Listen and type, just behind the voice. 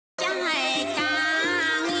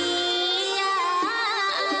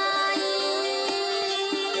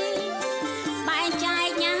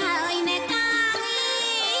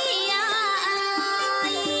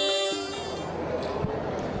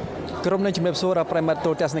ក្រុមនៃជំរាបសួរដល់ប្រិមត្ត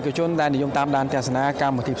ទូរទស្សនិកជនដែលនិយមតាមដានទស្សនាក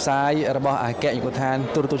ម្មវិធីផ្សាយរបស់អគ្គនាយកដ្ឋាន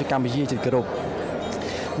ទូរទស្សន៍កម្ពុជាជាទីគោរព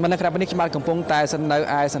មនក្រាបនេះខ្ញុំបានកំពុងតែស្នៅ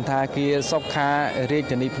ឯសន្តាគារសុខារាជ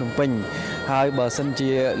ធានីភ្នំពេញហើយបើសិនជា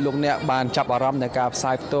លោកអ្នកបានចាប់អារម្មណ៍នៃការផ្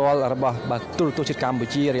សាយផ្ទាល់របស់ទូរទស្សន៍ជាតិកម្ពុ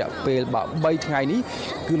ជារយៈពេល3ថ្ងៃនេះ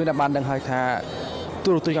គឺលោកអ្នកបានដឹងហើយថា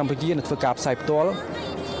ទូរទស្សន៍កម្ពុជានឹងធ្វើការផ្សាយផ្ទាល់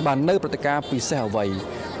បាននៅព្រឹត្តិការណ៍ពិសេសអ្វី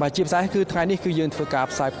បាទជាភាសាគឺថ្ងៃនេះគឺយើងធ្វើការ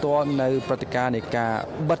ផ្សាយផ្ទាល់នៅព្រឹត្តិការណ៍នៃការ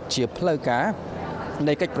បិទជាផ្លូវការ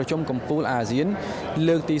នៃកិច្ចប្រជុំកំពូលអាស៊ាន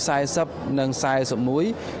លើកទី40និង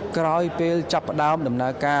41ក្រោយពេលចាប់ផ្ដើមដំណើ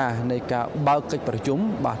រការនៃការបើកកិច្ចប្រជុំ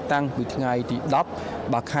បាទតាំងពីថ្ងៃទី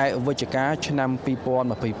10បាទខែវិច្ឆិកាឆ្នាំ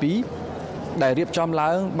2022ដែលរៀបចំ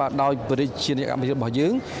ឡើងបាទដោយប្រជាជនកម្ពុជារបស់យើ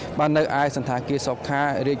ងបាទនៅឯសន្តាគារសុខា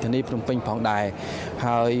រាជធានីភ្នំពេញផងដែរ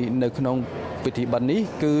ហើយនៅក្នុងពិធីបិណ្ឌនេះ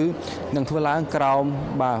គឺនឹងធ្វើឡើងក្រោម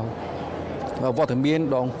បាទវត្តមាន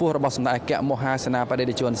ដងពោះរបស់សម្ដេចអគ្គមហាសេនាបតី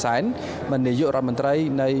តេជោហ៊ុនសែននាយករដ្ឋមន្ត្រី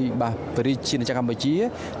នៃបាទប្រជាជនកម្ពុជា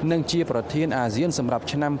និងជាប្រធានអាស៊ានសម្រាប់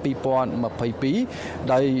ឆ្នាំ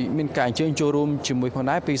2022ដោយមានការអញ្ជើញចូលរួមជាមួយផង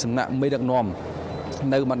ដែរពីសំណាក់មេដឹកនាំ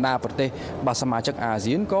នៅបណ្ដាប្រទេសបាទសមាជិកអា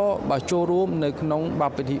ស៊ានក៏បាទចូលរួមនៅក្នុងបា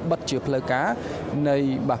ទពិធីបិទជាផ្លូវការនៃ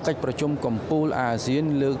បាទកិច្ចប្រជុំកំពូលអាស៊ាន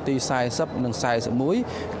លើកទី40និង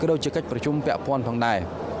41ក៏ដូចជាកិច្ចប្រជុំពាក់ព័ន្ធផងដែរ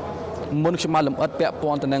មុនខ្ញុំបានលម្អិតពាក់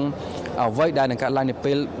ព័ន្ធទៅនឹងអ្វីដែលនឹងកើតឡើងនៅ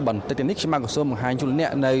ពេលបន្តិចនេះខ្ញុំបានក៏សូមបង្ហាញជូនអ្ន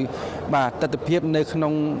កនៅបាទទស្សនវិជ្ជានៅក្នុ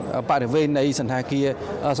ងបរិវេណនៃសន្តាគារ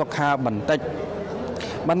សុខាបន្តិច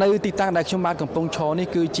បាទនៅទីតាំងដែលខ្ញុំបានកំពុងឈរនេះ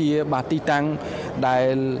គឺជាបាទទីតាំងដែ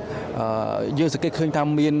លយើងសង្កេតឃើញថា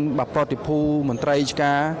មានបាទប្រតិភូមន្ត្រីឆ្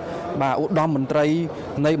ការបាទឧត្តមមន្ត្រី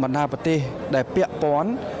នៃបណ្ដាប្រទេសដែលពាក់ព័ន្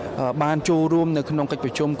ធបានចូលរួមនៅក្នុងកិច្ចប្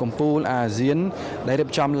រជុំកំពូលអាស៊ានដែលរៀប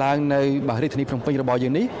ចំឡើងនៅបាទរាជធានីភ្នំពេញរបស់យើ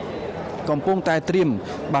ងនេះកំពុងតែត្រៀម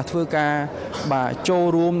បាទធ្វើការបាទចូល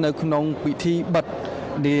រួមនៅក្នុងពិធីបិទ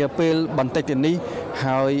នាពេលបន្តិចទៀតនេះ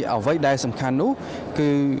ហើយអ្វីដែលសំខាន់នោះគឺ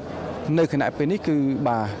នៅគណៈពេលនេះគឺ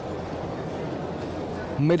បាទ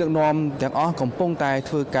មេដឹកនាំទាំងអស់កំពុងតែ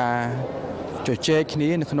ធ្វើការជជែកគ្នា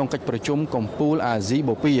នៅក្នុងកិច្ចប្រជុំកំពូលអាស៊ី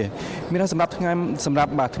បូព៌ាមានសម្រា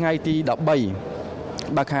ប់បាទថ្ងៃទី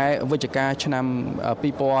13បាទខែវិច្ឆិកាឆ្នាំ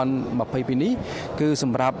2022នេះគឺស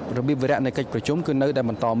ម្រាប់របៀបវរៈនៃកិច្ចប្រជុំគឺនៅតែ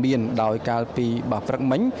បន្តមានដោយកាលពីបាទព្រឹក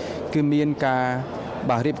មិញគឺមានការ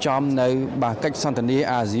បាទរៀបចំនៅបាទកិច្ចសន្ទនា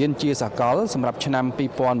អាស៊ានជាសកលសម្រាប់ឆ្នាំ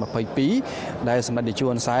2022ដែលសម្ដេចតេជោ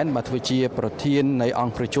ហ៊ុនសែនបាទធ្វើជាប្រធាននៃអ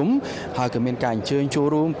ង្គប្រជុំហើយក៏មានការអញ្ជើញចូល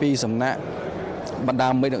រួមពីសំណាក់បណ្ដា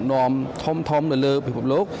មេដឹកនាំធំនៅលើពិភព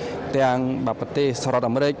លោកទាំងបាទប្រទេសសហរដ្ឋ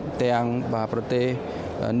អាមេរិកទាំងបាទប្រទេស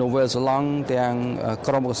នូវែលសេឡង់ទាំង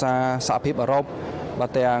ក្រុមប្រឹក្សាសហភាពអឺរ៉ុបបា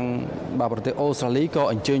ទទាំងបាទប្រទេសអូស្ត្រាលីក៏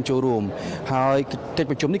អញ្ជើញចូលរួមហើយកិច្ច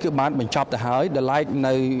ប្រជុំនេះគឺបានបញ្ចប់ទៅហើយដល់ឡែក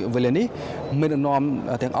នៅវេលានេះមេដឹកនាំ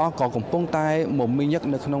ទាំងអស់ក៏កំពុងតែមមាញឹក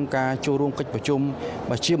នៅក្នុងការចូលរួមកិច្ចប្រជុំ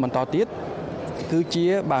បាទជាបន្តទៀតគឺជា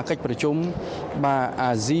បាទកិច្ចប្រជុំបាទ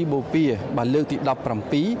អាស៊ីបូព៌ាបាទលើកទី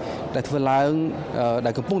17ដែលធ្វើឡើងដែ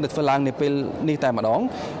លកំពុងតែធ្វើឡើងនៅពេលនេះតែម្ដង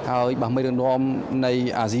ហើយបាទមេដឹកនាំនៃ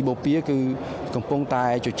អាស៊ីបូព៌ាគឺកំពុងតែ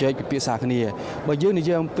ជជែកពិភាក្សាគ្នាបើយើងនិ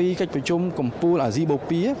យាយអំពីកិច្ចប្រជុំកំពូលអាស៊ីបូ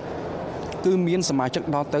ព៌ាគឺមានសមាជិក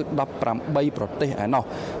ដល់ទៅ18ប្រទេសឯណោះ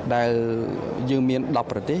ដែលយើងមាន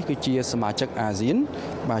10ប្រទេសគឺជាសមាជិកអាស៊ាន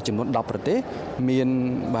បាទចំនួន10ប្រទេសមាន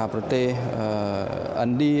បាទប្រទេសឥ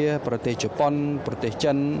ណ្ឌាប្រទេសជប៉ុនប្រទេស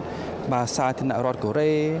ចិនបាទសាធារណរដ្ឋកូ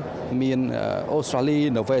រ៉េមានអូស្ត្រាលី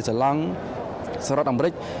នូវែលសេឡង់សហរដ្ឋអាមេ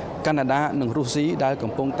រិកកាណាដានិងរុស្ស៊ីដែល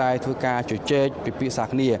កំពុងតែធ្វើការជជែកពិភាក្សា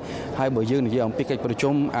គ្នាហើយបើយើងនិយាយអំពីកិច្ចប្រ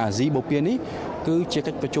ជុំអាស៊ីបូព៌ានេះគឺជា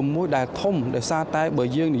កិច្ចប្រជុំមួយដែលធំដោយសារតែបើ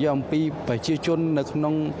យើងនិយាយអំពីប្រជាជននៅក្នុ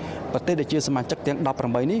ងប្រទេសដែលជាសមាជិកទាំង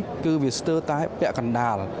18នេះគឺវាស្ទើរតែពាក់កណ្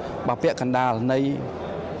ដាលបាទពាក់កណ្ដាលនៃ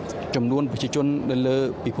ចំនួនប្រជាជននៅលើ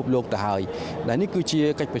ពិភពលោកទៅហើយដែលនេះគឺជា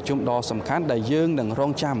កិច្ចប្រជុំដ៏សំខាន់ដែលយើងនឹងរ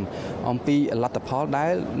ងចាំអំពីលទ្ធផលដែ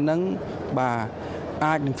លនឹងបាទ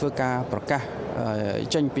អាចនឹងធ្វើការប្រកាស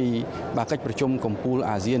ចេញពីបាទកិច្ចប្រជុំកំពូល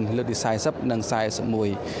អាស៊ានលើកទី40និង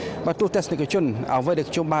41បាទទស្សនិកជនអ្វីដែល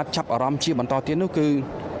ខ្ញុំបាទចាប់អារម្មណ៍ជាបន្តទៀតនោះគឺ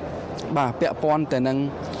បាទពាក់ព័ន្ធទៅនឹង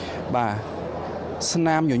បាទស្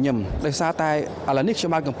នាមញញឹមដោយសារតែឥឡូវនេះខ្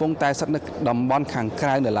ញុំបាទកំពុងតែស្ថិតនៅតំបន់ខាងក្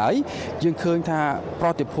រៅនៅឡើយយើងឃើញថាប្រ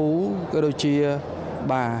តិភូក៏ដូចជា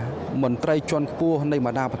បាទមន្ត្រីជាន់ខ្ពស់នៃប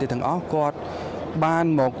ណ្ដាប្រទេសទាំងអស់គាត់បាន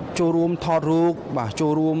មកចូលរួមថតរូបបាទចូ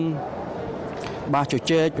លរួមបាទជ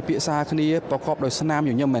ជែកពិភាក្សាគ្នាប្រកបដោយស្នាម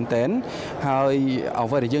ញញឹមមែនទែនហើយអ្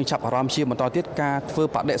វីដែលយើងចាប់អារម្មណ៍ជាបន្តទៀតការធ្វើ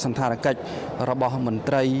បដិសណ្ឋារកិច្ចរបស់មន្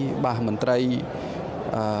ត្រីបាទមន្ត្រី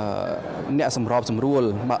អ្នកសម្របសម្រួល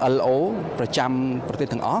បាទ LO ប្រចាំប្រទេស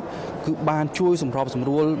ទាំងអស់គឺបានជួយសម្របសម្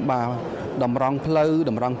រួលបាទតម្រង់ផ្លូវ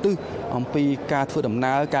តម្រង់ទិសអំពីការធ្វើដំ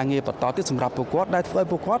ណើរការងារបន្តទៀតសម្រាប់ពួកគាត់ដែលធ្វើឲ្យ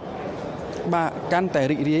ពួកគាត់ បាទកាន់តែ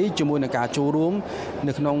រីករាយជាមួយនឹងការចូលរួម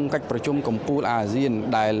នៅក្នុងកិច្ចប្រជុំកំពូលអាស៊ាន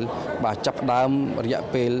ដែលបាទចាប់ផ្ដើមរយៈ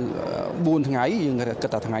ពេល4ថ្ងៃយើងគិត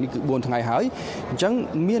ថាថ្ងៃនេះគឺ4ថ្ងៃហើយអញ្ចឹង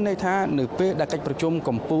មានន័យថានៅពេលដែលកិច្ចប្រជុំ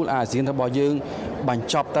កំពូលអាស៊ានរបស់យើងបញ្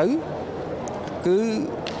ចប់ទៅគឺ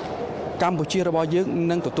កម្ពុជារបស់យើង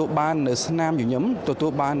នឹងទទួលបាននៅស្នាមញញឹមទទួ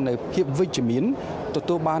លបាននៅភាពវិជ្ជមានទ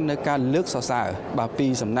ទួលបាននៅការលើកសរសើរបាទពី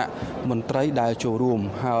សំណាក់មន្ត្រីដែលចូលរួម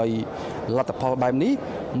ហើយលទ្ធផលបែបនេះ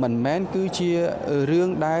មិនមែនគឺជារឿង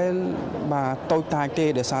ដែលបាទតូចតាចទេ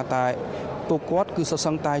ដោយសារតែពួកគាត់គឺសុទ្ធ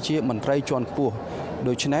សឹងតែជាមន្ត្រីជាន់ខ្ពស់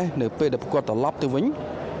ដូច្នេះនៅពេលដែលពួកគាត់ត្រឡប់ទៅវិញ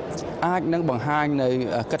អាចនឹងបង្ហាញនៅ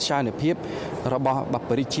កិត្យានុភាពរបស់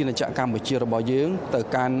ប្រជាជាតិកម្ពុជារបស់យើងទៅ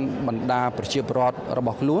កាន់បណ្ដាប្រជាពលរដ្ឋរប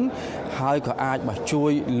ស់ខ្លួនហើយក៏អាចជួ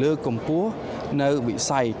យលើកកម្ពស់នៅវិ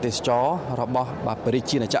ស័យទេសចររបស់ប្រជា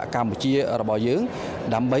ជាតិកម្ពុជារបស់យើង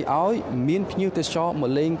ដើម្បីឲ្យមានភ្ញៀវទេសចរមក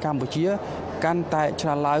លេងកម្ពុជាកាន់តែច្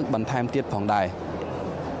រើនឡើងបន្ថែមទៀតផងដែរ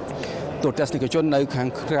ទូរទស្សនិកជននៅខាង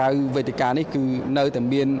ក្រៅវេទិកានេះគឺនៅតែ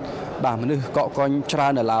មានមនុស្សកកកុញច្រើ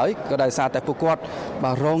ននៅឡើយក៏ដោយសារតែពួកគាត់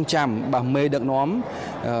រងចាំមេដឹកនាំ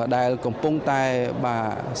ដែលកំពុងតែ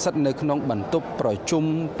ស្ថិតនៅក្នុងបន្ទប់ប្រជុំ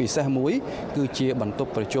ពិសេសមួយគឺជាបន្ទប់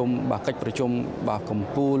ប្រជុំកិច្ចប្រជុំកំ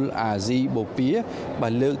ពូលអាស៊ីបូព៌ា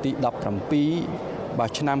លើកទី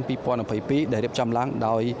17ឆ្នាំ2022ដែលរៀបចំឡើង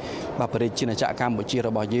ដោយប្រជាជាតិកម្ពុជារ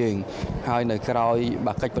បស់យើងហើយនៅក្រោយ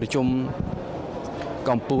កិច្ចប្រជុំ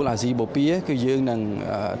កំពូលអាស៊ីបូព៌ាគឺយើងនឹង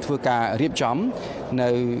ធ្វើការរៀបចំនៅ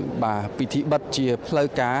ពិធីបិទជាផ្លូវ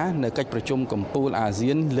ការនៅកិច្ចប្រជុំកំពូលអា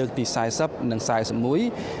ស៊ានលើកទី40និង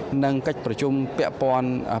41និងកិច្ចប្រជុំពាក់ព័ន្ធ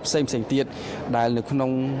ផ្សេងទៀតដែលនៅក្នុ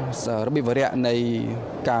ងរបៀបវរៈនៃ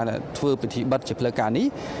ការធ្វើពិធីបិទជាផ្លូវការនេះ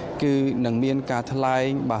គឺនឹងមានការថ្លែង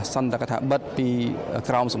សន្ទកថាបិទពី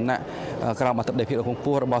ក្រមសំណាក់ក្រមអធិបតីភាពរបស់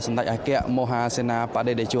ពោះរបស់សម្ដេចអគ្គមហាសេនាប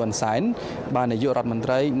តីតេជោ ហ៊ុនសែននាយករដ្ឋមន្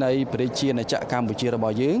ត្រីនៃប្រជាជាតិកម្ពុជារប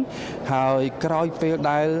ស់យើងហើយក្រោយពេល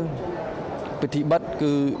ដែលពិធីបិទ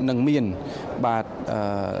គឺនឹងមាន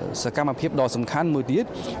សកម្មភាពដ៏សំខាន់មួយទៀត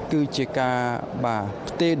គឺជាការ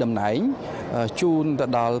ផ្ទេរតំណែងជូនទៅ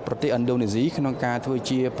ដល់ប្រទេសឥណ្ឌូនេស៊ីក្នុងការធ្វើ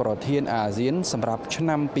ជាប្រធានអាស៊ានសម្រាប់ឆ្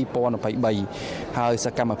នាំ2023ហើយស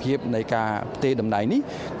កម្មភាពនៃការផ្ទេរតំណែងនេះ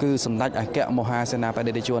គឺសម្ដេចអគ្គមហាសេនាប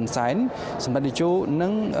តីតេជោ ហ៊ុនសែនសម្ដេចតេជោនឹ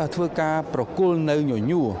ងធ្វើការប្រគល់នៅញ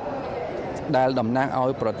ញួរដែលតំណាងឲ្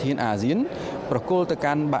យប្រធានអាស៊ានប្រគល់ទៅ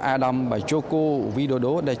កាន់អាដាមជូកូវីដូ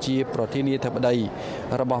ដូដែលជាប្រធានាធិបតី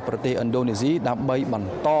របស់ប្រទេសឥណ្ឌូនេស៊ីដើម្បីបន្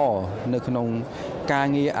តនៅក្នុងការ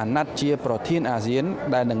ងារអាណត្តិជាប្រធានអាស៊ាន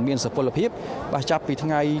ដែលនឹងមានសុពលភាពចាប់ពីថ្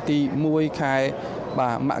ងៃទី1ខែ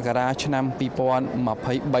មករាឆ្នាំ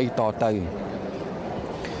2023តទៅ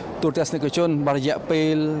ទូរទស្សនិកជនរយៈពេ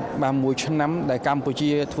ល1ឆ្នាំដែលកម្ពុ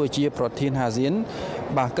ជាធ្វើជាប្រធានអាស៊ាន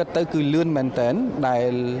គិតទៅគឺលឿនមែនទែនដែ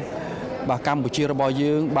លកម្ពុជារបស់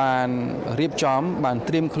យើងបានរៀបចំបាន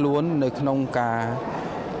ត្រៀមខ្លួននៅក្នុងការ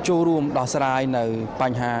ចូលរួមដោះស្រាយនៅប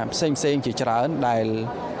ញ្ហាផ្សេងជាច្រើនដែល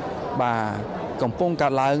កំពុងកើ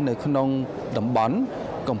តឡើងនៅក្នុងតំបន់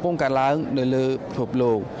កំពុងកើតឡើងនៅលើពិភព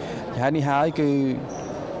លោកហើយនេះហើយគឺ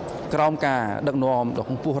ក្រោមការដឹកនាំដ៏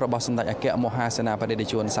ខ្ពស់របស់សម្ដេចអគ្គមហាសេនាបតីតេ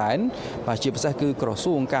ជោ ហ៊ុនសែនជាពិសេសគឺក្រ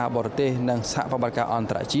សួងការបរទេសនិងសហប្រតិបត្តិការអន្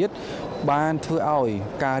តរជាតិបានធ្វើឲ្យ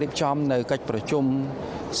ការរៀបចំនៅកិច្ចប្រជុំ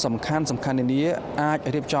សំខាន់នានាអាច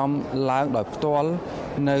រៀបចំឡើងដោយផ្ទាល់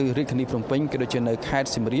នៅរាជធានីភ្នំពេញក៏ដូចជានៅខេត្ត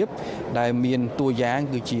សៀមរាបដែលមានតួយ៉ាង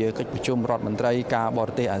គឺជាកិច្ចប្រជុំរដ្ឋមន្ត្រីការបរ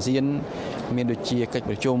ទេសអាស៊ានមានដូចជាកិច្ច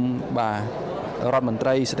ប្រជុំរដ្ឋមន្ត្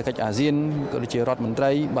រីសេដ្ឋកិច្ចអាស៊ានក៏ដូចជារដ្ឋមន្ត្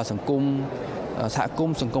រីសង្គមសហគម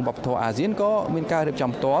ន៍សង្គមវប្បធម៌អាស៊ានក៏មានការរៀប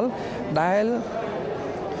ចំផ្ទាល់ដែល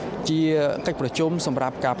ជាកិច្ចប្រជុំសម្រា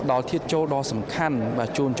ប់ការផ្ដល់ធាតុចូលដ៏សំខាន់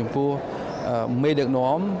ជូនចំពោះមេដឹក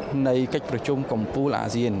នាំនៃកិច្ចប្រជុំកំពូលអា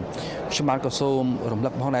ស៊ានខ្ញុំបានក៏សូមរំលឹ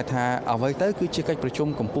កផងដែរថាអ្វីទៅគឺជាកិច្ចប្រជុំ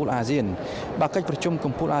កំពូលអាស៊ានកិច្ចប្រជុំ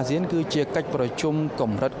កំពូលអាស៊ានគឺជាកិច្ចប្រជុំក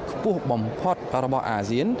ម្រិតខ្ពស់បំផុតរបស់អា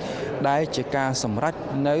ស៊ានដែលជាការសម្រេច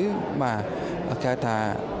នៅគេថា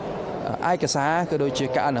ឯកសារក៏ដូចជា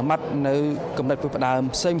ការអនុម័តនៅកម្រិតផ្ដើម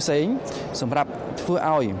ផ្សេងសម្រាប់ធ្វើ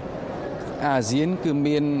ឲ្យអាស៊ានគឺ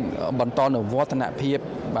មានបន្តនៅវឌ្ឍនភាព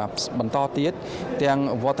បន្តទៀតទាំង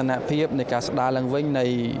វឌ្ឍនភាពនៃការស្ដារឡើងវិញនៃ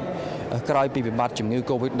ក្រោយពីវិបត្តិជំងឺ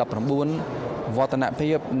COVID-19 វឌ្ឍន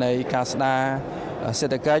ភាពនៃការស្ដារសេ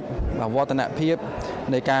ដ្ឋកិច្ចវឌ្ឍនភាព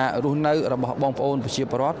នៃការរស់នៅរបស់បងប្អូនប្រជា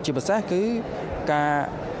ពលរដ្ឋជាពិសេសគឺការ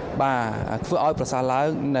ធ្វើឲ្យប្រសើរឡើង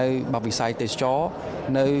នៅវិស័យទេសចរ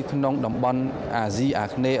នៅក្នុងតំបន់អាស៊ីអា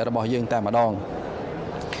គ្នេយ៍របស់យើងតែម្ដង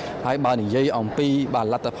ហើយបើនិយាយអំពី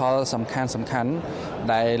លទ្ធផលសំខាន់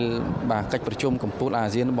ដែលកិច្ចប្រជុំកំពូលអា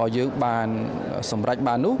ស៊ានរបស់យើងបានសម្រេច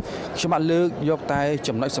បាននោះខ្ញុំបានលើកយកតែ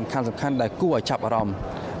ចំណុចសំខាន់ដែលគួរឲ្យចាប់អារម្មណ៍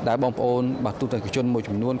ដែលបងប្អូនទូទៅជនមួយ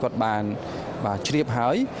ចំនួនគាត់បាន បាទជ្រាបហើ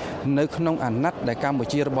យនៅក្នុងអាណត្តិដែលកម្ពុ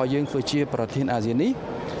ជារបស់យើងធ្វើជាប្រធានអាស៊ាននេះ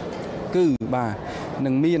គឺបាទ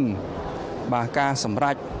នឹងមានបាទការសម្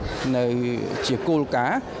រេចនៅជាគោលកា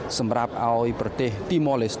រណ៍សម្រាប់ឲ្យប្រទេសទី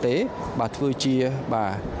ម៉ូឡេស្តេបាទធ្វើជាបា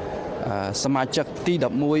ទសមាជិកទី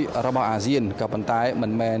11របស់អាស៊ានក៏ប៉ុន្តែមិ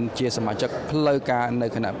នមែនជាសមាជិកផ្លូវការនៅ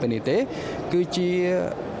គណៈពេលនេះទេគឺជា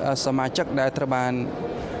សមាជិកដែលត្រូវបាន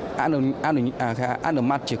អនុ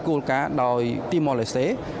ម័តជាគោលការណ៍ដោយទីម៉ូឡេស្តេ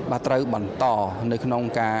បាទត្រូវបន្តនៅក្នុង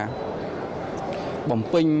ការបំ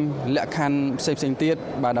ពេញលក្ខខណ្ឌផ្សេងទៀត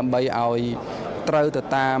បាទដើម្បីឲ្យត្រូវទៅ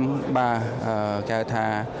តាមបាទគេហៅថា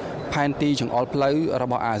ផែនទីចង្អុលផ្លូវរ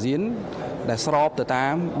បស់អាស៊ានដែលស្របទៅតា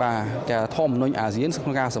មបាទគេធម្មនុញ្ញអាស៊ានក្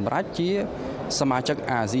នុងការសម្រេចជាសមាជិក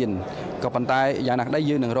អាស៊ានក៏ប៉ុន្តែយ៉ាងណាក្តី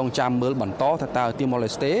យើងនឹងរងចាំមើលបន្តថាតើទីម៉ូឡេ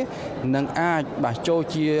ស្តេនឹងអាចបាទចូល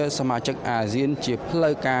ជាសមាជិកអាស៊ានជាផ្លូ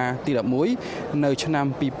វការទី11នៅឆ្នាំ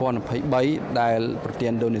2023ដែលប្រទេស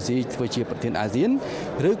ឥណ្ឌូនេស៊ីធ្វើជាប្រធានអាស៊ាន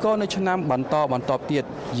ឬក៏នៅឆ្នាំបន្តទៀត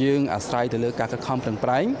យើងអាស្រ័យទៅលើការខិតខំប្រឹងប្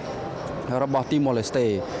រែងរបស់ទីម៉ូឡេស្តេ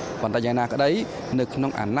ប៉ុន្តែយ៉ាងណាក្តីនៅក្នុ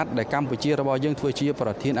ងអាណត្តិដែលកម្ពុជារបស់យើងធ្វើជាប្រ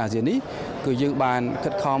ធានអាស៊ាននេះគឺយើងបានខិ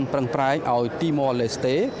តខំប្រឹងប្រែងឲ្យទីម៉ូឡេស្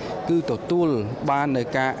តេគឺទទួលបាននៅ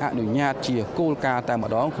ការអនុញ្ញាតជាគោលការណ៍តែ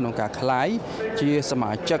ម្ដងក្នុងការក្លាយជាស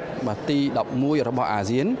មាជិកបាទទី11របស់អា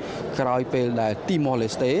ស៊ានក្រោយពេលដែលទីម៉ូឡេ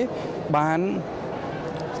ស្តេបាន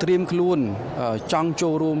ត្រៀមខ្លួនចង់ចូ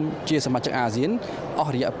លរួមជាសមាជិកអាស៊ានអ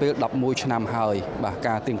ស់រយៈពេល11ឆ្នាំហើយបាទ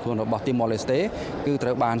ការត្រៀមខ្លួនរបស់ទីម៉ូឡេស្តេគឺត្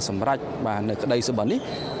រូវបានសម្រេចបាទនៅក្តីសុបិននេះ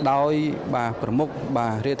ដោយបាទប្រមុខបា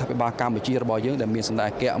ទរដ្ឋាភិបាលកម្ពុជារបស់យើងដែលមានសម្ដេច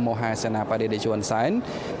អគ្គមហាសេនាបតីតេជោ ហ៊ុនសែន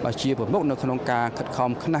បាទជាប្រមុខនៅក្នុងការខិតខំ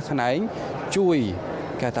ខ្នះខ្នែងជួយ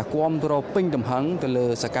គេថាគាំទ្រពេញទំហឹងទៅលើ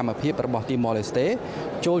សកម្មភាពរបស់ទីម៉ូឡេស្តេ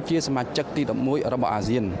ចូលជាសមាជិកទី11របស់អា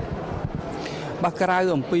ស៊ានបាទក្រៅ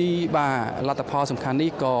អំពីបាទលទ្ធផលសំខាន់នេះ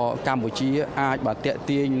ក៏កម្ពុជាអាចបាទតាក់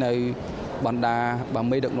ទាញនៅបណ្ដាបាទ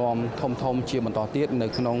មេដឹកនាំធំជាបន្តទៀតនៅ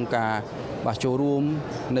ក្នុងការបាទចូលរួម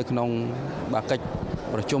នៅក្នុងបាទកិច្ច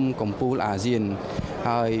ប្រជុំកំពូលអាស៊ាន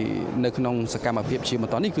ហើយនៅក្នុងសកម្មភាពជាប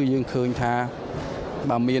ន្តនេះគឺយើងឃើញថា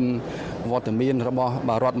បាទមានវត្តមានរបស់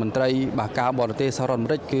បាទរដ្ឋមន្ត្រីបាទការបរទេសសហរដ្ឋអា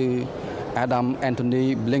មេរិកគឺ Adam Anthony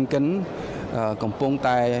Blinken កំពុង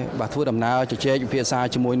តែបាទធ្វើដំណើរជជែកពិភាក្សា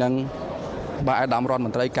ជាមួយនឹងបាទអាដាមរដ្ឋម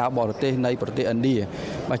ន្ត្រីការបរទេសនៃប្រទេសឥណ្ឌា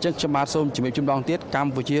បាទអញ្ចឹងខ្ញុំបាទសូមជំរាបជូនម្ដងទៀតក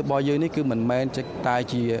ម្ពុជារបស់យើងនេះគឺមិនមែនតែ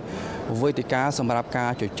ជាវេទិកាសម្រាប់កា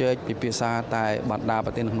រជជែកពិភាក្សាតែបណ្ដាប្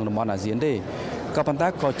រទេសក្នុងតំបន់អាស៊ានទេក៏ប៉ុន្តែ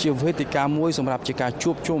ក៏ជាវេទិកាមួយសម្រាប់ជាការ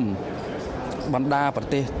ជួបជុំបណ្ដាប្រ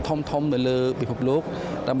ទេសធំនៅលើពិភពលោក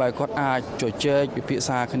ដើម្បីគាត់អាចជជែកពិភាក្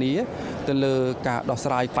សាគ្នាទៅលើការដោះ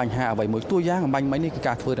ស្រាយបញ្ហាអ្វីមួយតួយ៉ាងអំបញ្ញមិញនេះគឺ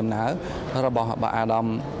ការធ្វើដំណើររបស់បាទអាដាម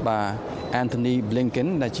បាទ Anthony Blinken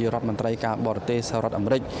ដែលជារដ្ឋមន្ត្រីការបរទេសសហរដ្ឋអាមេ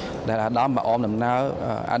រិកដែលអាដាមបានអមដំណើរ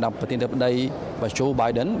អាដាមប្រធានាធិបតីបាទ Joe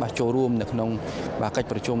Biden បាទចូលរួមនៅក្នុងបាទកិច្ច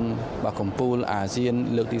ប្រជុំបាទកំពូលអាស៊ាន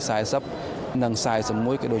លើកទី40និង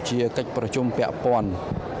41ក៏ដូចជាកិច្ចប្រជុំពាក់ព័ន្ធ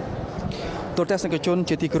ទូរទស្សនិកជន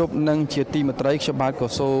ជាទីគោរពនិងជាទីមេត្រីខ្ញុំបាទក៏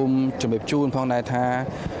សូមជម្រាបជូនផងដែរថា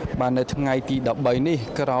បាទនៅថ្ងៃទី13នេះ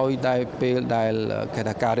ក្រោយដែលពេលដែលគេ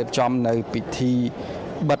ថាការរៀបចំនៅពិធី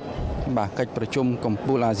បិទបាទកិច្ចប្រជុំកំ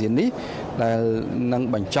ពូលអាស៊ាននេះដែលនឹង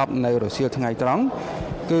បញ្ចប់នៅរសៀលថ្ងៃត្រង់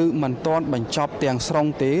គឺមិនទាន់បញ្ចប់ទាំងស្រុង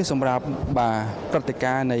ទេសម្រាប់បាទព្រឹត្តិ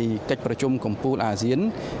ការណ៍នៃកិច្ចប្រជុំកំពូលអាស៊ាន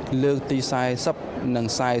លើកទី40និង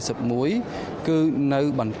41គឺនៅ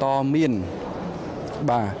បន្តមាន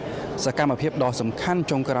បាទសកម្មភាពដ៏សំខាន់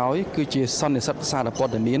ចុងក្រោយគឺជាសន្និសីទសារព័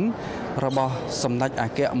ត៌មានរបស់សម្ដេចអ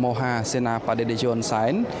គ្គមហាសេនាបតីតេជោ ហ៊ុនសែ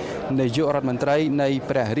ននាយករដ្ឋមន្ត្រីនៃ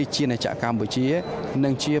ព្រះរាជាណាចក្រកម្ពុជានិ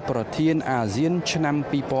ងជាប្រធានអាស៊ានឆ្នាំ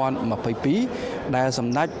2022ដែលស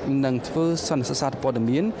ម្ដេចនឹងធ្វើសន្និសីទសារព័ត៌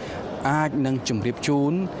មានអាចនឹងជម្រាបជូ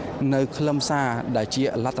ននៅខ្លឹមសារដែលជា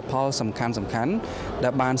លទ្ធផលសំខាន់ដែ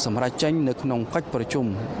លបានសម្រេចចេញនៅក្នុងកិច្ចប្រជុំ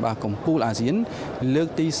បាទកំពូលអាស៊ានលើក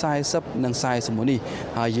ទី40និង41នេះ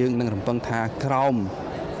ហើយយើងនឹងរំពឹងថាក្រោម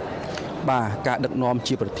បាទការដឹកនាំ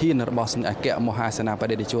ជាប្រធានរបស់សម្ដេចអគ្គមហាសេនាប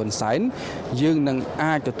តីតេជោ ហ៊ុនសែនយើងនឹង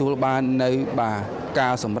អាចទទួលបាននៅបាទកា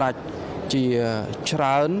រសម្រេចជាច្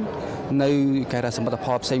រើននៅគេថាសមិទ្ធផ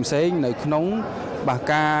លផ្សេងនៅក្នុងបាទ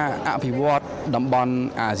ការអភិវឌ្ឍតំបន់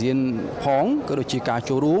អាស៊ានផងក៏ដូចជាការ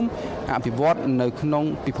ចូលរួមអភិវឌ្ឍនៅក្នុង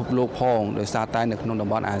ពិភពលោកផងដោយសារតែនៅក្នុងតំ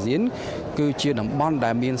បន់អាស៊ានគឺជាតំបន់ដែ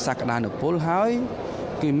លមានសក្តានុពលហើយ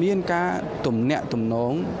គឺមានការទំនាក់ទំន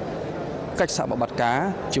ងកិច្ចសហប្រតិបត្តិការ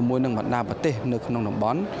ជាមួយនឹងបណ្ដាប្រទេសនៅក្នុងតំប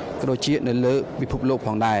ន់ក៏ដូចជានៅលើពិភពលោកផ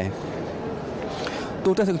ងដែរ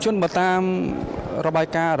ទូទៅជនបើតាមរបាយ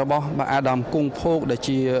ការណ៍របស់បាទអាដាមគង់ភោគដែល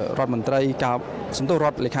ជារដ្ឋមន្ត្រីការសំដៅរ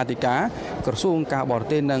ដ្ឋលេខាធិការក្រសួងការបរ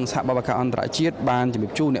ទេសនិងសហបត្តិការអន្តរជាតិបានជំរា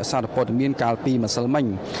បជូនអ្នកសារព័ត៌មានកាលពីម្សិលមិញ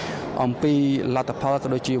អំពីលទ្ធផលក៏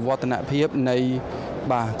ដូចជាវឌ្ឍនភាពនៃ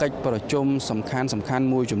បាទកិច្ចប្រជុំសំខាន់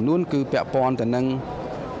មួយចំនួនគឺពាក់ព័ន្ធទៅនឹង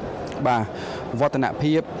បាទវឌ្ឍន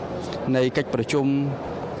ភាពនៃកិច្ចប្រជុំ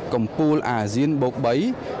កម្ពុជាអាស៊ានបូក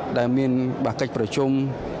3ដែលមានបាទកិច្ចប្រជុំ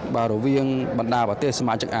បាទរវាងបណ្ដាប្រទេសស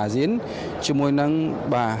មាជិកអាស៊ានជាមួយនឹង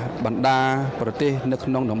បាទបណ្ដាប្រទេសនៅក្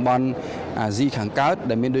នុងតំបន់អាស៊ីខាងកើត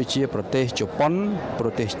ដែលមានដូចជាប្រទេសជប៉ុនប្រ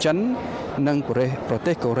ទេសចិននិងប្រ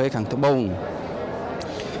ទេសកូរ៉េខាងត្បូង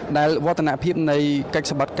ដែលវឌ្ឍនភាពនៃកិច្ច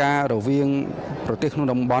សម្បត្តិការរវាងប្រទេសក្នុង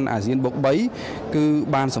តំបន់អាស៊ានបូក3គឺ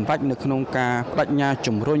បានសម្រេចនៅក្នុងការបដិញ្ញា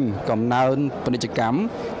ជំរុញកំណើនពាណិជ្ជកម្ម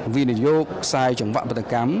វិនិយោគខ្សែចង្វាក់ផលិត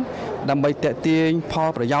កម្មដើម្បីទាក់ទាញផល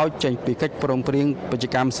ប្រយោជន៍ចេញពីកិច្ចព្រមព្រៀងពាណិជ្ជ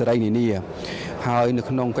កម្មសេរីនានាហើយនៅ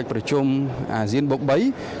ក្នុងកិច្ចប្រជុំអាស៊ានបូក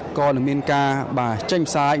3ក៏នឹងមានការបាទចេញ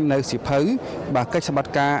ផ្សាយនៅសៀវភៅបាទកិច្ចសម្បត្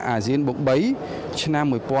តិការអាស៊ានបូក3ឆ្នាំ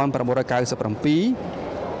1997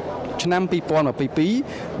ឆ្នាំ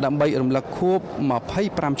2022ដើម្បីរំលឹកខួប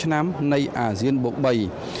25ឆ្នាំនៃអាស៊ានបូក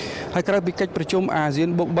3ហើយក្រៅពីកិច្ចប្រជុំអាស៊ាន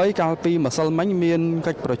បូក3កាលពីម្សិលមិញមាន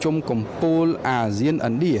កិច្ចប្រជុំកំពូលអាស៊ានឥ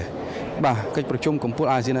ណ្ឌាបាទកិច្ចប្រជុំកំពូល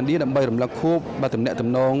អាស៊ានឥណ្ឌាដើម្បីរំលឹកខួបបាទទំនាក់ទំ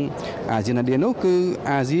នងអាស៊ានឥណ្ឌានោះគឺ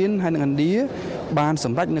អាស៊ានហើយនិងឥណ្ឌាបានស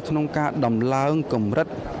ម្រេចនៅក្នុងការដំឡើងកម្រិត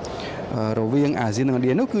រវាងអាស៊ាននិងឥណ្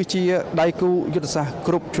ឌានោះគឺជាដៃគូយុទ្ធសាស្ត្រ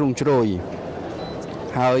គ្រប់ជ្រុងជ្រោយ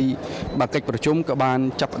ហើយបាទកិច្ចប្រជុំក៏បាន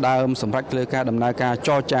ចាប់ផ្ដើមសម្រាប់លើការដំណើរការច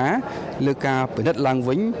រចាលើការពិនិត្យឡើង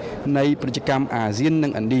វិញនៃពាណិជ្ជកម្មអាស៊ាននិ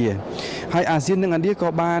ងឥណ្ឌាហើយអាស៊ាននិងឥណ្ឌាក៏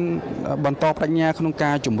បានបន្តបដិញ្ញាក្នុង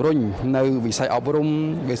ការជំរុញនៅវិស័យអប់រំ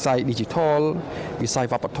វិស័យ Digital វិស័យ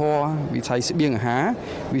វប្បធម៌វិស័យស្បៀងអាហារ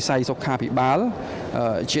វិស័យសុខាភិបាល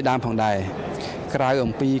ជាដើមផងដែរក្រៅ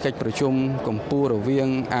អំពីកិច្ចប្រជុំកម្ពុជារវាង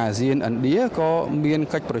អាស៊ានឥណ្ឌាក៏មាន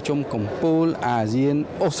កិច្ចប្រជុំកម្ពុជាអាស៊ាន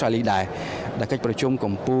អូស្ត្រាលីដែរដែលកិច្ចប្រជុំក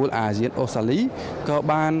ម្ពុជាអាស៊ានអូស្ត្រាលីក៏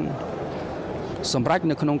បានសម្រេច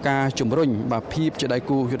នៅក្នុងការជំរុញបាទភាពជាដៃ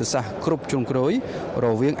គូយុទ្ធសាស្ត្រគ្រប់ជ្រុងជ្រោយរ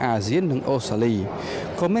វាងអាស៊ាននិងអូស្ត្រាលី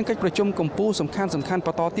ក៏មានកិច្ចប្រជុំកម្ពុជាសំខាន់ប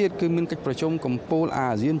ន្តទៀតគឺមានកិច្ចប្រជុំកម្ពុជាអា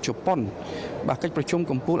ស៊ានជប៉ុនបាទកិច្ចប្រជុំ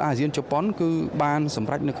កម្ពុជាអាស៊ានជប៉ុនគឺបានសម្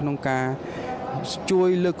រេចនៅក្នុងការជួយ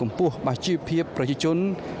លើកកម្ពស់បាទជីវភាពប្រជាជន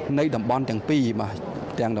នៃតំបន់ទាំងពីរបាទ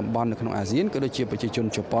ទាំងតំបន់នៅក្នុងអាស៊ានក៏ដូចជាប្រជាជន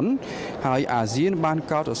ជប៉ុនហើយអាស៊ានបាន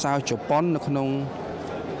កោតសរសើរជប៉ុននៅក្នុង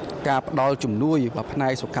ការផ្ដល់ជំនួយផ្នែ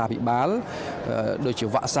កសុខាភិបាលដូចជា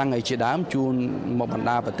វ៉ាក់សាំងអីជាដើមជូនមកបណ្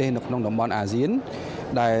ដាប្រទេសនៅក្នុងតំបន់អាស៊ាន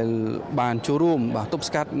ដែលបានចូលរួមបាទទប់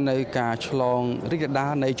ស្កាត់នៅការឆ្លងរីករាលដា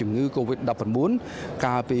លនៃជំងឺ Covid-19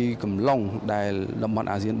 កាលពីកំឡុងដែលតំបន់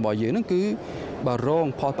អាស៊ានរបស់យើងហ្នឹងគឺបាទរង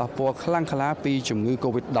ផលប៉ះពាល់ខ្លាំងក្លាពីជំងឺ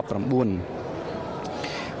Covid-19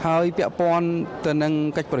 ហើយពាក់ព័ន្ធទៅនឹង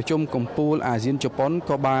កិច្ចប្រជុំកំពូលអាស៊ានជប៉ុន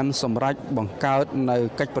ក៏បានសម្រេចបង្កើតនៅ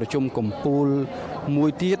កិច្ចប្រជុំកំពូលមួ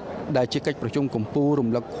យទៀតដែលជាកិច្ចប្រជុំកំពូលរំ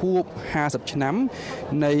លឹកខួប50ឆ្នាំ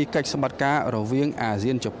នៃកិច្ចសម្បត្តិការរវាងអា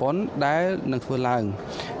ស៊ានជប៉ុនដែលនឹងធ្វើឡើង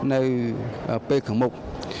នៅពេលខាងមុខ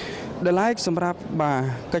ដែលឡែកសម្រាប់បា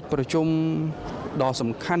ទកិច្ចប្រជុំដ៏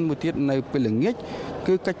សំខាន់មួយទៀតនៅពេលល្ងាច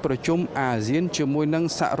គឺកិច្ចប្រជុំអាស៊ានជាមួយនឹង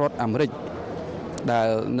សហរដ្ឋអាមេរិកដែល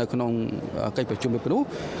នៅក្នុងកិច្ចប្រជុំនេះ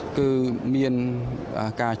គឺមាន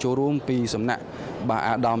ការចូលរួមពីសំណាក់បាទ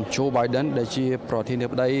អាដាមโจ Biden ដែលជាប្រធានាធិ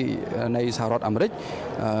បតីនៃសហរដ្ឋអាមេរិក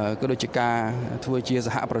ក៏ដូចជាការធ្វើជាស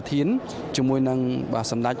ហប្រធានជាមួយនឹងបាទ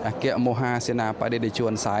សម្ដេចអគ្គមហាសេនាបតីតេជោ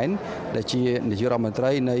ហ៊ុនសែនដែលជានាយករដ្ឋមន្ត្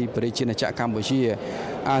រីនៃប្រជាជាតិកម្ពុជា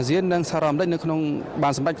អាស៊ាននិងសហរដ្ឋអាមេរិកនៅក្នុងបា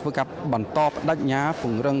នសម្ដេចធ្វើការបន្តបដិញ្ញាព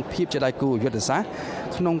ង្រឹងភាពជាដៃគូយុទ្ធសាស្ត្រ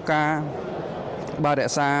ក្នុងការបាទរ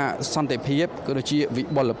ក្សាសន្តិភាពក៏ដូចជាវិ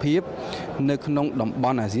បុលភាពនៅក្នុងតំប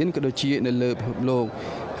ន់អាស៊ានក៏ដូចជានៅលើពិភពលោក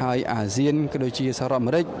ហើយអាស៊ានក៏ដូចជាសហរដ្ឋអា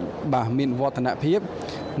មេរិកបាទមានវឌ្ឍនភាព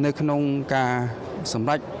នៅក្នុងការសម្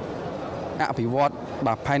រេចអភិវឌ្ឍ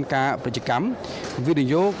បាទផែនការពាណិជ្ជកម្មវិនិ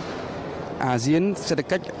យោគអាស៊ានសេដ្ឋ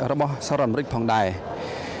កិច្ចរបស់សហរដ្ឋអាមេរិកផងដែរ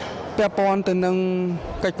ពាក់ព័ន្ធទៅនឹង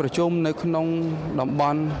កិច្ចប្រជុំនៅក្នុងតំប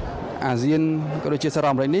ន់អាស៊ានក៏ដូចជាសហរដ្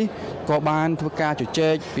ឋអាមេរិកនេះក៏បានធ្វើការជជែ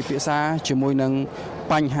កពិភាក្សាជាមួយនឹង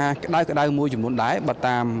បញ្ហាក្តៅមួយចំនួនដែរបើ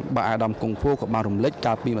តាមបាទអាដាមគង់ភួរក៏បានរំលេច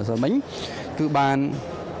កាលពីម្សិលមិញគឺបាន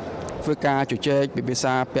ធ្វើការជជែកពិភាក្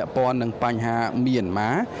សាពាក់ព័ន្ធនឹងបញ្ហាមីយ៉ាន់ម៉ា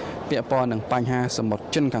ពាក់ព័ន្ធនឹងបញ្ហាសមុទ្រ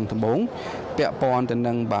ចិនខាងត្បូងពាក់ព័ន្ធទៅ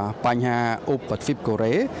នឹងបាទបញ្ហាឧបទ្វីបកូ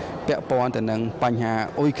រ៉េពាក់ព័ន្ធទៅនឹងបញ្ហា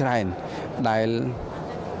អ៊ុយក្រែនដែល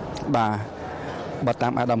បាទតា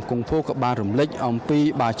មអាដាមគង់ភួរក៏បានរំលេចអំពី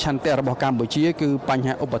បាទឆន្ទៈរបស់កម្ពុជាគឺបញ្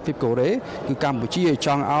ហាឧបទ្វីបកូរ៉េគឺកម្ពុជាច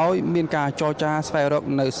ង់ឲ្យមានការចរចាស្វែងរក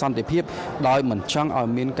នៅសន្តិភាពដោយមិនចង់ឲ្យ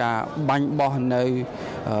មានការបាញ់បោះនៅ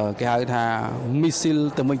គេហៅថាមីស៊ីល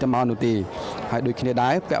ទៅវិញទៅមកនោះទេហើយដូចគ្នាដែ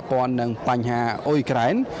រពាក់ព័ន្ធនឹងបញ្ហាអ៊ុយក្រែ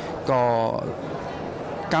នក៏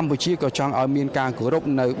កម្ពុជាក៏ចង់ឲ្យមានការគោរព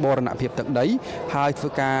នៅបរណភាពទឹកដីហើយធ្វើ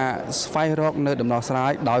ការស្វែងរកនៅដំណោះស្រា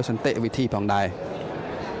យដោយសន្តិវិធីផងដែរ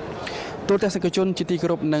ទូតទស្សនិកជនជាទីគោ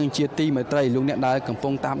រពនិងជាទីមេត្រីលោកអ្នកដែលកំពុ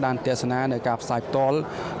ងតាមដានទស្សនានៅការផ្សាយផ្ទាល់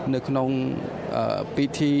នៅក្នុងពិ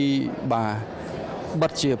ធីបិ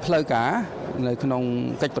ទជាផ្លូវការនៅក្នុង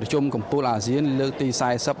កិច្ចប្រជុំកំពូលអាស៊ានលើកទី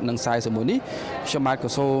40និង41នេះខ្ញុំបាទក៏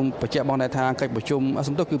សូមបញ្ជាក់បងដែរថាកិច្ចប្រជុំ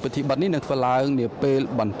សំដៅគឺពិធីបិទនេះនឹងធ្វើឡើងនាពេល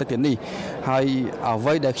បន្តិចទៀតនេះហើយអ្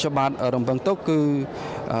វីដែលខ្ញុំបាទរំពឹងទុកគឺ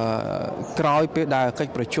ក្រោយពេលដែលកិច្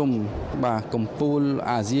ចប្រជុំកំពូល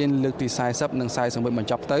អាស៊ានលើកទី40និង41បញ្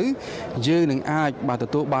ចប់ទៅយើងនឹងអាចទ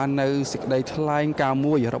ទួលបាននៅសេចក្តីថ្លែងការណ៍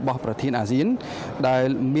មួយរបស់ប្រធានអាស៊ានដែល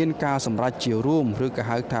មានការសម្រេចជារួមឬក៏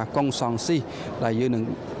ហៅថាកុងសង្ស៊ីដែលយើងនឹង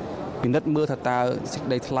ពិនិត្យមើលថាតើសេចក្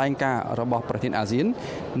តីថ្លែងការណ៍របស់ប្រធានអាស៊ាន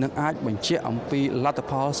នឹងអាចបញ្ជាក់អំពីលទ្ធ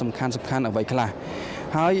ផលសំខាន់អ្វីខ្លះ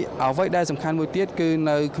ហើយអ្វីដែលសំខាន់មួយទៀតគឺ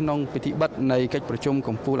នៅក្នុងពិធីបិទនៃកិច្ចប្រជុំ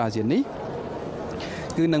កំពូលអាស៊ាននេះ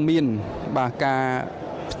គឺនឹងមានការ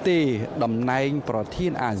ផ្ទេរតំណែងប្រធា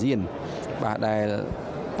នអាស៊ានដែល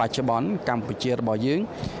បច្ចុប្បន្នកម្ពុជារបស់យើង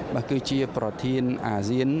គឺជាប្រធានអា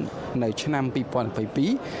ស៊ាននៅឆ្នាំ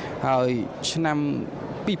2022ហើយឆ្នាំ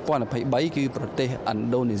2023គឺប្រទេសឥណ្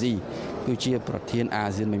ឌូនេស៊ីគឺជាប្រធានអា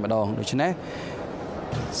ស៊ានម្ដងដូច្នេះ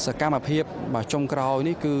សកម្មភាពចុងក្រោយ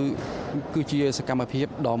នេះគឺជាសកម្មភាព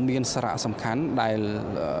ដ៏មានសារៈសំខាន់ដែល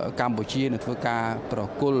កម្ពុជានឹងធ្វើការប្រ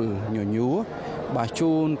គល់ញញួរ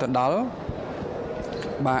ជូនទៅដល់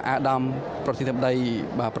អាដាមប្រធានាធិបតី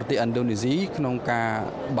ប្រទេសឥណ្ឌូនេស៊ីក្នុងការ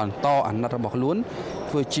បន្តអាណត្តិរបស់ខ្លួន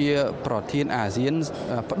ធ្វើជាប្រធានអាស៊ាន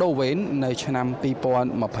បដូវវេននៅឆ្នាំ2023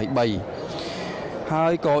ហើ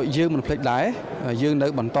យក៏យើងមិនភ្លេចដែរយើងនៅ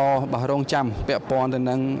បន្តរងចាំពាក់ព័ន្ធទៅ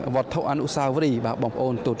នឹងវត្ថុអនុស្សាវរីយ៍បងប្អូ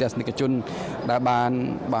នទូទស្សនិកជនដែលបាន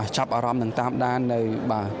ចាប់អារម្មណ៍នឹងតាមដាននៅ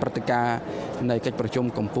ព្រឹត្តិការណ៍នៃកិច្ចប្រជុំ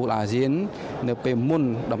កំពូលអាស៊ាននៅពេលមុន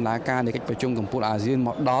ដំណើរការនៃកិច្ចប្រជុំកំពូលអាស៊ានម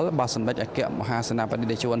កដល់សម្ដេចអគ្គមហាសេនាបតី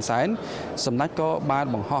តេជោ ហ៊ុនសែនសម្ដេចក៏បាន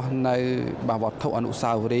បង្ហោះនៅវត្ថុអនុស្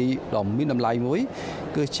សាវរីយ៍ដ៏មានតម្លៃមួយ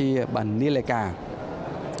គឺជានាឡិ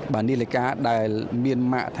កាដែលមាន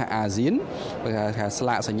ម៉ាកថាអាស៊ានថាស្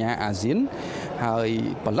លាកសញ្ញាអាស៊ានហើយ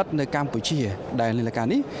ផលិតនៅកម្ពុជាដែលនាឡិកា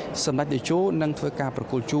នេះសម្ដេចតេជោនឹងធ្វើការប្រ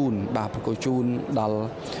គល់ជូនដល់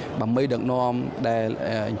មេដឹកនាំដែល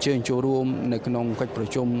អញ្ជើញចូលរួមនៅក្នុងកិច្ចប្រ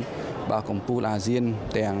ជុំកំពូលអាស៊ាន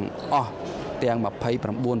ទាំង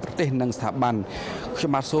29ប្រទេសនិងស្ថាប័នខ្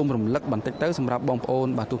ញុំបាទសូមរំលឹកបន្តិចទៅសម្រាប់បងប្អូន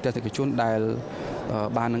ទូទស្សនិកជនដែល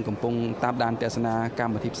បាននឹងកំពុងតាមដានទស្សនាក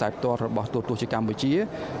ម្មវិធីផ្សាយផ្ទាល់របស់ទូរទស្សន៍កម្ពុជា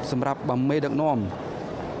សម្រាប់មេដឹកនាំ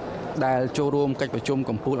ដែលចូលរួមកិច្ចប្រជុំ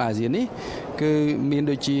កំពូលអាស៊ាននេះគឺមាន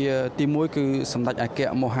ដូចជាទី1គឺសម្ដេចអគ្គ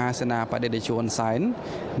មហាសេនាបតីតេជោ ហ៊ុនសែន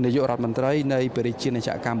នាយករដ្ឋមន្ត្រីនៃព្រះរាជាណាច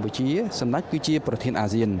ក្រកម្ពុជាសម្ដេចគឺជាប្រធានអា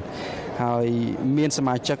ស៊ានហើយមានស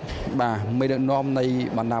មាជិកមេដឹកនាំនៃ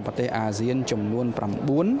បណ្ដាប្រទេសអាស៊ានចំនួន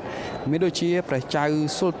9មានដូចជាព្រះចៅ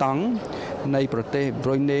ស៊ុលតង់នៃប្រទេសប្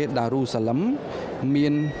រុយណេដារូសាឡឹមមា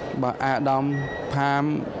នអាដាមផាម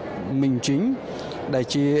មីងជីងដែល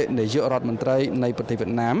ជានាយករដ្ឋមន្ត្រីនៃប្រទេសវៀត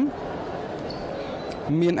ណាម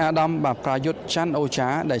មានអាដាមប្រាយុទ្ធច័ន្ទអូចា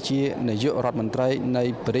ដែលជានាយករដ្ឋមន្ត្រីនៃ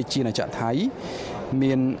ព្រះរាជាណាចក្រថៃ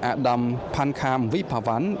មានអាដាមផាន់ខាមវីផា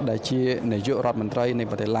វ៉ាន់ដែលជានាយករដ្ឋមន្ត្រីនៃ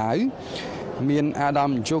ប្រទេសឡាវមានអាដាម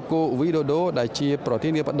ជូកូវីដូដូដែលជាប្រធា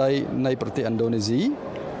នាធិបតីនៃប្រទេសឥណ្ឌូនេស៊ី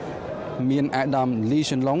មានអាដាមលី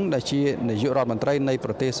ស៊ុនឡុងដែលជានាយករដ្ឋមន្ត្រីនៃប្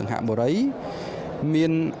រទេសសិង្ហបុរីមា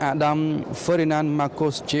នអាដាមហ្វឺរីណានម៉ាកូ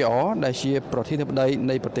សជេអដែលជាប្រធានាធិបតី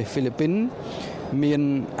នៃប្រទេសហ្វីលីពីនមាន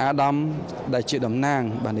អាដាមដែលជាតំណាង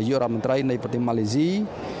នាយករដ្ឋមន្ត្រីនៃប្រទេសម៉ាឡេស៊ី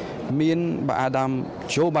មានអាដាម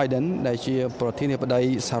โจ Biden ដែលជាប្រធានាធិបតី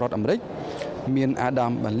សហរដ្ឋអាមេរិកមានអាដា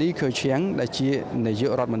មលីខឺឈៀងដែលជានាយ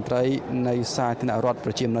ករដ្ឋមន្ត្រីនៃសាធារណរដ្ឋប្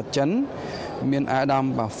រជាមានិតចិនមានអាដាម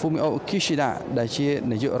ហ្វូមីអូគីស៊ីដាដែលជា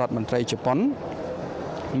នាយករដ្ឋមន្ត្រីជប៉ុន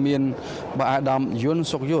មានអាដាមយុន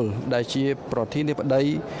សុកយុលដែលជាប្រធានាធិបតី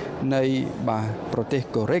នៃប្រទេស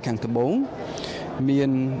កូរ៉េខាងត្បូងមាន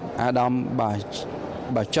អាដាម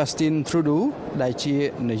Justin Trudeau ដែលជា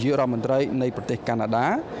នាយករដ្ឋមន្ត្រីនៃប្រទេសកាណាដា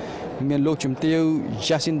មានលោកជំទាវ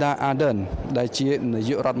Jacinda Ardern ដែលជានា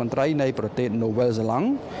យករដ្ឋមន្ត្រីនៃប្រទេសនូវែលសេឡង់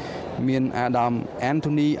មានអាដាម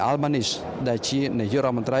Anthony Albanese ដែលជានាយករ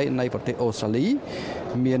ដ្ឋមន្ត្រីនៃប្រទេសអូស្ត្រាលី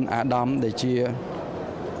មានអាដាមដែលជា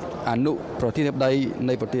អនុប្រធានាធិបតី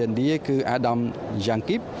នៃប្រទេសឥណ្ឌាគឺអាដាមយ៉ាង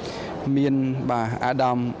គីបមានអា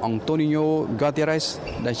ដាមអង់តូនីញ៉ូហ្គាទីរ៉េស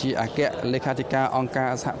ដែលជាអគ្គលេខាធិការអង្គការ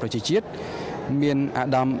សហប្រជាជាតិមានអា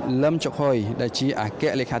ដាមលឹមចុកហុយដែលជាអគ្គ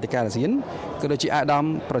លេខាធិការអាស៊ានក៏ដូចជាអាដាម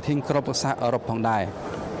ប្រធានក្រុមប្រឹក្សាអឺរ៉ុបផងដែរ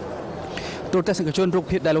ទូរទស្សនិកជនរូប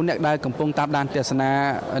ភាពដែលលោកអ្នកដែលកំពុងតាមដានទស្សនា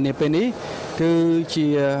នាពេលនេះគឺជា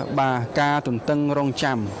បាទការទន្ទឹងរង់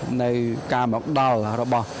ចាំនៅការមកដល់រ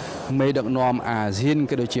បស់មេដឹកនាំអាស៊ាន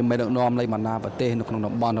ក៏ដូចជាមេដឹកនាំនៃបណ្ដាប្រទេសនៅក្នុង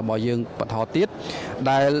តំបន់របស់យើងបន្តទៀត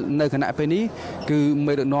ដែលនៅគណៈពេលនេះគឺ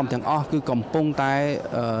មេដឹកនាំទាំងអស់គឺកំពុងតែ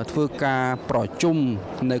ធ្វើការប្រជុំ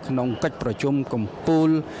នៅក្នុងកិច្ចប្រជុំកំពូល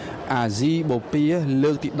អាស៊ីបូព៌ា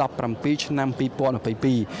លើកទី17ឆ្នាំ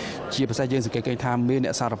2022ជាភាសាយើងសង្កេតឃើញថាមានអ្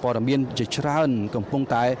នកសារព័ត៌មានជាច្រើនកំពុង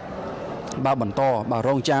តែបន្តរ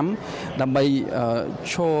ងចាំដើម្បី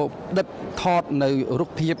ឈរដិតថតនៅរូប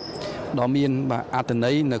ភាពដ៏មានអត្ថ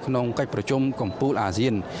ន័យនៅក្នុងកិច្ចប្រជុំកំពូលអាស៊ា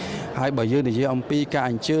នហើយបើយើងនិយាយអំពីការ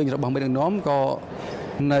អញ្ជើញរបស់មេដឹកនាំក៏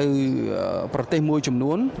នៅប្រទេសមួយចំ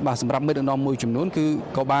នួនសម្រាប់មេដឹកនាំមួយចំនួនគឺ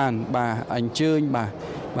ក៏បានអញ្ជើញ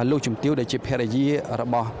លោកជំទាវដែលជាភរិយារ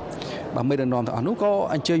បស់មេដឹកនាំទាំងអស់នោះក៏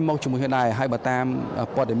អញ្ជើញមកជាមួយគ្នាដែរហើយបើតាម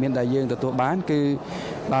ព័ត៌មានដែលយើងទទួលបានគឺ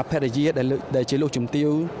ភរិយាដែលជាលោកជំទាវ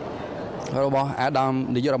របស់អាដាម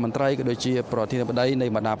នាយករដ្ឋមន្ត្រីក៏ដូចជាប្រធានាធិបតីនៃ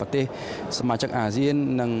បណ្ដាប្រទេសសមាជិកអាស៊ាន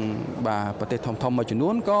និងប្រទេសធំមួយចំនួ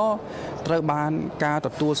នក៏ត្រូវបានការទ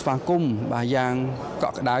ទួលស្វាគមន៍យ៉ាងក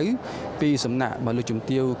ក់ក្ដៅពីសំណាក់លោកជំ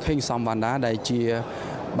ទាវខេងសំវណ្ណាដែលជា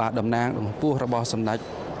តំណាងកម្ពុជារបស់សម្ដេច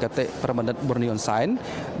កតេប្របណ្ឌិតប៊ុននីអ៊ុនសែន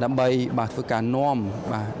ដើម្បីធ្វើការនាំ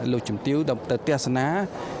លោកជំទាវទៅទស្សនា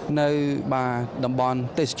នៅតំបន់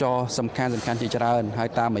ទេសចរសំខាន់ជាច្រើនហើយ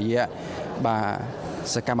តាមរយៈ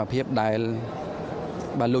សកម្មភាពដែល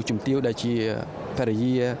លោកជំទាវដែលជាភរិ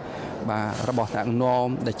យារបស់ថ្នាក់ដឹកនាំ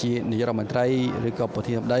ដែលជានាយករដ្ឋមន្ត្រីឬក៏ប្រ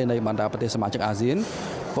ធានាធិបតីនៃបណ្ដាប្រទេសសមាជិកអាស៊ាន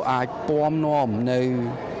ក៏អាចពំនាំនៅ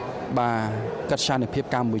កិច្ចសន្និភាព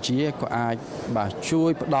កម្ពុជាក៏អាចជួ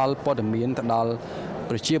យផ្ដល់ព័ត៌មានទៅដល់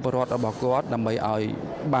ប្រជាពលរដ្ឋរបស់គាត់ដើម្បីឲ្យ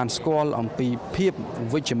បានស្គាល់អំពីភាព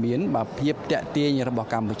វិជ្ជមានភាពតាក់ទាញរបស់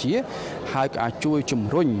កម្ពុជាហើយក៏អាចជួយជំ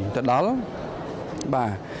រុញទៅដល់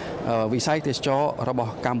វិស័យទេសចររប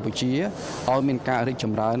ស់កម្ពុជាឲ្យមានការរីកច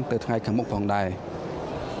ម្រើនទៅថ្ងៃខាងមុខផងដែរ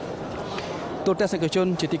ទូរទស្សនិកជន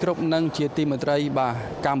ជាទីគោរពនិងជាទីមេត្រី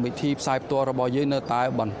កម្មវិធីផ្សាយផ្ទាល់របស់យើងនៅតែ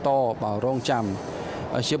បន្តរងចាំ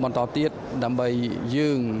ជាបន្តទៀតដើម្បី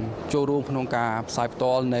យើងចូលរួមក្នុងការផ្សាយផ្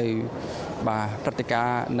ទាល់នៅព្រឹត្តិការ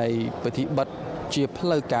ណ៍នៃពិធីបិទជាផ្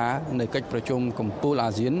លូវការនៃកិច្ចប្រជុំកំពូលអា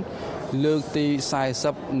ស៊ានលើកទី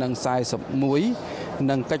40និង41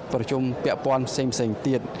និងកិច្ចប្រជុំពាក់ព័ន្ធផ្សេង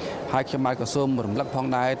ទៀតហើយខ្ញុំបានក៏សូមរំលឹកផង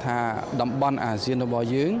ដែរថាតំបន់អាស៊ានរបស់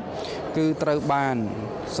យើងគឺត្រូវបាន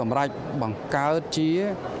សម្រេចបង្កើតជា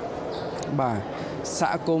ស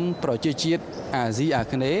ហគមន៍ប្រជាជាតិអាស៊ីអា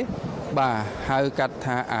គ្នេយ៍ហៅកាត់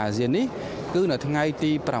ថាអាស៊ាននេះគឺនៅថ្ងៃ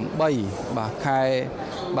ទី8ខែ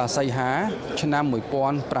សីហាឆ្នាំ1967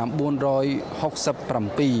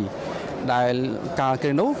ដែលកាលពេ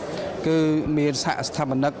លនោះគឺមានសហស្ថា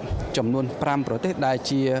បនិកចំនួន5ប្រទេសដែល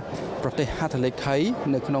ជាប្រទេសហត្ថលេខី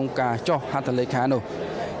នៅក្នុងការចុះហត្ថលេខានោះ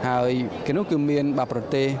ហើយគេនោះគឺមានប្រ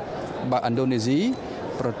ទេសឥណ្ឌូនេស៊ី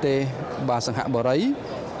ប្រទេសសិង្ហបុរី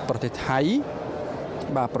ប្រទេសថៃ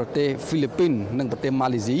ប្រទេសហ្វីលីពីននិងប្រទេសម៉ា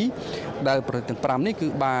ឡេស៊ីដែលប្រទេសទាំង5នេះគឺ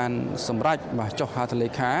បានសម្រេចចុះហត្ថលេ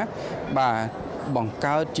ខាបង្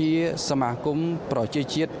កើតជាសមាគមប្រជា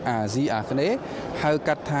ជាតិអាស៊ីអាគ្នេយ៍ហៅ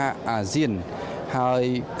កាត់ថាអាស៊ានហើយ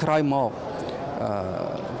ក្រោយមក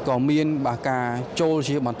ក៏មានការចូល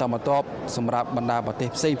ជាបន្តបន្ទាប់សម្រាប់បណ្ដាប្រទេស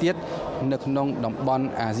ផ្សេងទៀតនៅក្នុងតំបន់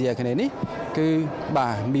អាស៊ីអាគ្នេយ៍នេះគឺ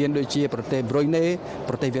មានដូចជាប្រទេសប្រូយណេ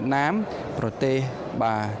ប្រទេសវៀតណាមប្រទេស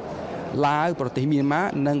ឡាវប្រទេសមីយ៉ាន់ម៉ា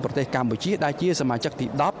និងប្រទេសកម្ពុជាដែលជាសមាជិកទី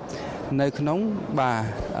10នៅក្នុង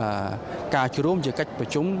ការជួបរួមជាកិច្ចប្រ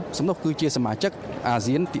ជុំសំណុះគឺជាសមាជិកអា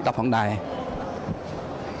ស៊ានទី10ផងដែរ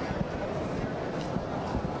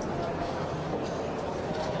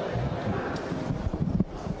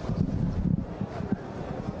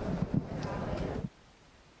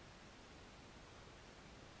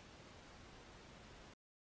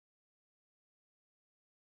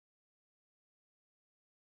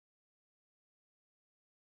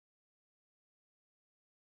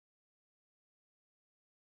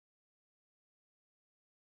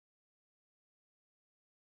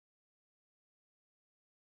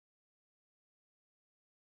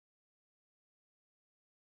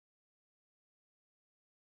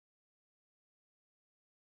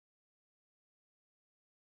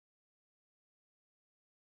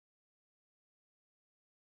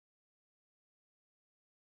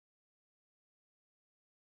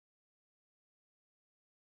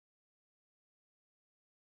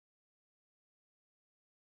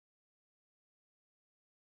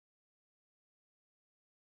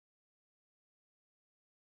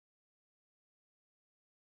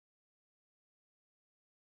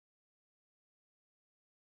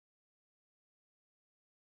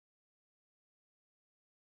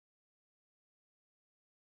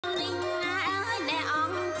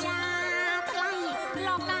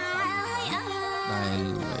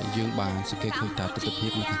យើងបានសង្កេតឃើញថាទស្សនវិជ្ជា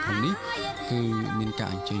នៅខាងនេះគឺមានការ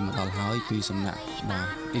អញ្ជើញមកដល់ហើយពីសំណាក់បាទ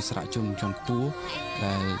អិសរាជជនជាន់ខ្ពស់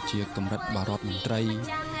ដែលជាកម្រិតបាទរដ្ឋមន្ត្រី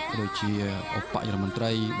ដូចជាឧបនាយករដ្ឋមន្ត្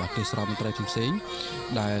រីបាទទេសរដ្ឋមន្ត្រីផ្សេងៗ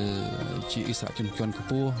ដែលជាអិសរាជជនជាន់ខ្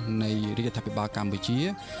ពស់នៃរាជរដ្ឋាភិបាលកម្ពុជា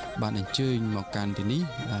បានអញ្ជើញមកកាន់ទីនេះ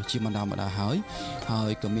ជាបណ្ដាហើ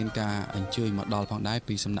យក៏មានការអញ្ជើញមកដល់ផងដែរ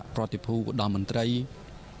ពីសំណាក់ប្រតិភូឧត្តមមន្ត្រី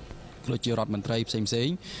ដូចជារដ្ឋមន្ត្រីផ្សេង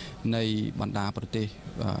ៗនៃបណ្ដាប្រទេស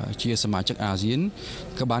ជាសមាជិកអាស៊ាន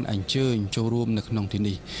ក៏បានអញ្ជើញចូលរួមនៅក្នុងទី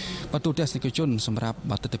នេះបាទទូទស្សនិកជនសម្រាប់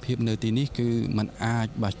បាទទស្សនវិជ្ជានៅទីនេះគឺมันអាច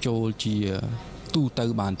បាទចូលជាទូទៅ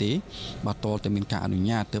បានទេបាទតលតែមានការអនុញ្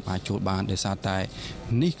ញាតទើបអាចចូលបានដោយសារតែ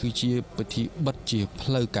នេះគឺជាពិធីបិទជាផ្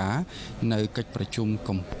លូវការនៅកិច្ចប្រជុំ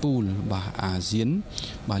កំពូលបាទអាស៊ាន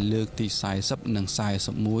បាទលើកទី40និង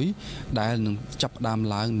41ដែលនឹងចាប់ផ្ដើម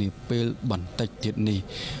ឡើងនាពេលបន្តិចទៀតនេះ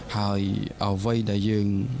ហើយអ្វីដែលយើង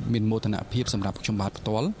មានមោទនភាពសម្រាប់ខ្ញុំបាទផ្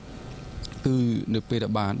ទាល់គឺនៅពេលដែ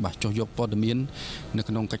លបានបាទចុះយកព័ត៌មាននៅ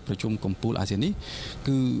ក្នុងកិច្ចប្រជុំកំពូលអាស៊ាននេះ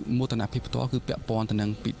គឺមោទនភាពផ្ទាល់គឺពាក់ព័ន្ធទៅនឹង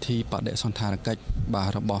ពិធីបដិសណ្ឋារកិច្ចបាទ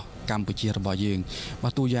របស់កម្ពុជារបស់យើងបា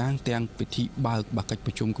ទតួយ៉ាងទាំងពិធីបើកកិច្ច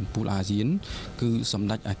ប្រជុំកំពូលអាស៊ានគឺសម្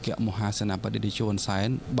ដេចអគ្គមហាសេនាបតីតេជោ ហ៊ុនសែន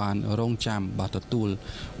បានរងចាំបាទទទួល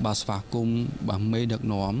បាទស្វាគមន៍បាទមេដឹក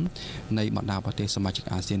នាំនៃបណ្ដាប្រទេសសមាជិក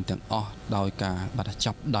អាស៊ានទាំងអស់ដោយការបាទ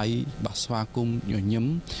ចាប់ដៃបាទស្វាគមន៍ញញឹម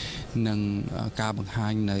និងការបង្ហា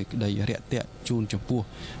ញនៅក្តីរាក់ទាក់ជូនចំពោះ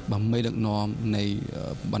បាទមេដឹកនាំនៃ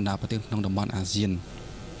បណ្ដាប្រទេសក្នុងតំបន់អាស៊ាន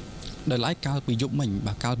ដោយឡែកកាលពីយប់មិញ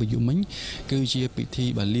គឺជាពិធី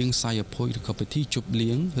បាទលៀងសាយភុយឬក៏ពិធីជប់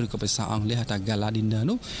លៀងឬក៏ភាសាអង់គ្លេសហៅថា Gala Dinner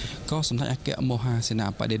នោះក៏សម្ដេចអគ្គមហាសេនា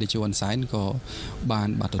បតីតេជោ ហ៊ុនសែនក៏បាន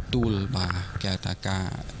បាទទទួលបាទគេថាការ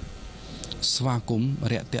ស្វាគមន៍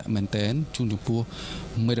រាក់ទាក់មែនតែនជូនចំពោះ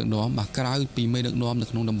មេដឹកនាំបាទក្រៅពីមេដឹកនាំនៅ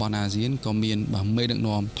ក្នុងតំបន់អាស៊ានក៏មានបាទមេដឹក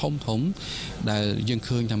នាំធំដែលយើង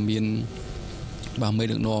ឃើញថាមានបាទមេ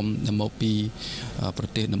ដឹកនាំមកពីប្រ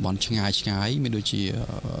ទេសតំបន់ឆ្ងាយមានដូចជា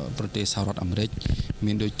ប្រទេសសហរដ្ឋអាមេរិក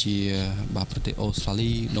មានដូចជាបាទប្រទេសអូស្ត្រា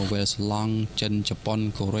លីនូវែលសេឡង់ចិនជប៉ុន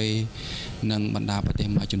កូរ៉េនិងបណ្ដាប្រទេស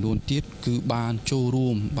មួយចំនួនទៀតគឺបានចូលរួ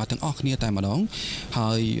មបាទទាំងអស់គ្នាតែម្ដង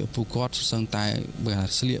ហើយពួកគាត់សឹងតែបាទ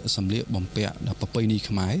ស្លៀកសម្លៀកបំពាក់ប្រពៃណី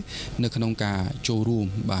ខ្មែរនៅក្នុងការចូលរួម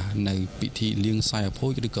បាទនៅពិធីលៀងសាយភោ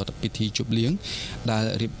ជឬក៏ពិធីជប់លៀងដែល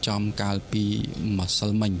រៀបចំកាលពីម្សិ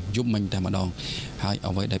លមិញយប់មិញតែម្ដងហើយ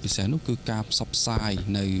អ្វីដែលពិសេសនោះគឺការផ្សព្វផ្សាយ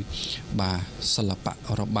នៅបាទសិល្បៈ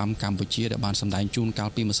របាំកម្ពុជាដែលបានសម្ដែងជូនកាល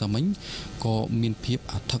ពីម្សិលមិញក៏មានភាព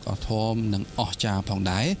អធិកអធមនិងអស្ចារ្យផង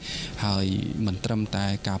ដែរហើយមិនត្រឹមតែ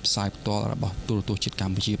ការផ្សាយផ្ទាល់របស់ទូរទស្សន៍ជាតិក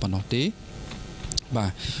ម្ពុជាប៉ុណ្ណោះទេបា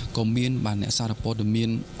ទក៏មានបាទអ្នកសារព័ត៌មាន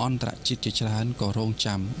អន្តរជាតិជាច្រើនក៏រង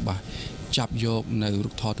ចាំបាទចាប់យកនៅរូ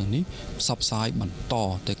បថតទាំងនេះផ្សព្វផ្សាយបន្ត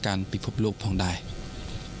ទៅកាន់ពិភពលោកផងដែរ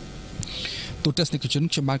ទូទស្សនិកជន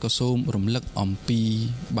ខ្ញុំបានក៏សូមរំលឹកអំពី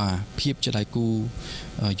បាទភាពជាដៃគូ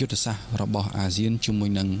យុទ្ធសាស្ត្ររបស់អាស៊ានជាមួយ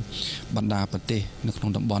នឹងបណ្ដាប្រទេសនៅក្នុង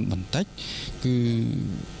តំបន់បន្តិចគឺ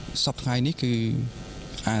សប្តាហ៍ថ្ងៃនេះគឺ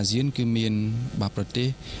អាស៊ានគឺមានបាទប្រទេស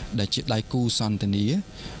ដែលជាដៃគូសន្ទនា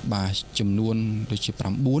បាទចំនួនដូចជា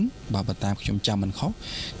9បាទបើតាមខ្ញុំចាំមិនខុស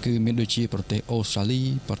គឺមានដូចជាប្រទេសអូស្ត្រាលី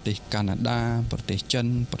ប្រទេសកាណាដាប្រទេសចិន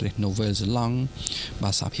ប្រទេសនូវែលសេឡង់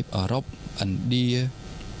បាទសហភាពអឺរ៉ុបឥណ្ឌា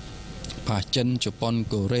បាទចិនជប៉ុន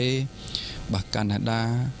កូរ៉េបាទកាណាដា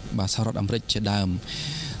បាទសហរដ្ឋអាមេរិកជាដើម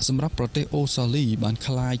សម្រាប់ប្រទេសអូស្ត្រាលីបាន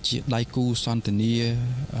ក្លាយជាដៃគូសន្ទនា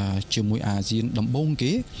ជាមួយអាស៊ានដំបូង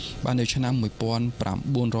គេបាននៅឆ្នាំ1974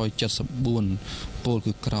ពល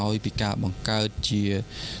គឺក្រោយពីការបង្កើតជា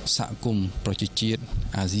សហគមន៍ប្រជាជាតិ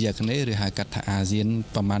អាស៊ីអាគ្នេយ៍ឬហៅកាត់ថាអាស៊ាន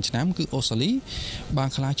ប្រហែលឆ្នាំគឺអូស្ត្រាលីបាន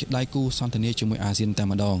ក្លាយជាដៃគូសន្ទនាជាមួយអាស៊ានតែ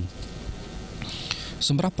ម្ដង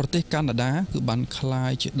សម្រាប់ប្រទេសកាណាដាគឺបានក្លា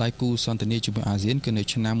យជាដៃគូសន្ទនាជាមួយអាស៊ានគឺនៅ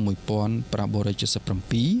ឆ្នាំ1977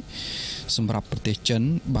សម្រាប់ប្រទេសចិន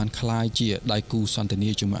បានក្លាយជាដៃគូសន្ទនា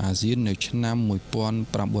ជាមួយអាស៊ាននៅឆ្នាំ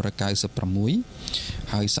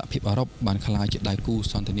1996ហើយសហភាពអឺរ៉ុបបានក្លាយជាដៃគូ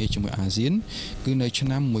សន្ទនាជាមួយអាស៊ានគឺនៅឆ្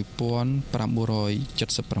នាំ1977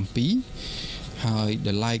ហើយ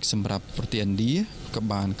ដែលឡែកសម្រាប់ប្រទេសឥណ្ឌាក៏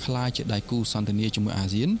បានក្លាយជាដៃគូសន្ទនាជាមួយអា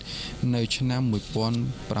ស៊ាននៅឆ្នាំ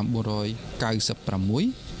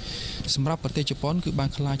1996សម្រាប់ប្រទេសជប៉ុនគឺបាន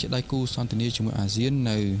ក្លាយជាដៃគូសន្ទនាជាមួយអាស៊ាន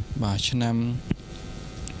នៅបាទឆ្នាំ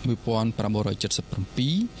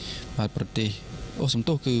1977បាទប្រទេសសំ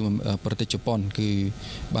ទោសគឺប្រទេសជប៉ុនគឺ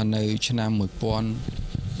បាននៅឆ្នាំ1977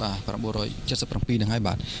ហ្នឹងហើយ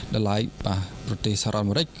បាទដល់ឡែកបាទប្រទេសសហរដ្ឋអា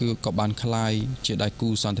មេរិកគឺក៏បានក្លាយជាដៃគូ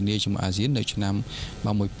សន្ទនាជាមួយអាស៊ាននៅឆ្នាំ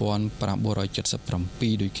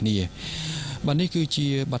1977ដូចគ្នាបាទនេះគឺជា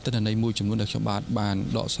បទទិន្នន័យមួយចំនួនដែលខ្ញុំបាន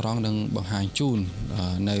ដកស្រង់និងបង្ហាញជូន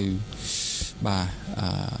នៅបាទ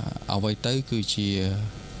អ្វីទៅគឺជា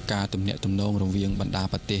ការទំនាក់ទំនងរវាងបណ្ដា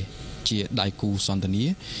ប្រទេសជាដៃគូសន្ទនា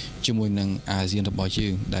ជាមួយនឹងអាស៊ានរបស់យើ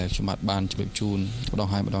ងដែលខ្ញុំបានជម្រាបជូនម្ដង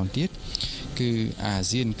ហើយម្ដងទៀតគឺអា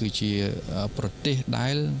ស៊ានគឺជាប្រទេសដែ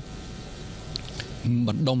លប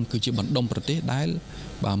ណ្ដុំប្រទេសដែល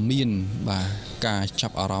បាទមានបាទការចា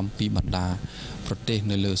ប់អារម្មណ៍ពីបណ្ដាប្រទេស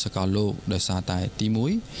នៅលើសកលលោកដោយសារតែទី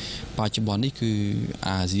1បច្ចុប្បន្ននេះគឺ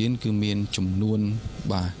អាស៊ានគឺមានចំនួន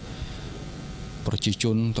បាទប្រជាជ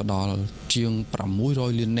នទៅដល់ជាង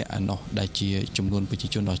600លាននាក់ឯណោះដែលជាចំនួនប្រជា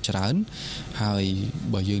ជនដ៏ច្រើនហើយ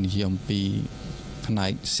បើយើងនិយាយអំពីផ្នែ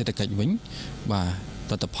កសេដ្ឋកិច្ចវិញបា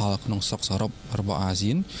ទលទ្ធផលក្នុងស្រុកសរុបរបស់អា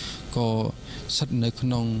ស៊ានក៏ស្ថិតនៅក្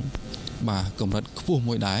នុងបាទកម្រិតខ្ពស់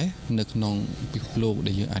មួយដែរនៅក្នុងពិភពលោក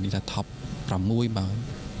ដែលយើងអាចនិយាយថា top 6បាទ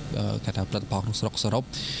គេថាផលិតផលក្នុងស្រុកសរុប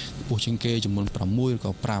ខ្ពស់ជាងគេចំនួន6ឬ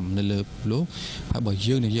ក៏5នៅលើពិភពលោកហើយបើ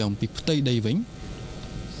យើងនិយាយអំពីផ្ទៃដីវិញ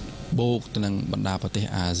បូកទៅនឹងបណ្ដាប្រទេស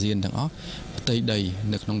អាស៊ានទាំងអស់ផ្ទៃដី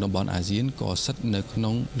នៅក្នុងតំបន់អាស៊ានក៏ស្ថិតនៅក្នុ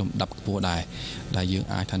ងលំដាប់ខ្ពស់ដែរដែលយើង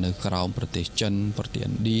អាចថានៅក្រោមប្រទេសចិនប្រទេសឥ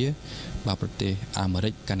ណ្ឌាបាទប្រទេសអាមេរិ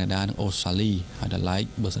កកាណាដានិងអូស្ត្រាលីហើយដល់ឡែក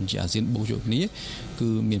បើសិនជាអាស៊ានបូកយកគ្នាគឺ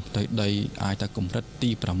មានផ្ទៃដីអាចថាកម្រិតទី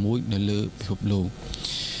6នៅលើពិភពលោក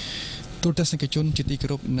ទូរទស្សនិកជនជាទីគោ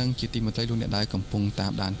រពនិងជាទីមេត្រីលោកអ្នកដែលកំពុងតា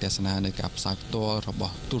មដានទស្សនានៅការផ្សាយផ្ទាល់រប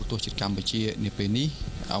ស់ទូរទស្សន៍ជាតិកម្ពុជានាពេលនេះ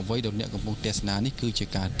អ្វីដែលអ្នកកំពុងទស្សនានេះគឺជា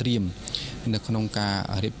ការត្រៀមនៅក្នុងការ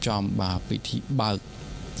រៀបចំបាទពិធីបើក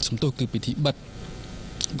សំទោសគឺពិធីបិទ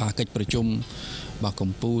បាទកិច្ចប្រជុំបាទ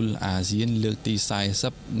កំពូលអាស៊ានលើកទី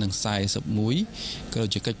40និង41ក៏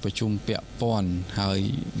ជាកិច្ចប្រជុំពាក់ព័ន្ធហើយ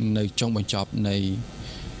នៅចុងបញ្ចប់នៃ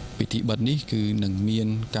ពិធីបិទនេះគឺនឹងមាន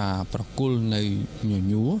ការប្រគល់នៅញ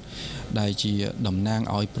ញួរដែលជាតំណាង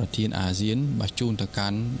ឲ្យប្រធានអាស៊ានបាទជូនទៅកា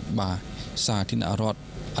ន់បាទសាធារណរដ្ឋ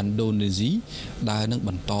ឥណ្ឌូនេស៊ីដែលនឹងប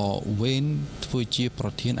ន្តវេនធ្វើជាប្រ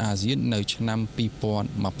ធានអាស៊ាននៅឆ្នាំ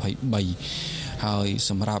2023ហើយ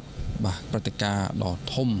សម្រាប់បាទព្រឹត្តិការណ៍ដ៏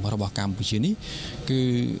ធំរបស់កម្ពុជានេះគឺ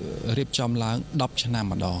រៀបចំឡើង10ឆ្នាំ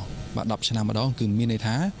ម្ដងបាទ10ឆ្នាំម្ដងគឺមានន័យ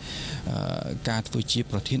ថាការធ្វើជា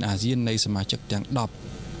ប្រធានអាស៊ាននៃសមាជិកទាំង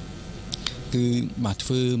10គឺបាទធ្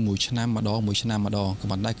វើមួយឆ្នាំម្ដងក៏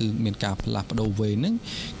ប៉ុន្តែគឺមានការផ្លាស់ប្ដូរវេនហ្នឹង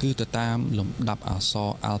គឺទៅតាមលំដាប់អក្សរ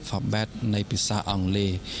alphabet នៃភាសាអង់គ្លេ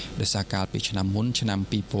សដោយសារកាលពីឆ្នាំមុនឆ្នាំ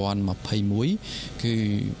2021គឺ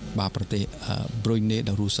បាទប្រទេសប៊្រុយណេ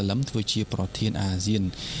ដារូសាឡឹមធ្វើជាប្រធានអាស៊ាន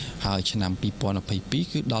ហើយឆ្នាំ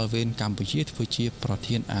2022គឺដល់វេនកម្ពុជាធ្វើជាប្រ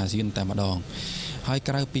ធានអាស៊ានតែម្ដងហើយ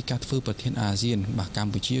ក្រៅពីការធ្វើប្រធានអាស៊ានបាទក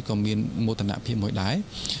ម្ពុជាក៏មានមោទនភាពមួយដែរ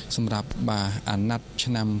សម្រាប់បាទអាណត្តិ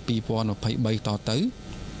ឆ្នាំ2023តទៅ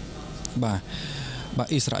បាទ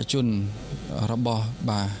អិសរាជជនរបស់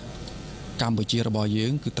បាទកម្ពុជារបស់យើ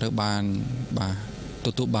ងគឺត្រូវបានបាទទ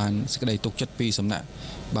ទួលបានសេចក្តីទុកចិត្តពីសំណាក់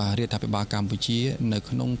បាទរដ្ឋាភិបាលកម្ពុជានៅ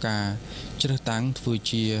ក្នុងការជ្រើសតាំងធ្វើ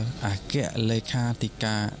ជាអគ្គលេខាធិ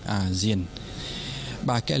ការអាស៊ាន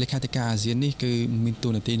បាទអគ្គលេខាធិការអាស៊ាននេះគឺមានតួ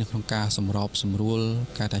នាទីនៅក្នុងការសម្របសម្រួល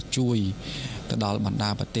ការថាជួយទៅដល់បណ្ដា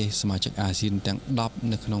ប្រទេសសមាជិកអាស៊ានទាំង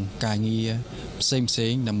10នៅក្នុងការងារផ្សេ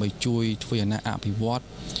ងដើម្បីជួយធ្វើឲ្យអភិវឌ្ឍ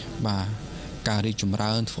បាទការរីកចម្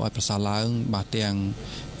រើនធ្វើឲ្យប្រសើរឡើងបាទទាំង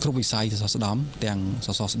គ្រប់វិស័យសសរស្តម្ភទាំងស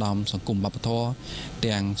សរស្តម្ភសង្គមវប្បធម៌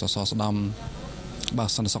ទាំងសសរស្តម្ភបាទ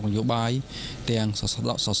សន្តិសុខនយោបាយទាំងស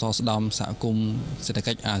សរស្តម្ភសហគមន៍សេដ្ឋ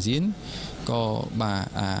កិច្ចអាស៊ានក៏បាទ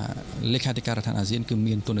លេខាធិការដ្ឋានអាស៊ានគឺ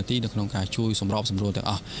មានតួនាទីនៅក្នុងការជួយសម្របសម្រួលទាំង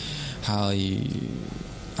អស់ហើយ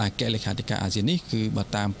អគ្គលេខាធិការអាស៊ាននេះគឺបើ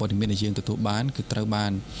តាមព័ត៌មានដែលយើងទទួលបានគឺត្រូវបា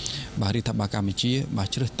នបាទរដ្ឋាភិបាលកម្ពុជាបាទ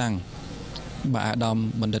ជ្រើសតាំងបាទអាដាម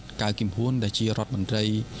បណ្ឌិតកៅគឹមហ៊ួនដែលជារដ្ឋមន្ត្រី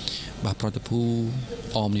បាទប្រតិភូ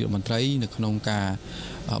អមនាយករដ្ឋមន្ត្រីនៅក្នុងការ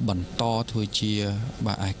បន្តធ្វើជា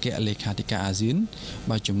បាទអគ្គលេខាធិការអាស៊ាន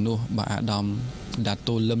បាទជំនួសបាទអាដាមដា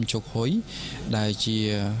តូលឹមជុកហ៊ុយដែលជា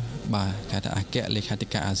បាទគេថាអគ្គលេខាធិ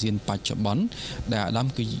ការអាស៊ានបច្ចុប្បន្នដែលអាដាម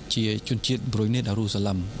គឺជាជនជាតិប៊្រុយណេដារូសា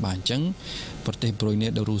ឡឹមបាទអញ្ចឹងប្រទេសប៊្រុយណេ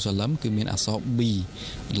ដារូសាឡឹមគឺមានអក្សរ B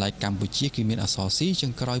ឡែកកម្ពុជាគឺមានអក្សរ C ចឹ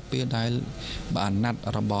ងក្រោយពេលដែលបាទអាណត្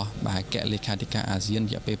តិរបស់បាទអគ្គលេខាធិការអាស៊ាន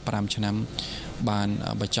រយៈពេល5ឆ្នាំបាន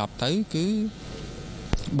បញ្ចប់ទៅគឺ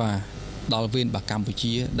បាទដល់វេនបាទកម្ពុ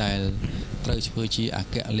ជាដែលត្រូវធ្វើជាអ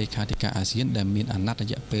គ្គលេខាធិការអាស៊ានដែលមានអាណត្តិរ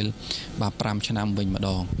យៈពេលបាទ5ឆ្នាំវិញម្ដ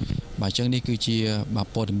ងបាទអញ្ចឹងនេះគឺជាបាទ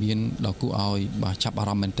ព័ត៌មានដ៏គួរឲ្យបាទចាប់អា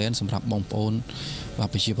រម្មណ៍មែនទែនសម្រាប់បងប្អូនបាទ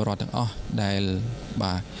ប្រជាពលរដ្ឋទាំងអស់ដែល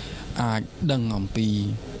បាទអាចដឹងអំពី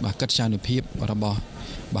បាទកិត្យានុភាពរបស់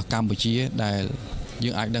បាទកម្ពុជាដែលយើ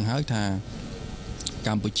ងអាចដឹងហើយថា ក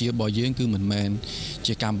ម្ពុជារបស់យើងគឺមិនមែន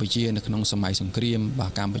ជាកម្ពុជានៅក្នុងសម័យសង្គ្រាមបា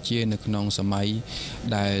ទកម្ពុជានៅក្នុងសម័យ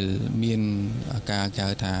ដែលមានការហៅ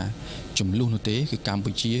ថាចំនួននោះទេគឺកម្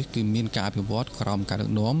ពុជាគឺមានការអភិវឌ្ឍក្រោមការដឹក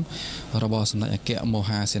នាំរបស់សម្ដេចអគ្គម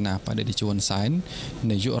ហាសេនាបតីជួនសែន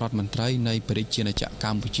នាយករដ្ឋមន្ត្រីនៃព្រះរាជាណាចក្រ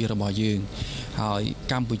កម្ពុជារបស់យើងហើយ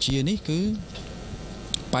កម្ពុជានេះគឺ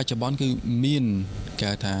បច្ចុប្បន្នគឺមាន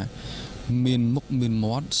គេថាមានមុខមាន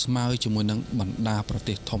មាត់ស្មើជាមួយនឹងបណ្ដាប្រ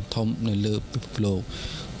ទេសធំនៅលើពិភពលោក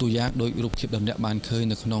ទូយ៉ាងដោយរូបភាពដែលអ្នកបានឃើញ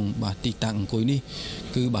នៅក្នុងបាទទីតាំងអង្គុយនេះ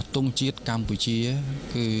គឺបាទទង់ជាតិកម្ពុជា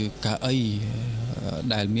គឺកៅអី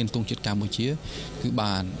ដែលមានទង់ជាតិកម្ពុជាគឺ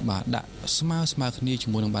បានបាទដាក់ស្មើគ្នាជា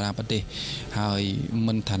មួយនឹងបណ្ដាប្រទេសហើយ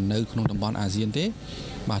មិនថានៅក្នុងតំបន់អាស៊ានទេ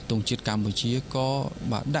បាទទង់ជាតិកម្ពុជាក៏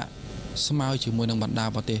បាទដាក់ស្មើជាមួយនឹងបណ្ដា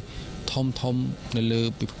ប្រទេសធំនៅលើ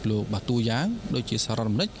ពិភពលោកបាទទូយ៉ាងដូចជាសហរដ្ឋ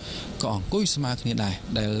អាមេរិកក៏អង្គុយស្មើគ្នាដែរ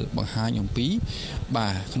ដែលបង្ហាញអំពីបា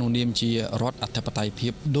ទក្នុងនាមជារដ្ឋអធិបតេយ្យភា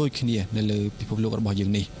ពដូចគ្នានៅលើពិភពលោករបស់យើ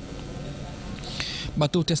ងនេះបាទ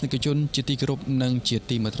ទូទស្សនិកជនជាទីគោរពនិងជា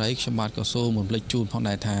ទីមេត្រីខ្ញុំបាទក៏សូមរំលឹកជូនផង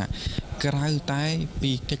ដែរថាក្រៅតែ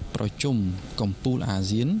ពីកិច្ចប្រជុំកំពូលអា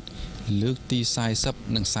ស៊ានលើកទី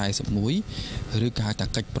40និង41ឬក៏ហៅថា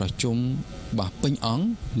កិច្ចប្រជុំបាទពេញអង្គ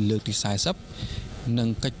លើកទី40និង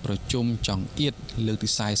កិច្ចប្រជុំចង្អៀតលើកទី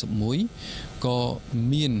41ក៏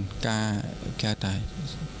មានការគេថា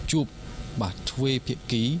ជួបបាទទ្វេភា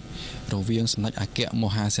គីរវាងសម្ដេចអគ្គម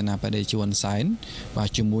ហាសេនាបតីជួនសែនបាទ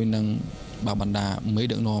ជាមួយនឹងបាទបណ្ដាមេ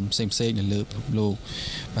ដឹកនាំផ្សេងនៅលើពិភពលោក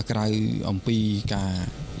បាទក្រៅអំពីការ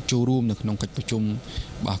ចូលរួមនៅក្នុងកិច្ចប្រជុំ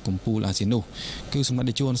បាទកំពូលអាស៊ាននោះគឺសម្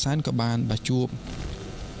ដេចជួនសែនក៏បានបាទជួប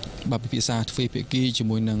បាទពិភាក្សាទ្វេភាគីជា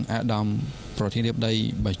មួយនឹងអាដាមប្រធានាធិបតី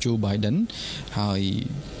បាទជូបៃដិនហើយ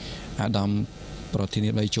អាដាមប្រធានា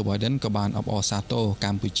ធិបតីជូបៃដិនក៏បានអបអរសាទរក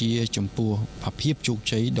ម្ពុជាចំពោះភាពជោគ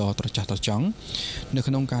ជ័យដ៏ត្រចះត្រចង់នៅ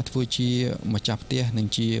ក្នុងការធ្វើជាម្ចាស់ផ្ទះនិង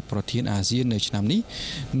ជាប្រធានអាស៊ាននៅឆ្នាំនេះ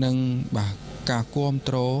និងបាទការគាំ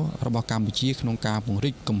ទ្ររបស់កម្ពុជាក្នុងការពង្រី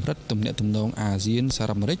កកម្រិតទំនាក់ទំនងអាស៊ានសហ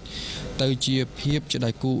រដ្ឋអាមេរិកទៅជាភាពជាដៃ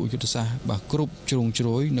គូយុទ្ធសាស្ត្របាទគ្រប់ជ្រុងជ្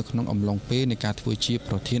រោយនៅក្នុងអំឡុងពេលនៃការធ្វើជា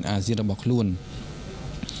ប្រធានអាស៊ានរបស់ខ្លួន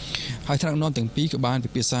ហើយថ្នាក់ដឹកនាំទាំងពីរក៏បានពិ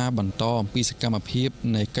ភាក្សាបន្តអំពីសកម្មភាព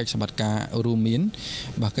នៃកិច្ចសម្បត្តិការរួមមាន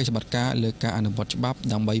បាទកិច្ចសម្បត្តិការលើការអនុវត្តច្បាប់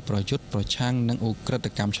ដើម្បីប្រយុទ្ធប្រឆាំងនឹងឧក្រិដ្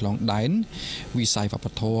ឋកម្មឆ្លងដែនវិស័យវប្ប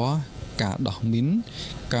ធម៌ការដោះមីន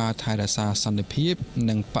ការថែរក្សាសន្តិភាព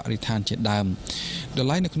និងបរិស្ថានជាដើមដល់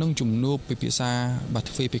ឡែកនៅក្នុងជំនួបពិភាក្សាបាទ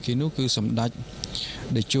ទ្វេភាគីនោះគឺសម្ដេច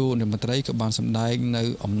តេជោរដ្ឋមន្ត្រីក៏បានសម្ដែងនៅ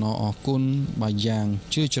អំណរអគុណបាទយ៉ាង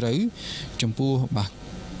ជ្រាលជ្រៅចំពោះបាទ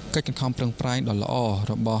កិច្ចខំប្រឹងប្រែងដ៏ល្អ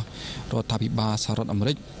របស់រដ្ឋាភិបាលសហរដ្ឋអាមេ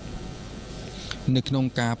រិកនៅក្នុង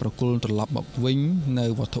ការប្រគល់ត្រឡប់មកវិញនៅ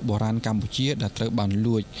វត្ថុបុរាណកម្ពុជាដែលត្រូវបាន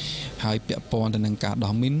លួចហើយពាក់ព័ន្ធទៅនឹងការ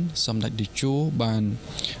ដោះមីនសម្ដេចតេជោបាន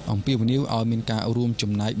អំពាវនាវឲ្យមានការរួម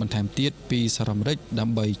ចំណែកបន្ថែមទៀតពីសហរដ្ឋអាមេរិកដើ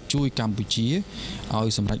ម្បីជួយកម្ពុជាឲ្យ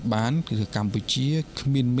សម្រេចបានគឺកម្ពុជាគ្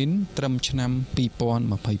មានមីនត្រឹមឆ្នាំ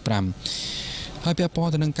2025ហើយពាក់ព័ន្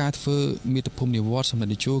ធទៅនឹងការធ្វើមាតុភូមិនិវត្តន៍សម្ដេច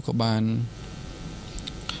តេជោក៏បាន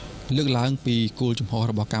លើកឡើងពីគោលជំហរ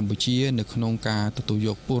របស់កម្ពុជានៅក្នុងការទទួលយ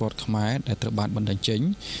កពលរដ្ឋខ្មែរដែលត្រូវបានបណ្តេញចេញ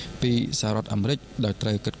ពីសហរដ្ឋអាមេរិកដោយត្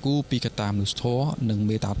រូវកិត្តគូពីកត្តាមនុស្សធម៌និង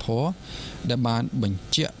មេត្តាធម៌ដែលបានបញ្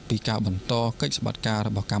ជាក់ពីការបន្តកិច្ចសម្បត្តិការរ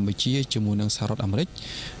បស់កម្ពុជាជាមួយនឹងសហរដ្ឋអាមេរិក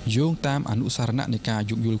យោងតាមអនុសារណៈនៃការ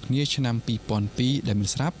យោគយល់គ្នាឆ្នាំ2002ដែលមាន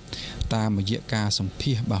ស្រាប់តាមរយៈការសម្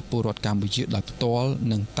ភាសរបស់ពលរដ្ឋកម្ពុជាដោយផ្ទាល់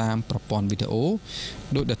និងតាមប្រព័ន្ធវីដេអូ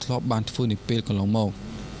ដោយដែលធ្លាប់បានធ្វើនាពេលកន្លងមក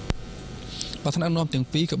បាទថ្នាក់ដឹកនាំទាំង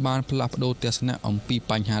ពីរក៏បានផ្លាស់ប្ដូរទស្សនៈអំពី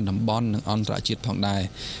បញ្ហាតំបន់និងអន្តរជាតិផងដែរ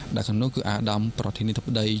ដែលក្នុងនោះគឺអាដាមប្រធានាធិប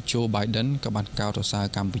តីជូបៃដិនក៏បានកោតសរសើរ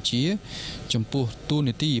កម្ពុជាចំពោះទូ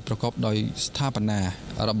នីតិប្រកបដោយស្ថាបនា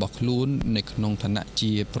របស់ខ្លួននៅក្នុងឋានៈ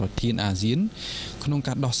ជាប្រធានអាស៊ានក្នុង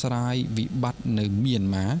ការដោះស្រាយវិបត្តិនៅមីយ៉ាន់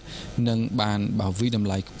ម៉ានិងបានបាវិតម្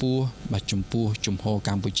លៃខ្ពស់បាទចំពោះជំហរក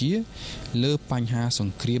ម្ពុជាលើបញ្ហាស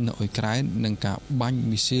ង្គ្រាមនៅអ៊ុយក្រែននិងការបាញ់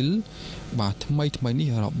មីស៊ីលបាទថ្មី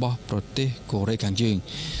នេះរបស់ប្រទេសកូរ៉េខាងជើង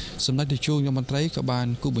សម្ដេចតេជោនាយករដ្ឋមន្ត្រីក៏បាន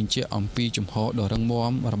គូបញ្ជាក់អំពីជំហរដ៏រឹង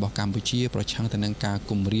មាំរបស់កម្ពុជាប្រឆាំងទៅនឹងការ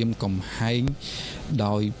គំរាមកំហែង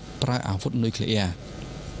ដោយប្រើអាវុធនុយក្លេអ៊ែរ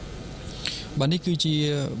បាទនេះគឺជា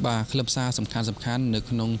បាទខ្លឹមសារសំខាន់នៅ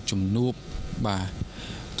ក្នុងជំនួបបាទ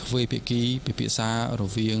ទ្វេភាគីពិភាក្សារ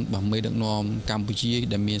វាងបាទមេដឹកនាំកម្ពុជា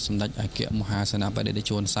ដែលមានសម្ដេចអគ្គមហាសេនាបតីតេ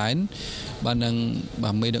ជោសែនបាទនិង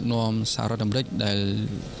បាទមេដឹកនាំសហរដ្ឋអាមេរិកដែល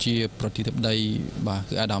ជាប្រធានាធិបតីបាទ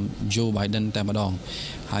គឺអាដាមជូបៃដិនតែម្ដង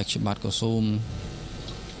ហើយខ្ញុំបាទក៏សូម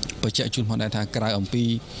បញ្ជាក់ជូនផងដែរថាក្រៅអំពី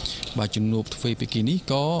បាទជំនួបទ្វេភាគីនេះ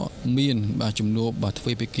ក៏មានបាទជំនួបបាទទ្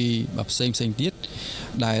វេភាគីបាទផ្សេងទៀត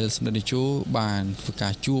ដែលសម្ដេចតេជោបានធ្វើកា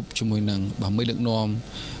រជួបជាមួយនឹងបាទមេដឹកនាំ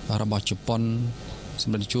របស់ជប៉ុន ស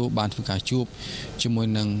ម្រាប់ជួបបានធ្វើការជួបជាមួយ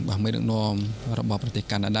នឹងបាទមេដឹកនាំរបស់ប្រទេស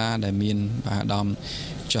កាណាដាដែលមានបាទអាដាម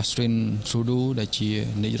Justin Trudeau ដែលជា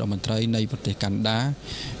នាយករដ្ឋមន្ត្រីនៃប្រទេសកាណាដា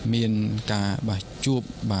មានការបាទជួប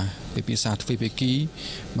បាទពិភាក្សាទ្វេភាគី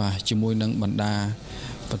បាទជាមួយនឹងបណ្ដា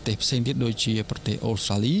ប្រទេសផ្សេងទៀតដូចជាប្រទេសអូស្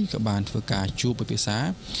ត្រាលីក៏បានធ្វើការជួបពិភាក្សា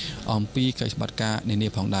អំពីកិច្ចសម្បត្តិការនានា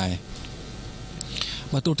ផងដែរ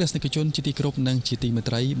បាទទូរទស្សនិកជនជាទីគោរពនិងជាទីមេ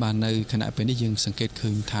ត្រីបាទនៅគណៈពេលនេះយើងសង្កេតឃើ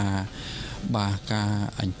ញថាបាទការ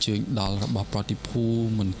អញ្ជើញដល់របស់ប្រតិភូ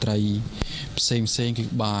មន្ត្រីផ្សេងគឺ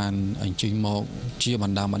បានអញ្ជើញមកជាប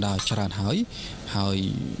ណ្ដាច្រើនហើយ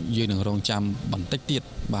យើងនឹងរងចាំបន្តិចទៀត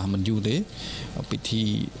បាទមិនយូរទេពិធី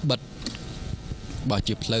បិទបាទ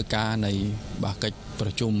ជាផ្លូវការនៃបាទកិច្ចប្រ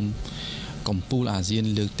ជុំកម្ពុជាអាស៊ាន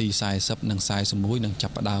លើកទី40និង41នឹងចា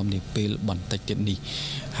ប់ផ្ដើមនាពេលបន្តិចទៀតនេះ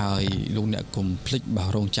ហើយលោកអ្នកកុំភ្លេចបាទ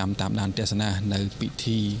រងចាំតាមដានទស្សនានៅពិ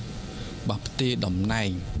ធីបាទផ្ទេរតំណែ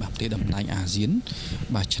ងអាស៊ាន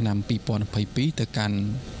បាទឆ្នាំ2022ទៅកាន់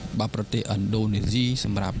បាទប្រទេសឥណ្ឌូនេស៊ីស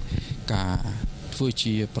ម្រាប់ការធ្វើ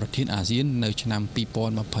ជាប្រធានអាស៊ាននៅឆ្នាំ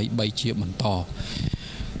2023ជាបន្ត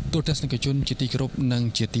ទូរទស្សនិកជនជាទីគោរពនិង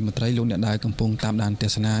ជាទីមេត្រីលោកអ្នកដែលកំពុងតាមដានទ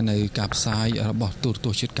ស្សនានៅការផ្សាយរបស់ទូរទ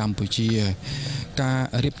ស្សន៍ជាតិកម្ពុជាការ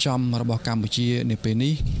រៀបចំរបស់កម្ពុជានៅពេល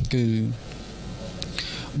នេះគឺ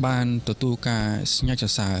បានទទួលការស្ញើស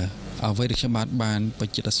រសើរអ្វីដែលខ្ញុំបានប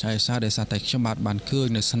ញ្ជាក់ស្ញើសរសើរដោយសារតែខ្ញុំបានឃើញ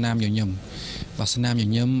នៅស្នាមញ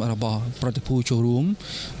ញឹមរបស់ប្រតិភូចូលរួម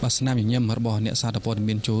បាទស្នាមញញឹមរបស់អ្នកសារព័ត៌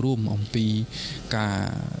មានចូលរួមអំពីការ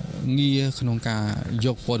ងារក្នុងការយ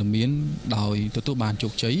កព័ត៌មានដោយទទួលបានជោ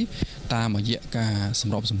គជ័យតាមរយៈការស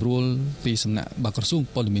ម្របសម្រួលពីសំណាក់បាទក្រសួង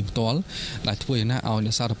ព័ត៌មានផ្ទាល់ដែលធ្វើឲ្យអ្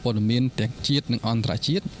នកសារព័ត៌មានទាំងជាតិនិងអន្តរ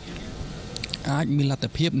ជាតិអាចមានលទ្ធ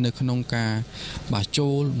ភាពនៅក្នុងការបាទចូ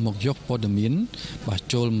លមកយកព័ត៌មានបាទ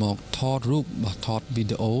ចូលមកថតរូបបាទថតវី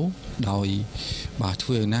ដេអូដោយបាទធ្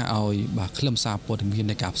វើឲ្យបាទខ្លឹមសារព័ត៌មាន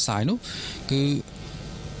នៃការផ្សាយនោះគឺ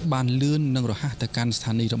បានលឿននិងរហ័សទៅកាន់ស្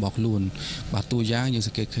ថានីយ៍របស់ខ្លួនបាទតួយ៉ាងយើងស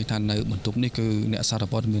ង្កេតឃើញថានៅបន្ទប់នេះគឺអ្នកសារ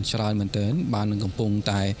ព័ត៌មានច្រើនមែនទែនបាននឹងកំពុង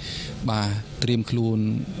តែបាទត្រៀមខ្លួន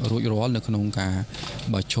រួចរាល់នៅក្នុងការ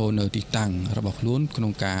បាទចូលនៅទីតាំងរបស់ខ្លួនក្នុ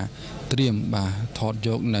ងការត្រៀមបាទថតយ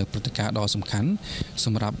កនៅព្រឹត្តិការណ៍ដ៏សំខាន់ស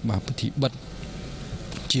ម្រាប់បាទពិធីបិទ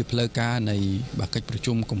ជាផ្លូវការនៃបាទកិច្ចប្រ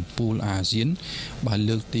ជុំកំពូលអាស៊ានបាទ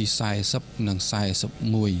លើកទី40និង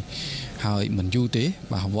41ហើយមិនយូរទេ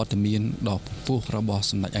បាទវត្តមានដ៏ពពោះរបស់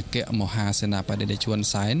សម្ដេចអគ្គមហាសេនាបតីតេជួន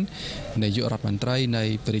សែននាយករដ្ឋមន្ត្រីនៃ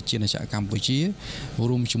ប្រជាណាចក្រកម្ពុជា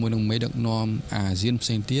រួមជាមួយនឹងមេដឹកនាំអាស៊ានផ្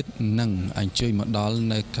សេងទៀតនឹងអញ្ជើញមកដល់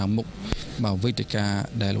នៅខាងមុខបាទវេទិកា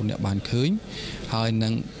ដែលលោកអ្នកបានឃើញហើយនឹ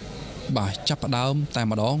ងបាទចាប់ផ្ដើមតែ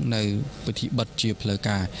ម្ដងនៅពិធីបិទជាផ្លូវ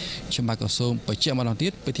ការខ្ញុំបាទក៏សូមបញ្ជាក់ម្ដងទៀ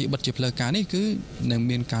តពិធីបិទជាផ្លូវការនេះគឺនឹង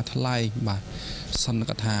មានការថ្លែងបាទសន្និ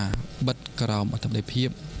កថាបិទក្រោមអធិបតីភាព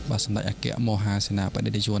បាទសម្ដេចអគ្គមហាសេនាបតី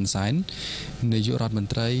តេជួនសែននាយករដ្ឋមន្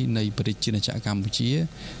ត្រីនៃប្រជាណាចក្រកម្ពុជា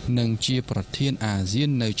និងជាប្រធានអាស៊ាន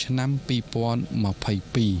នៅឆ្នាំ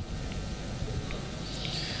2022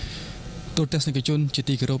ទូរទស្សនិកជនជា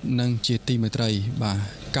ទីគោរពនិងជាទីមេត្រីបាទ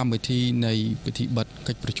កម្មវិធីនៃពិធីបិទ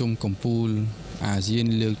កិច្ចប្រជុំកំពូលអាស៊ាន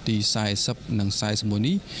លើកទី40និង41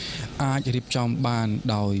នេះអាចរៀបចំបាន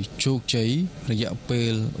ដោយជោគជ័យរយៈពេ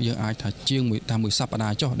លយើងអាចថាជាងមួយសប្តា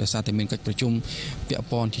ហ៍ចុះដោយសារតែមានកិច្ចប្រជុំពាក់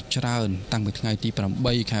ព័ន្ធជាច្រើនតាំងពីថ្ងៃទី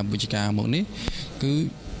8ខែវិច្ឆិកាមកនេះគឺ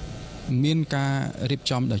មានការរៀប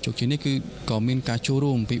ចំដោយជោគជ័យនេះគឺក៏មានការចូល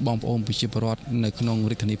រួមពីបងប្អូនប្រជាពលរដ្ឋនៅក្នុង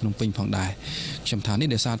រាជធានីភ្នំពេញផងដែរខ្ញុំថានេះ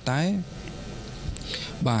ដោយសារតែ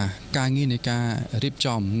បាទការងារនៃការរៀប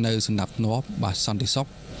ចំនៅសណ្ដាប់ធ្នាប់បាទសន្តិសុខ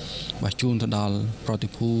បាទជូនទៅដល់ប្រតិ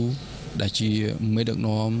ភូដែលជាមេដឹក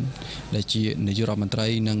នាំដែលជានាយករដ្ឋមន្ត្រី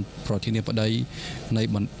និងប្រធានាធិបតីនៃ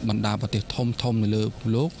បណ្ដាប្រទេសធំនៅលើ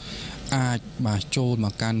លោកអាចបាទចូលម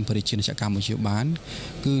កកាន់ប្រជាណាចក្រកម្ពុជាបាន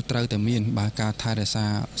គឺត្រូវតែមានបាទការថែរក្សា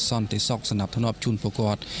សន្តិសុខសណ្ដាប់ធ្នាប់ជូនពល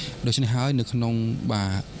រដ្ឋដូច្នេះហើយនៅក្នុងបា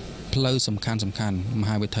ទផ្លូវសំខាន់ម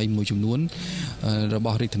ហាវិថីមួយចំនួនរប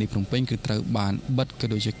ស់រាជធានីភ្នំពេញគឺត្រូវបានបិទក៏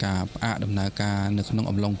ដូចជាការផ្អាកដំណើរការនៅក្នុង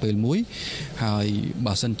អំឡុងពេលមួយហើយ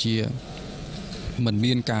បើសិនជាមិន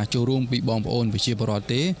មានការចូលរួមពីបងប្អូនប្រជាពលរដ្ឋ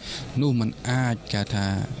ទេនោះมันអាចគេថា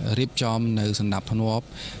រៀបចំនៅសណ្ដាប់ធ្នាប់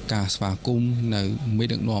ការស្វាគមន៍នៅមេ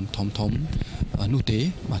ដឹកនាំធំនោះទេ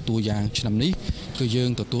បាទតួយ៉ាងឆ្នាំនេះគឺយើង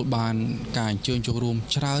ទទួលបានការអញ្ជើញចូលរួម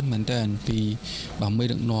ច្រើនមែនទែនពីបាទមេ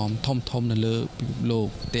ដឹកនាំធំនៅលើពិភពលោក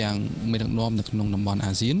ទាំងមេដឹកនាំនៅក្នុងតំបន់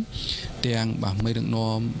អាស៊ានទាំងបាទមេដឹក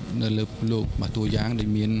នាំនៅលើពិភពលោកបាទតួយ៉ាងដែល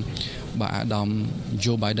មានបាទអាដាម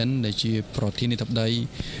Joe Biden ដែលជាប្រធានាធិបតី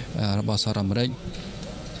របស់សហរដ្ឋអាមេរិក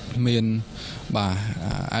មានបាទ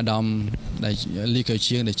អាដាមដែលលីក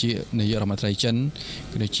ជាងដែលជានាយករដ្ឋមន្ត្រីចិន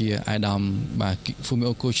ក៏ដូចជាអាដាមបាទហ្វូមី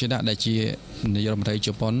អូកូឈេដាដែលជានាយករដ្ឋមន្ត្រីជ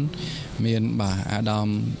ប៉ុនមានបាទអាដាម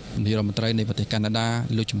នាយករដ្ឋមន្ត្រីនៃប្រទេសកាណាដា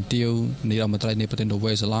លោកជំទាវនាយករដ្ឋមន្ត្រីនៃប្រទេសន័រ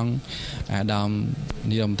វេសឡង់អាដាម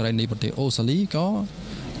នាយករដ្ឋមន្ត្រីនៃប្រទេសអូស្ត្រាលីក៏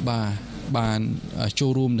បាទបានចូ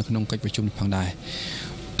លរួមនៅក្នុងកិច្ចប្រជុំនេះផងដែរ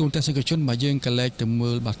ទូទាំងសង្គមជនបើយើងក៏លេចទៅ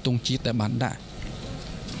មើលបាទទង់ជាតិដែលបានដាក់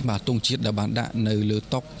បាទទង់ជាតិដែលបានដាក់នៅលើ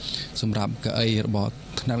តុសម្រាប់កៅអីរបស់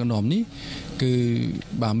ថ្នាក់ដឹកនាំនេះគឺ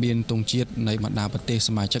បាទមានទង់ជាតិនៃបណ្ដាប្រទេសស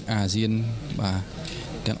មាជិកអាស៊ានបាទ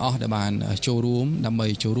ទាំងអស់ដែលបានចូលរួមដើម្បី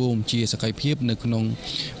ចូលរួមជាសកម្មភាពនៅក្នុង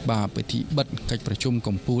បាទពិធីបិទកិច្ចប្រជុំ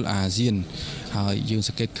កំពូលអាស៊ានហើយយើងស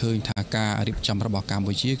ង្កេតឃើញថាការរៀបចំរបស់កម្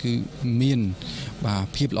ពុជាគឺមានបាទ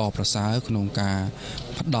ភាពល្អប្រសើរក្នុងការ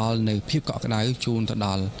ផ្ដល់នៅភាពកក់ក្ដៅជូនទៅដ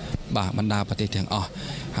ល់បាទបណ្ដាប្រទេសទាំងអស់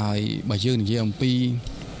ហើយបើយើងនិយាយអំពី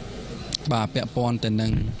បាទពាក់ព័ន្ធទៅនឹ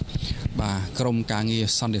ងបាទក្រមការងារ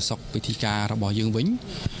សន្តិសុខពិធីការរបស់យើងវិញ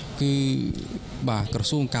គឺបាទក្រ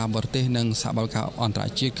សួងការបរទេសនិងសហបាលការអន្តរ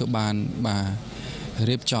ជាតិគឺបានបាទ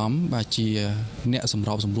រៀបចំបាទជាអ្នកសម្រ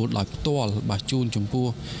បសម្រួលដោយផ្ទាល់បាទជូនចំពោះ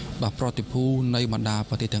បាទប្រតិភូនៃបណ្ដា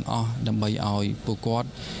ប្រទេសទាំងអស់ដើម្បីឲ្យពួកគាត់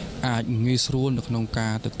អាចងាយស្រួលនៅក្នុងកា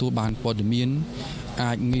រទទួលបានព័ត៌មាន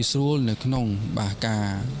អាចងាយស្រួលនៅក្នុងបាទការ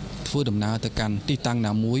ធ្វើដំណើរទៅកាន់ទីតាំង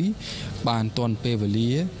ណាមួយបានទាន់ពេលវេ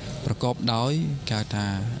លាប្រកបដោយការថា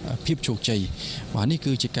ភាពជោគជ័យបាទនេះ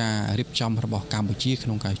គឺជាការរៀបចំរបស់កម្ពុជាក្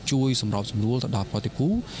នុងការជួយសម្របសម្រួលទៅដល់ប្រតិភូ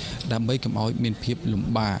ដើម្បីកុំឲ្យមានភាពលំ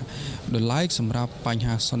បាកដោយឡែកសម្រាប់បញ្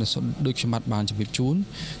ហាសន្តិសុខដូចខ្ញុំបានជម្រាបជូន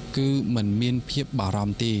គឺมันមានភាពបារ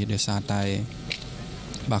ម្ភទេដោយសារតែ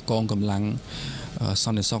បាទកងកម្លាំងស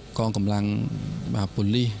ន្តិសុខកងកម្លាំងបាទប៉ូ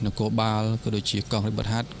លីសនគរបាលក៏ដូចជាកងរាជប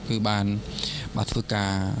រិហាត់គឺបានបាទធ្វើកា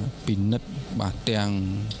រពិនិត្យបាទទាំង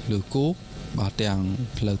លើគោកបាទទាំង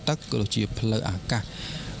ផ្លូវទឹកក៏ដូចជាផ្លូវអាកាស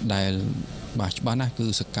ដែលបាទច្បាស់ណាស់គឺ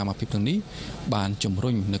សកម្មភាពទាំងនេះបានជំរុ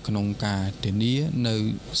ញនៅក្នុងការធានានៅ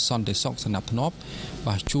សន្តិសុខសណ្ដាប់ធ្នាប់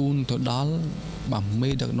បាទជូនទៅដល់បាទមេ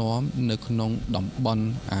ដឹកនាំនៅក្នុងតំបន់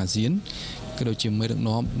អាស៊ានក៏ដូចជាមេដឹក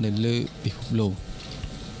នាំនៅលើពិភពលោក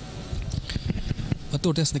ទូ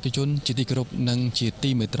រទស្សនិកជនជាទីគោរពនិងជាទី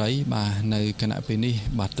មេត្រីបាទនៅគណៈពេលនេះ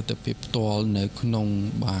បាទទស្សនវិជ្ជាផ្ទាល់នៅក្នុង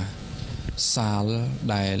បាទសាល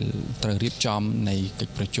ដែលត្រូវរៀបចំនៃកិ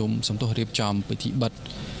ច្ចប្រជុំសំទោសរៀបចំពិធីបិទ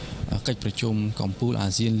កិច្ចប្រជុំកំពូលអា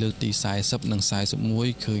ស៊ានលើកទី40និង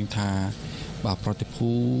41ឃើញថាបាទប្រតិភូ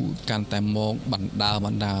កាន់តែមកបណ្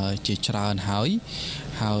ដើរជាច្រើនហើយ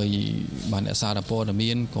បាទអ្នកសារព័ត៌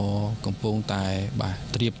មានក៏កំពុងតែបាទ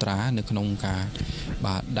ត្រៀបត្រានៅក្នុងការ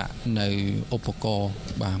បាទដាក់នៅឧបករណ៍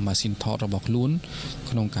បាទម៉ាស៊ីនថតរបស់ខ្លួន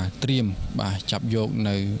ក្នុងការត្រៀមបាទចាប់យក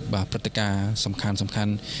នៅបាទព្រឹត្តិការណ៍សំខា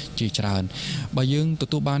ន់ជាច្រើនបើយើងទ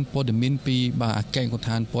ទួលបានព័ត៌មានពីបាទអគ្គនាយកដ្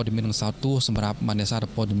ឋានព័ត៌មាននិងសោតទស្សន៍សម្រាប់បាទអ្នកសារ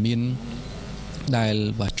ព័ត៌មានដែល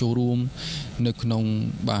បាទចូលរួមនៅក្នុង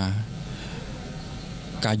បាទ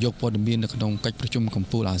ការយកព័ត៌មាននៅក្នុងកិច្ចប្រជុំកំ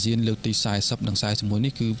ពូលអាស៊ានលើកទី40និង41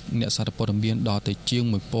នេះគឺអ្នកសារព័ត៌មានដល់ទៅជាង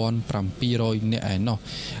1700នាក់ឯណោះ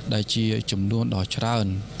ដែលជាចំនួនដ៏ច្រើន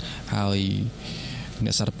ហើយអ្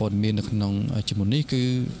នកសារព័ត៌មាននៅក្នុងចំនួននេះគឺ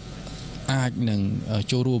អាចនឹង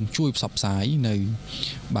ចូលរួមជួយផ្សព្វផ្សាយនៅ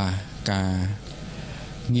បាទការ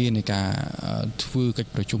ងារនៃការធ្វើកិច្ច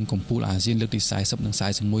ប្រជុំកំពូលអាស៊ានលើកទី40និង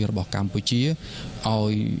41របស់កម្ពុជាឲ្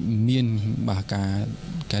យមានបាទការ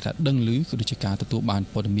គេថាដឹងឮគឺដូចជាការទទួលបាន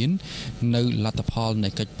ព័ត៌មាននៅលទ្ធផលនៃ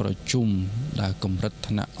កិច្ចប្រជុំដែលកម្រិត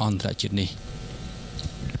ថ្នាក់អន្តរជាតិនេះ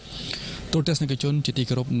ទូរទស្សនិកជនជាទី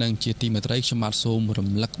គោរពនិងជាទីមេត្រីខ្ញុំបាទសូមរំ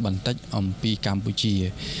លឹកបន្តិចអំពីកម្ពុ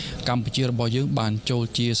ជារបស់យើងបានចូល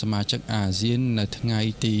ជាសមាជិកអាស៊ាននៅថ្ងៃ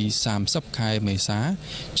ទី30ខែមេសា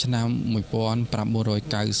ឆ្នាំ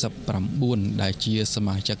1999ដែលជាស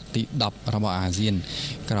មាជិកទី10របស់អាស៊ាន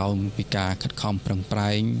ក្រោមពីការខិតខំប្រឹងប្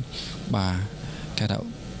រែងបាទគេថា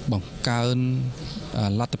បង្កើន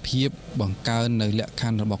លទ្ធភាពបង្កើននៅលក្ខខ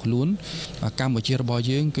ណ្ឌរបស់ខ្លួនកម្ពុជារបស់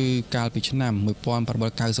យើងគឺកាលពីឆ្នាំ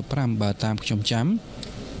1995បើតាមខ្ញុំចាំ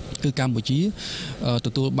គឺកម្ពុជាទ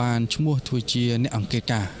ទួលបានឈ្មោះធ្វើជាអ្នកអង្កេត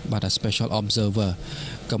ការណ៍បាទ Special Observer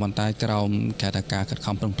ក៏ប៉ុន្តែក្រោមការខិត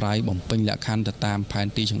ខំប្រឹងប្រែងបំពេញលក្ខខណ្ឌទៅតាមផែន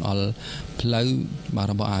ទីចង្អុលផ្លូវបាទ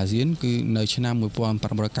របស់អាស៊ានគឺនៅឆ្នាំ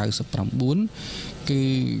1999គឺ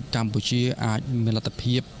កម្ពុជាអាចមានលទ្ធ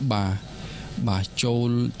ភាពបាទចូល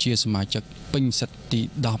ជាសមាជិកពេញសិទ្ធិទី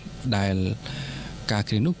10ដែលការ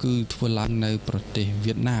គ្រានោះគឺធ្វើឡើងនៅប្រទេស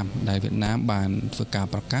វៀតណាមដែលវៀតណាមបានធ្វើការ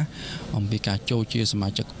ប្រកាសអំពីការចូលជាសមា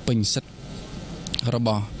ជិកពេញសិទ្ធិរប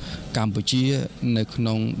ស់កម្ពុជានៅក្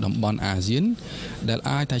នុងតំបន់អាស៊ានដែល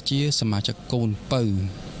អាចថាជាសមាជិកកូនពៅ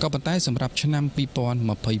ក៏ប៉ុន្តែសម្រាប់ឆ្នាំ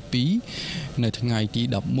2022នៅថ្ងៃទី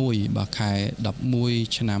11បាទខែ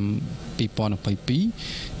11ឆ្នាំ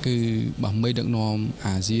2022គឺបាទមេដឹកនាំ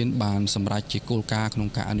អាស៊ានបានសម្រេចជាគោលការណ៍ក្នុង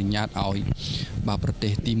ការអនុញ្ញាតឲ្យបាទប្រទេ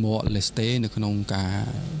សទីម៉ូឡេស្តេនៅក្នុងការ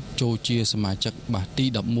ចូលជាសមាជិកបាទទី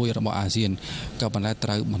11របស់អាស៊ានក៏ប៉ុន្តែត្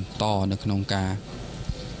រូវបន្តនៅក្នុងការ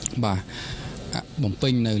បាទបំពេ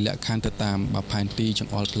ញនៅលក្ខខណ្ឌទៅតាមបាទផែនទីច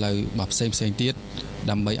ង្អុលផ្លូវបាទផ្សេងទៀត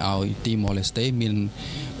ដើម្បីឲ្យទីម៉ូឡេស្តេមាន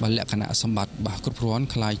បាទលក្ខណៈសម្បត្តិបាទគ្រប់គ្រាន់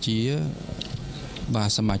ក្លាយជាបាទ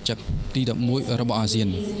សមាជិកទី11របស់អាស៊ាន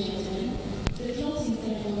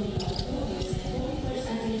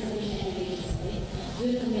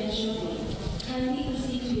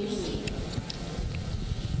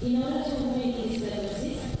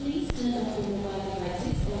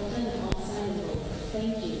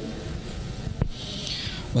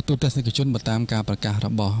បាទទូតទស្សនិកជនបើតាមការប្រកាសរ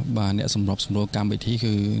បស់បាទអ្នកសម្របសម្រួលកម្មវិធី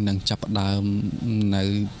គឺនឹងចាប់ផ្ដើមនៅ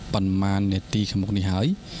ប៉ុន្មាននាទីខាងមុខនេះហើយ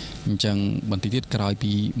អញ្ចឹងបន្តិចទៀតក្រោយ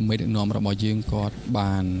ពីមេដឹកនាំរបស់យើងគាត់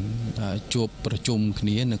បានជួបប្រជុំគ្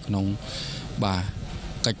នានៅក្នុងបាទ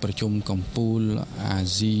កិច្ចប្រជុំកំពូលអា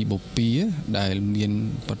ស៊ីបូព៌ាដែលមាន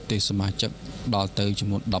ប្រទេសសមាជិកដល់ទៅចំ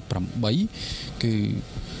នួន18គឺ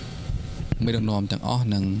មេដឹកនាំទាំងអស់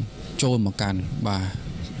នឹងចូលមកកាន់បាទ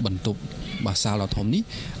បន្ទប់បាទសាលដ៏ធំនេះ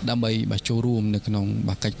ដើម្បីបាទចូលរួមនៅក្នុង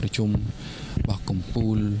បាទកិច្ចប្រជុំបាទកំពូ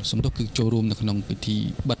លសំដៅគឺចូលរួមនៅក្នុងពិធី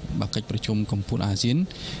បិទបាទកិច្ចប្រជុំកំពូលអាស៊ាន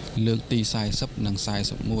លើកទី40និង41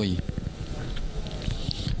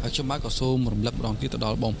ហើយខ្ញុំបាទក៏សូមរំលឹកម្ដងទៀតទៅដ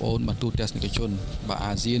ល់បងប្អូនបាទទូតទស្សនិកជនបាទ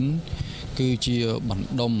អាស៊ានគឺជាបណ្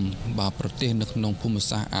ដុំបាទប្រទេសនៅក្នុងភូមិ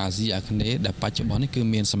សាស្ត្រអាស៊ីអាគ្នេយ៍ដែលបច្ចុប្បន្ននេះគឺ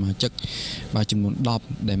មានសមាជិកបាទចំនួន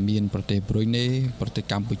10ដែលមានប្រទេសប្រ៊ុយណេប្រទេស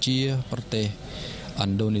កម្ពុជាប្រទេសឥ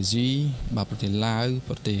ណ្ឌូនេស៊ីបាទប្រទេសឡាវ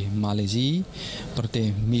ប្រទេសម៉ាឡេស៊ីប្រទេស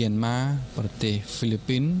មីយ៉ាន់ម៉ាប្រទេសហ្វីលី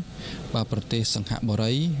ពីនបាទប្រទេសសិង្ហបុ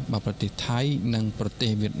រីបាទប្រទេសថៃនិងប្រទេស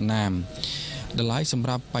វៀតណាមដែលឡែកសម្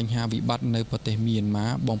រាប់បញ្ហាវិបត្តិនៅប្រទេសមីយ៉ាន់ម៉ា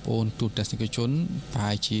បងប្អូនទូតទស្សនិកជនប្រ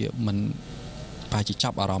ហែលជាចា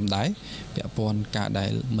ប់អារម្មណ៍ដែរពាក់ព័ន្ធការដែ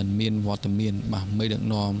លមិនមានវត្តមានបាទមេដឹក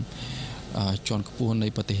នាំជាន់ខ្ពស់នៃ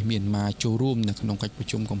ប្រទេសមីយ៉ាន់ម៉ាចូលរួមនៅក្នុងកិច្ចប្រ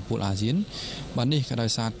ជុំកំពូលអាស៊ានបាទនេះក៏ដោយ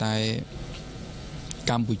សារតែ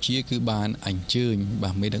កម្ពុជាគឺបានអញ្ជើញបា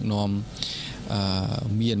ទមេដឹកនាំ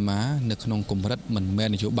មីយ៉ាន់ម៉ានៅក្នុងកម្រិតមិនមែន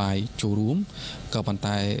នយោបាយចូលរួមក៏ប៉ុន្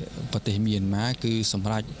តែប្រទេសមីយ៉ាន់ម៉ាគឺសម្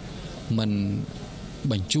រាប់មិន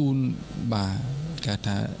បញ្ជូនបាទគេ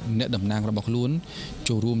ថាអ្នកតំណាងរបស់ខ្លួន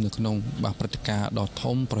ចូលរួមនៅក្នុងបាទព្រឹត្តិការណ៍ដ៏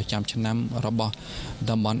ធំប្រចាំឆ្នាំរបស់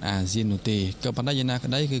តំបន់អាស៊ាននោះទេក៏ប៉ុន្តែយ៉ាងណា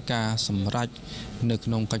ក្តីគឺការសម្រេចនៅក្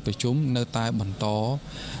នុងកិច្ចប្រជុំនៅតែបន្ត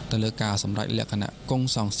ទៅលើការសម្រេចលក្ខណៈកុង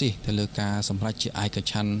សង្ស៊ីសទៅលើការសម្រេចជាឯកច្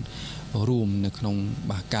ឆន្ទរួមនៅក្នុង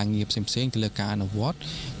បាទការងារផ្សេងទៅលើការអនុវត្ត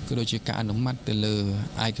ក៏ដូចជាការអនុម័តទៅលើ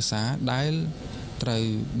ឯកសារដែលត្រូវ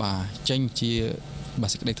បាទចេញជាបាទ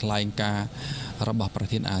សេចក្តីថ្លែងការណ៍របស់ប្រ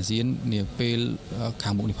ធានអាស៊ាននាពេលខា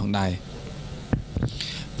ងមុខនេះផងដែរ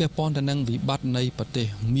ពាក់ព័ន្ធទៅនឹងវិបត្តិនៃប្រទេស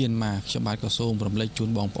មីយ៉ាន់ម៉ាខ្ញុំបាទក៏សូមរំលែកជូន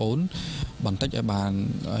បងប្អូនបន្តិចឲ្យបាន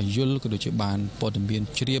យល់ក៏ដូចជាបានព័ត៌មាន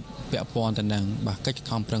ជ្រាបពាក់ព័ន្ធទៅនឹងបាទកិច្ច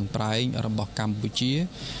ខំប្រឹងប្រែងរបស់កម្ពុជា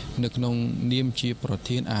នៅក្នុងនាមជាប្រ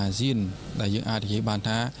ធានអាស៊ានដែលយើងអាចនិយាយបាន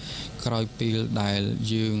ថាក្រោយពេលដែល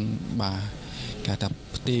យើងបាទគេថា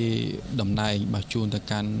ផ្ទេរតំណែងបាទជូនទៅ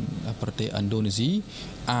កាន់ប្រទេសឥណ្ឌូនេស៊ី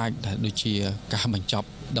អាចដែលដូចជាការបញ្ចប់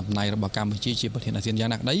តំណែងរបស់កម្ពុជាជាប្រធានអាស៊ានយ៉ា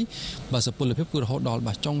ងណាក្តីបាទសុពលភាពគឺរហូតដល់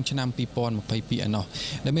បាទចុងឆ្នាំ2022ឯណោះ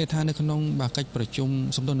ដែលមានថានៅក្នុងបាទកិច្ចប្រជុំ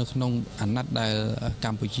សំដៅនៅក្នុងអាណត្តិដែលក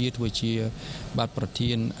ម្ពុជាធ្វើជាបាទប្រ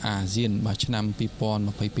ធានអាស៊ានបាទឆ្នាំ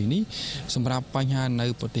2022នេះសម្រាប់បញ្ហានៅ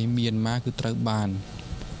ប្រទេសមីយ៉ាន់ម៉ាគឺត្រូវបាន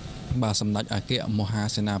បាទសម្ដេចអគ្គមហា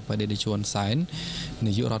សេនាបតីតេជោ ហ៊ុន សែន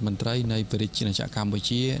នាយករដ្ឋមន្ត្រីនៃព្រះរាជាណាចក្រកម្ពុ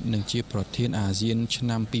ជានិងជាប្រធានអាស៊ានឆ្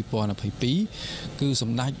នាំ2022គឺស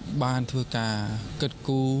ម្ដេចបានធ្វើការកិត្ត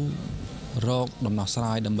គូរកដំណោះស្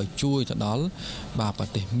រាយដើម្បីជួយទៅដល់បាទប្រ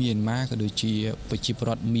ទេសមីយ៉ាន់ម៉ាក៏ដូចជាប្រជាពល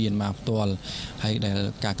រដ្ឋមីយ៉ាន់ម៉ាផ្ទាល់ហើយដែល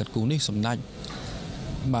ការកិត្តគូនេះសម្ដេច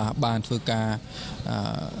បាទបានធ្វើការ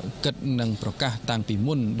គិតនឹងប្រកាសតាំងពី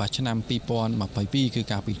មុនបាទឆ្នាំ2022គឺ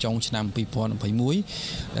កាលពីចុងឆ្នាំ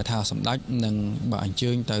2021ដែលថាសម្ដេចនឹងបាទអញ្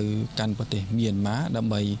ជើញទៅកាន់ប្រទេសមីយ៉ាន់ម៉ាដើ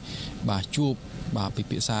ម្បីបាទជួបបាទពិ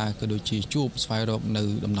ភាក្សាក៏ដូចជាជួបស្វែងរកនៅ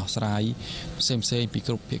ដំណោះស្រាយផ្សេងពី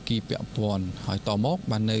គ្រប់ភាគីពាក់ព័ន្ធហើយតមក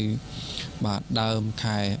បាទនៅបាទដើម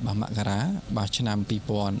ខែបាទមករាបាទឆ្នាំ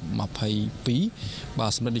2022បា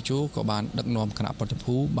ទសម្ដេចតេជោក៏បានដឹកនាំគណៈប្រតិ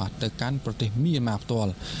ភូបាទទៅកាន់ប្រទេសមីយ៉ាន់ម៉ាផ្ទា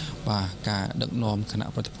ល់បាទការដឹកនាំគណៈ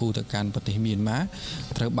ប្រតិភូទៅកាន់ប្រទេសមីយ៉ាន់ម៉ា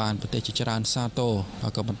ត្រូវបានប្រទេសជាច្រើនសាទរហើ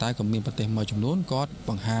យក៏ប៉ុន្តែក៏មានប្រទេសមួយចំនួនគាត់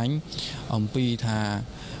បង្ហាញអំពីថា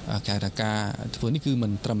ការធ្វើនេះគឺមិ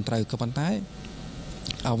នត្រឹមត្រូវក៏ប៉ុន្តែ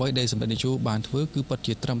អ្វីដែលសម្ដេចនាយកបានធ្វើគឺពិត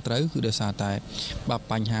ជាត្រឹមត្រូវគឺដោយសារតែ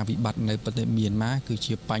បញ្ហាវិបត្តិនៅប្រទេសមីយ៉ាន់ម៉ាគឺ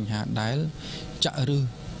ជាបញ្ហាដែលចាក់ឫស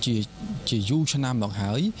ជាយូរឆ្នាំមក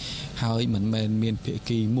ហើយមិនមែនមានភា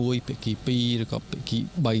គី1ភាគី2ឬក៏ភាគី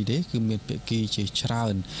3ទេគឺមានភាគីជាច្រើ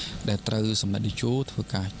នដែលត្រូវសម្ដេចនាយកធ្វើ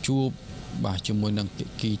ការជួបជាមួយនឹងភា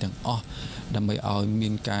គីទាំងអស់ដើម្បីឲ្យមា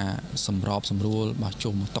នការសម្របសម្រួល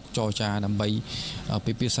ជុំតុចរចាដើម្បី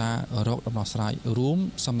ពិភាក្សារកដំណោះស្រាយរួម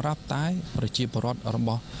សម្រាប់តែប្រជាពលរដ្ឋរប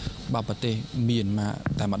ស់ប្រទេសមីយ៉ាន់ម៉ា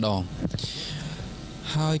តែម្ដង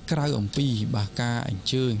ហើយក្រៅអំពីការអញ្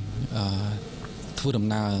ជើញធ្វើដំ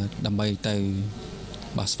ណើរដើម្បីទៅ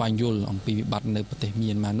ស្វែងយល់អំពីវិបត្តិនៅប្រទេសមី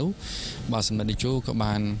យ៉ាន់ម៉ានោះសម្ដេចនាយកក៏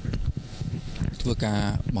បានធ្វើការ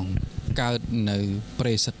បង្កើតនៅប្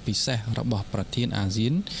រេសិតពិសេសរបស់ប្រធានអាស៊ា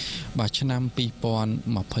នឆ្នាំ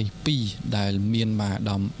2022ដែលមានអា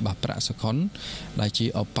ដាមប្រាក់សុខុនដែលជា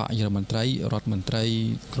ឧបនាយករដ្ឋមន្ត្រីរដ្ឋមន្ត្រី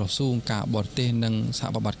ក្រសួងការបរទេសនិងសហ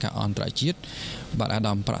ប្រតិបត្តិការអន្តរជាតិអា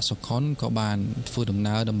ដាមប្រាក់សុខុនក៏បានធ្វើដំ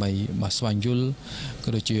ណើរដើម្បីស្វែងយល់ក៏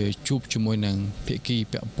ដូចជាជួបជាមួយនឹងភាគី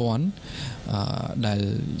ពាក់ព័ន្ធដែល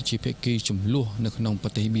ជាភាគីចំនួននៅក្នុងប្រ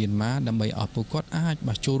ទេសមីយ៉ាន់ម៉ាដើម្បីឲ្យពួកគាត់អាច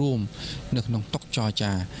ចូលរួមនៅក្នុងតុចរ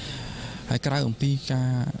ចាហើយក្រៅអំពីកា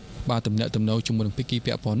រទំនាក់ទំនងជាមួយនឹងភាគី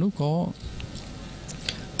ពាក់ព័ន្ធនោះក៏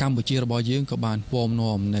កម្ពុជារបស់យើងក៏បានពំ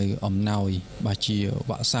នាំនៅអំណោយជា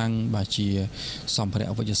វ៉ាក់សាំងជាសម្ភារៈ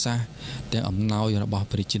វិទ្យាសាស្ត្រទាំងអំណោយរបស់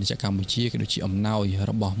ប្រជាជនកម្ពុជាក៏ដូចជាអំណោយ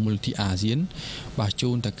របស់មូលនិធិអាស៊ានជូ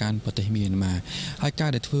នទៅកាន់ប្រទេសមីយ៉ាន់ម៉ាហើយការ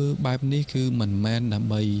ដែលធ្វើបែបនេះគឺមិនមែនដើម្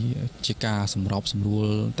បីជាការសម្របសម្រួល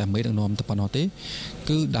តែមេដឹកនាំតែប៉ុណ្ណោះទេ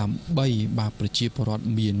គឺដើម្បីប្រជាពលរដ្ឋ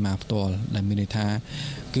មីយ៉ាន់ម៉ាផ្ទាល់ដែលមានន័យថា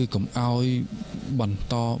គឺកុំឲ្យបន្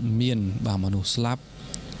តមានមនុស្សស្លាប់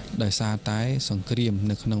ដោយសារតែសង្គ្រាម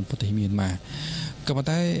នៅក្នុងប្រទេសមីយ៉ាន់ម៉ាក៏ប៉ុន្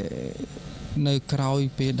តែនៅក្រោយ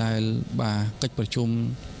ពេលដែលកិច្ចប្រជុំ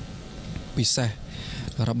ពិសេស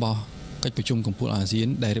របស់កិច្ចប្រជុំកំពូលអាស៊ាន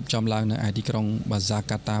ដែលរៀបចំឡើងនៅឯទីក្រុងបាហ្សា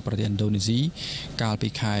កាតាប្រទេសឥណ្ឌូនេស៊ីកាលពី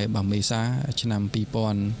ខែមេសាឆ្នាំ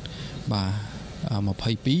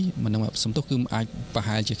2022មិននឹងសំទុះគឺអាចប្រ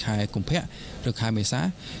ហែលជាខែកុម្ភៈឬខែមេសា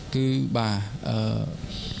គឺ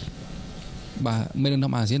មេដឹក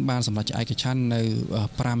នាំអាស៊ានបានសម្រេចឯកច្ឆន្ទនៅ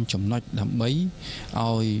5ចំណុចដើម្បីឲ្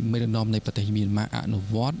យមេដឹកនាំនៃប្រទេសមីយ៉ាន់ម៉ាអនុ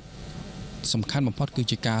វត្តសំខាន់បំផុតគឺ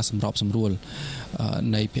ជាការសម្របសម្រួល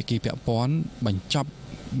នៃភាគីពាក់ព័ន្ធបញ្ចប់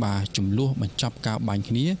ចំនួនបញ្ចប់ការបាញ់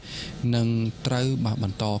គ្នានិងត្រូវប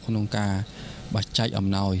ន្តក្នុងការចែកអំ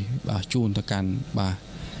ណោយជូនទៅកាន់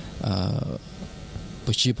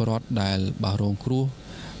ប្រជាពលរដ្ឋដែលរងគ្រោះ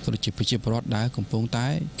ក៏ដូចជាប្រជាពលរដ្ឋដែលកំពុងតែ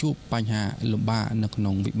ជួបបញ្ហាលំបាកនៅក្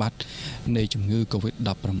នុងវិបត្តិនៃជំងឺ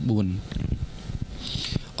Covid-19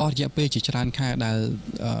 អស់រយៈពេលជាច្រើនខែដែល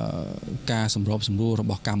ការសម្របសម្រួលរ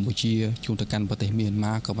បស់កម្ពុជាជូនទៅកាន់ប្រទេសមីយ៉ាន់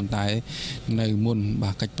ម៉ាក៏ប៉ុន្តែនៅមុន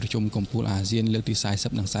កិច្ចប្រជុំកំពូលអាស៊ានលើកទី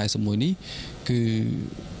40និង41នេះគឺ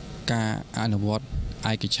ការអនុវត្ត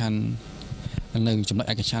ឯកច្ឆន្ទនៅចំណុច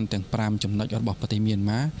ឯកច្ឆន្ទទាំង5ចំណុចរបស់ប្រទេសមីយ៉ាន់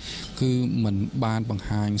ម៉ាគឺมันបានបង្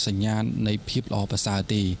ហាញសញ្ញាណនៃភាពល្អប្រសើរ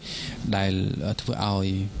ទេដែលធ្វើឲ្យ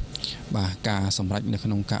ការសម្រេចនៅក្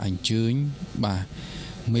នុងការអញ្ជើញ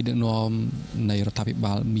មេដឹកនាំនៃរដ្ឋាភិ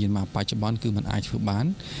បាលមីយ៉ាន់ម៉ាបច្ចុប្បន្នគឺมันអាចធ្វើបាន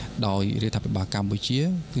ដោយរដ្ឋាភិបាលកម្ពុជា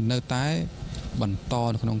គឺនៅតែបន្ត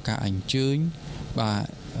នៅក្នុងការអញ្ជើញ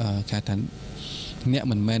គេថាអ្នក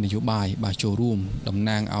មិនមែននយោបាយចូលរួមតំ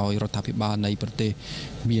ណាងឲ្យរដ្ឋាភិបាលនៃប្រទេស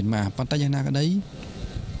មីយ៉ាន់ម៉ាប៉ុន្តែយ៉ាងណាក្តី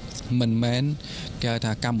មិនមែនគេ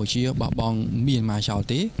ថាកម្ពុជាបោះបង់មីយ៉ាន់ម៉ាចោល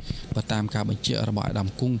ទេបើតាមការបញ្ជាក់របស់អាដាម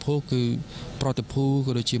គង់ភូគឺប្រតិភូ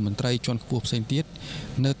ក៏ដូចជាមន្ត្រីជាន់ខ្ពស់ផ្សេងទៀត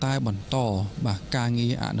នៅតែបន្តការងា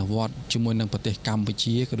រអនុវត្តជាមួយនឹងប្រទេសកម្ពុ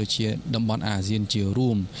ជាក៏ដូចជាតំបន់អាស៊ានជារួ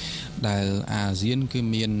មដែលអាស៊ានគឺ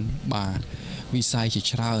មានវិស័យជា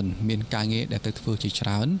ច្រើនមានការងារដែលត្រូវធ្វើជាច្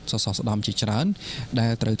រើនសសរស្តម្ភជាច្រើនដែ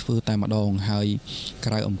លត្រូវធ្វើតែម្ដងហើយ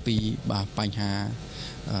ក្រៅអំពីបញ្ហា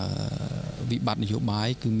វិបត្តិនយោបាយ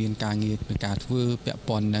គឺមានការងារក្នុងការធ្វើពាក់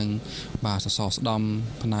ព័ន្ធនឹងសសរស្តម្ភ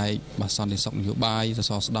ផ្នែកសន្តិសុខនយោបាយស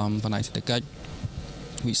សរស្តម្ភផ្នែកសេដ្ឋកិច្ច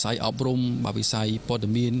វិស័យអប់រំវិស័យព័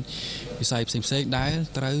ត៌មានវិស័យផ្សេងៗដែល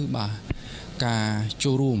ត្រូវការ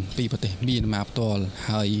ចូលរួមពីប្រទេសមីយ៉ាន់ម៉ាផ្ទាល់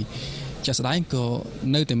ហើយជាក់ស្ដែងក៏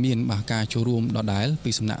នៅតែមានការចូលរួមដដែល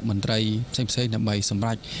ពីសំណាក់មន្ត្រីផ្សេងៗដើម្បីសម្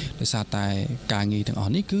រេចដោយសារតែការងារទាំងអ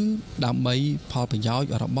ស់នេះគឺដើម្បីផលប្រយោជន៍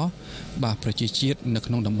របស់ប្រជាជាតិនៅ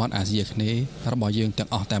ក្នុងតំបន់អាស៊ីអាគ្នេយ៍របស់យើងទាំង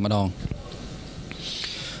អស់តែម្ដង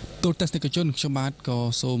ទូលទស្សនិកជនខ្ញុំបាទក៏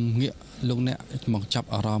សូមងាកលោកអ្នកមកចាប់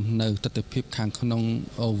អារម្មណ៍នៅទស្សនវិជ្ជាខាងក្នុង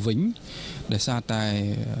វិញដោយសារតែ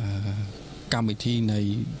កម្មវិធីនៃ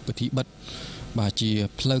ពិធីបិទបាទជា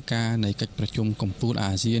ផ្លូវការនៃកិច្ចប្រជុំកំពូល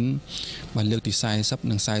អាស៊ានបាទលើកទី40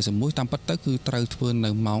និង41តាមពិតទៅគឺត្រូវធ្វើ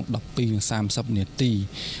នៅម៉ោង 12:30 នាទី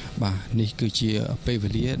បាទនេះគឺជាពេលវេ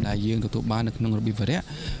លាដែលយើងទទួលបាននៅក្នុងរបៀបវរៈ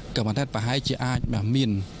ក៏ប៉ុន្តែប្រហែលជាអាចមា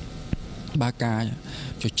នបាទការ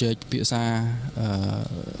ជជែកពិភាក្សា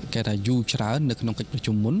គេថាយូរច្រើននៅក្នុងកិច្ចប្រ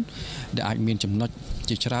ជុំមុនដែលអាចមានចំណុច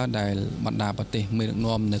ជាច្រើនដែលបណ្ដាប្រទេសមេដឹក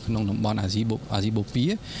នាំនៅក្នុងតំបន់អាស៊ីបូព៌ា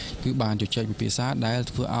គឺបានជជែកពិភាក្សាដែល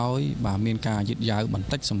ធ្វើឲ្យបាទមានការយឺតយ៉ាវបន្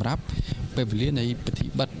តិចសម្រាប់ពេលវេលានៃពិធី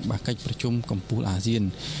បិទបាទកិច្ចប្រជុំកំពូលអាស៊ាន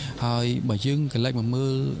ហើយបើយើងកន្លែងមកមើ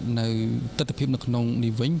លនៅទស្សនវិជ្ជានៅក្នុង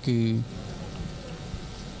នេះវិញគឺ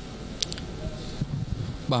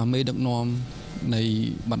បាទមេដឹកនាំនៃ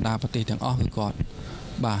បណ្ដាប្រទេសទាំងអស់គឺគាត់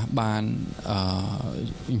បាទបាន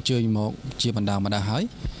អញ្ជើញមកជាបណ្ដាហើយ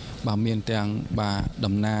បាទមានទាំងបាទ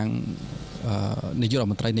តំណាងនាយករដ្ឋ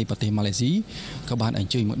មន្ត្រីនៃប្រទេសម៉ាឡេស៊ីក៏បានអ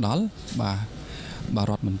ញ្ជើញមកដល់បាទ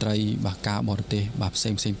រដ្ឋមន្ត្រីបាទការបរទេសបាទផ្សេ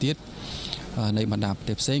ងទៀតនៃបណ្ដាប្រ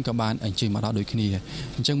ទេសផ្សេងក៏បានអញ្ជើញមកដល់ដូចគ្នា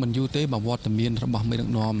អញ្ចឹងមិនយូរទេបាទវត្តមានរបស់មេដឹក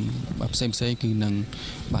នាំផ្សេងគឺនឹង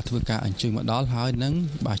បាទធ្វើការអញ្ជើញមកដល់ហើយនឹង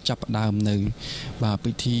បាទចាប់ផ្ដើមនៅបាទ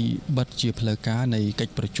ពិធីបិទជាផ្លូវការនៃកិច្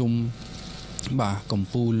ចប្រជុំបាទកំ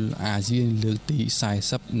ពូលអាស៊ានលើកទី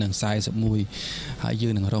40និង41ហើយយើ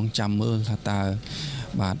ងនឹងរងចាំមើលថាតើ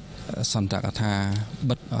បាទសន្ទរកថា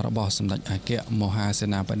បិទរបស់សម្ដេចអគ្គមហាសេ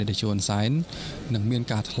នាបតីតេជោហ៊ុនសែននឹងមាន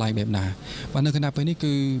ការថ្លែងបែបណាបាទនៅគណៈពេលនេះ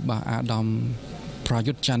គឺបាទអាដាមប្រ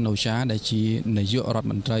យុទ្ធច័ន្ទអូឆាដែលជានាយករដ្ឋ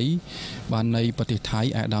មន្ត្រីបាទនៃប្រទេសថៃ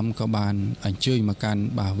អាដាមក៏បានអញ្ជើញមកកាន់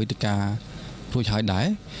បាទវេទិការួចហើយដែរ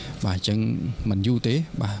បាទអញ្ចឹងមិនយូរទេ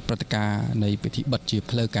បាទព្រឹត្តិការណ៍នៃពិធីបិទជា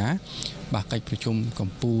ផ្លូវការបាទកិច្ចប្រជុំកំ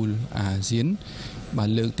ពូលអាស៊ានបាទ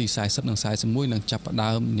លើកទី40និង41នឹងចាប់ផ្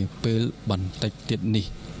ដើមនាពេលបន្តិចទៀតនេះ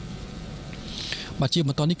បាទជាប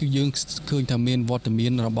ន្តនេះគឺយើងឃើញថាមានវត្តមា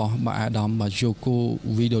នរបស់បាទអាដាមបាទយូកូ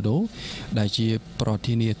វីដូដូដែលជាប្រ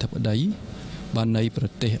ធានាធិបតីបាទនៃប្រ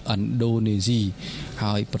ទេសឥណ្ឌូនេស៊ី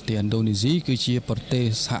ហើយប្រទេសឥណ្ឌូនេស៊ីគឺជាប្រទេស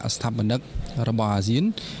សហស្ថាបនិករបស់អាស៊ាន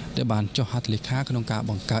ដែលបានចុះហត្ថលេខាក្នុងការ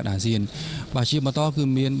បង្កើតអាស៊ានបាទជាបន្តគឺ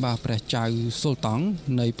មានបាទព្រះចៅស៊ុលតង់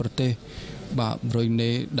នៃប្រទេសបាទប្រុយ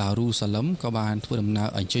ណេដារូសាឡឹមក៏បានធ្វើដំណើរ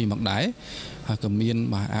អញ្ជើញមកដែរហើយក៏មាន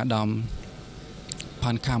បាទអាដាម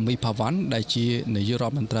ផាន់ខាមីផាវ៉ាន់ដែលជានាយករ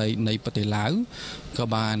ដ្ឋមន្ត្រីនៃប្រទេសឡាវក៏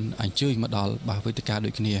បានអញ្ជើញមកដល់បាទវេទិកាដូ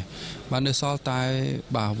ចគ្នាបាទនៅសល់តែ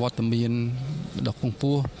បាទវត្តមានដ៏ខ្ពង់ខ្ព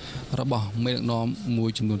ស់របស់មេដឹកនាំមួយ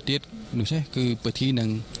ចំនួនទៀតនោះទេគឺពិធីនឹង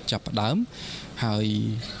ចាប់ផ្ដើមហើយ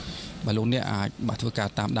បាទលោកអ្នកអាចបាទធ្វើការ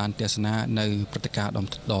តាមដានទស្សនានៅព្រឹត្តិការណ៍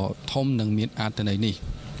ដ៏ធំនិងមានអត្ថន័យនេះ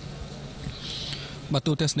បាទ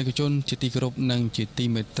ទូទស្សនិកជនជាទីគោរពនិងជាទី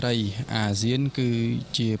មេត្រីអាស៊ានគឺ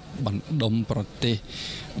ជាបណ្ដុំប្រទេស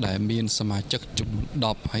ដែលមានសមាជិកចំនួន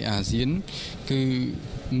10ហើយអាស៊ានគឺ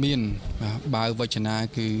មានបើវចនា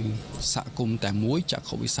គឺសហគមន៍តែមួយចក្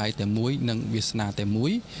ខុវិស័យតែមួយនិងវាសនាតែមួ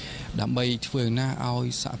យដើម្បីធ្វើណាឲ្យ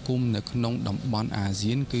សហគមន៍នៅក្នុងតំបន់អា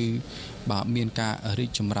ស៊ានគឺបាទមានការរីក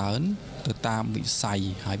ចម្រើនទៅតាមវិស័យ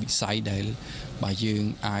ហើយវិស័យដែលបាទយើង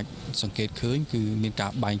អាចសង្កេតឃើញគឺមានកា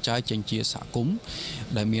របែងចែកចេញជាសហគមន៍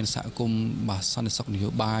ដែលមានសហគមន៍បាទសន្តិសុខនយោ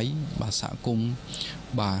បាយបាទសហគមន៍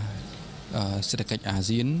បាទសេដ្ឋកិច្ចអា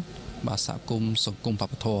ស៊ានបាទសហគមន៍សង្គមវ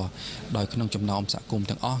ប្បធម៌ដោយក្នុងចំណោមសហគមន៍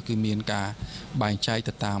ទាំងអស់គឺមានការបែងចែក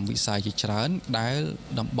ទៅតាមវិស័យជាច្រើនដែល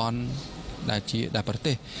តំបន់ដែលប្រ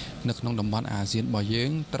ទេសនៅក្នុងតំបន់អាស៊ានរបស់យើ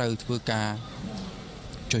ងត្រូវធ្វើការ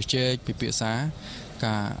ជជែកពិភាក្សា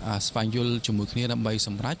ការស្វែងយល់ជាមួយគ្នាដើម្បីស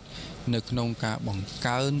ម្រេចនៅក្នុងការបង្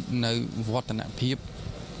កើននៅវឌ្ឍនភាព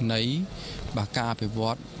នៃបាទការអភិវ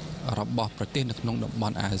ឌ្ឍរបស់ប្រទេសនៅក្នុងតំប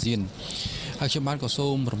ន់អាស៊ានហើយខ្ញុំបានក៏សូ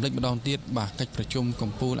មរំលឹកម្ដងទៀតបាទកិច្ចប្រជុំ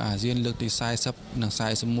កំពូលអាស៊ានលើកទី40និង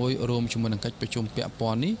41រួមជាមួយនឹងកិច្ចប្រជុំពាក់ព័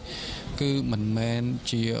ន្ធនេះគឺមិនមែន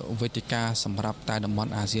ជាវេទិកាសម្រាប់តែតំប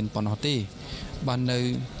ន់អាស៊ានប៉ុណ្ណោះទេបាននៅ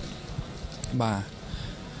បាទ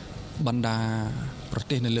បណ្ដាប្រ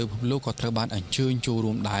ទេសនៅលើពិភពលោកក៏ត្រូវបានអញ្ជើញចូល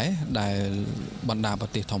រួមដែរដែលបណ្ដាប្រ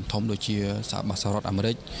ទេសធំៗដូចជាសហរដ្ឋអាមេ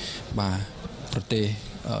រិកបាទប្រទេស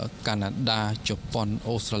កាណាដាជប៉ុន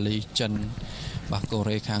អូស្ត្រាលីចិនបាទកូ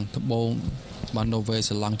រ៉េខាងត្បូងបាទណូវេ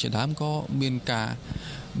សេឡង់ជាដើមក៏មានការ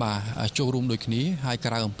បាទចូលរួមដូចគ្នាហើយ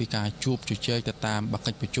ក្រៅអំពីការជួបជជែកទៅតាម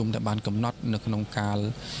កិច្ចប្រជុំដែលបានកំណត់នៅក្នុងកាល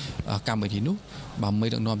កម្មវិធីនោះបាទមេ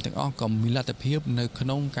ដឹកនាំទាំងអស់ក៏មានលទ្ធភាពនៅក្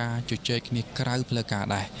នុងការជជែកគ្នាក្រៅផ្លូវការ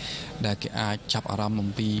ដែរដែលគេអាចចាប់អារម្មណ៍អំ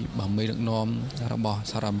ពីបាទមេដឹកនាំរបស់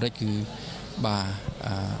សហរដ្ឋអាមេរិកគឺបាទ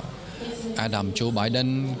Adam Joe Biden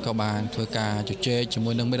ក៏បានធ្វើការជជែកជា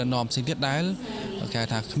មួយនឹងមេដឹកនាំផ្សេងទៀតដែលគេ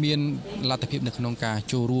ថាគ្មានលទ្ធភាពនៅក្នុងការ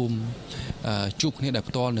ចូលរួមជួបគ្នាដោយ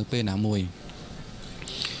ផ្ទាល់នៅពេលណាមួយ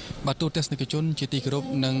បាទទូទស្សនិកជនជាទីគោរព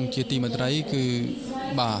និងជាទីមេត្រីគឺ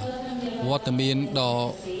បាទ វត្តមានដ៏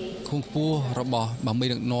ខ្ពង់ខ្ពស់របស់បាមេ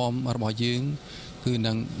ដឹកនាំរបស់យើងគឺ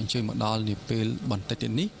នឹងអញ្ជើញមកដល់នាពេលបន្តិចទៀ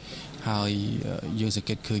តនេះហើយយើងសង្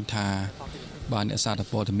កេតឃើញថាបាទអ្នកសារ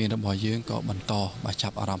ព័ត៌មានរបស់យើងក៏បន្តបាទចា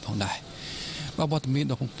ប់អារម្មណ៍ផងដែរបាទវត្តមាន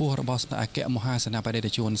ដ៏ខ្ពង់ខ្ពស់របស់ស្ដេចអគ្គមហាសេនាបតីតេ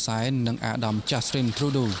ជហ៊ុនសែននិងអាដាម Justin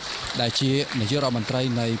Trudeau ដែលជានាយករដ្ឋមន្ត្រី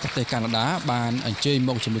នៃប្រទេសកាណាដាបានអញ្ជើញម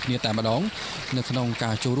កជាមួយគ្នាតែម្ដងនៅក្នុង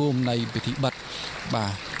ការចូលរួមនៃពិធីបិទបា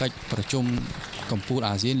ទកិច្ចប្រជុំកម្ពុជា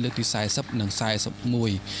អាស៊ានលើកទី40និង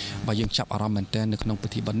41បាទយើងចាប់អារម្មណ៍មែនទែននៅក្នុងពិ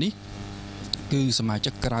ធីបិទនេះគឺសមាជិ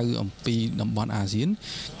កក្រៅអំពីតំបន់អាស៊ាន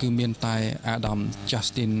គឺមានតែអាដាម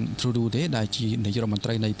Justin Trudeau ទេដែលជានាយករដ្ឋមន្ត្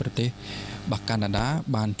រីនៃប្រទេសបាទកាណាដា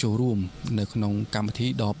បានចូលរួមនៅក្នុងកម្មវិធី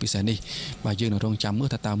ដ៏ពិសេសនេះបាទយើងនឹងរងចាំមើល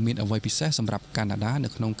ថាតើមានអ្វីពិសេសសម្រាប់កាណាដានៅ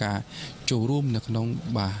ក្នុងការចូលរួមនៅក្នុង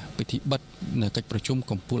បាទពិធីបិទនៅកិច្ចប្រជុំ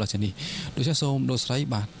កម្ពុជាអាស៊ាននេះដូច្នេះសូមលោកស្រី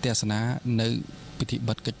បាទទស្សនានៅពិធី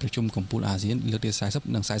បិទកិច្ចប្រជុំកម្ពុជាអាស៊ានលើកទី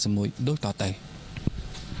40និង41ដូចតទៅ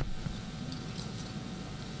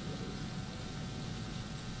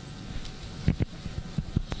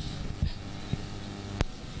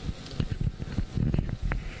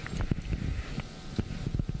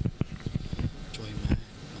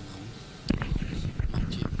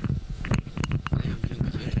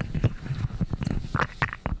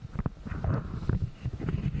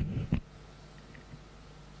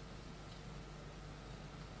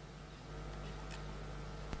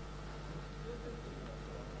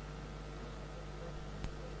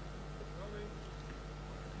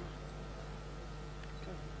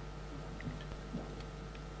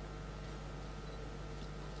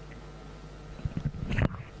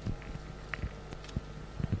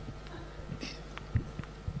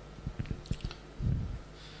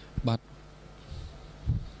បាទ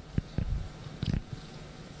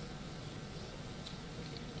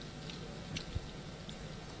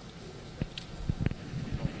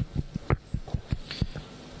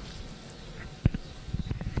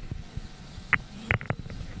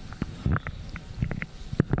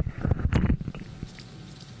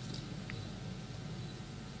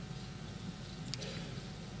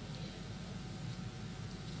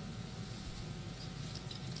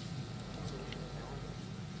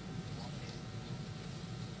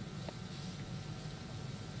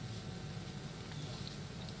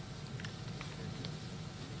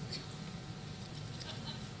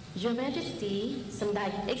Your Majesty, some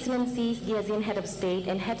Excellencies, the ASEAN Head of State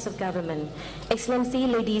and Heads of Government, Excellency,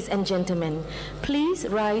 ladies and gentlemen, please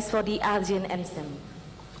rise for the ASEAN anthem.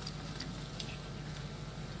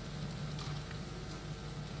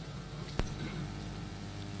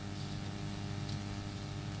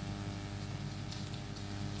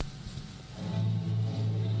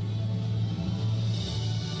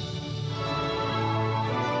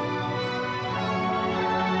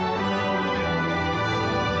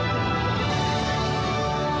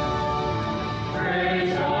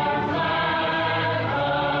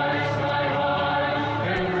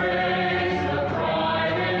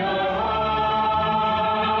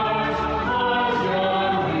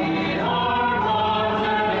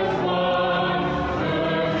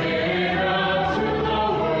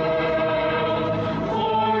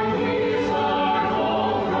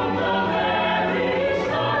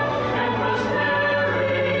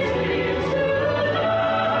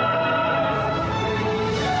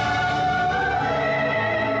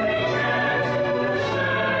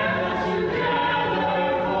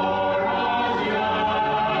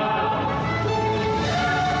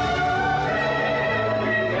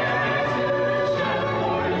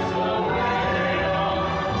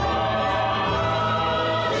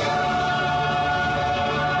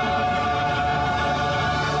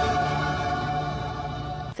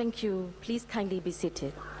 Thank you. Please kindly be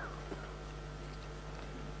seated.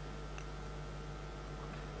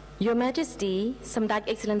 Your Majesty, some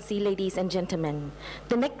Excellency, ladies and gentlemen,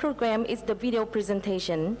 the next program is the video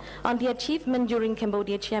presentation on the achievement during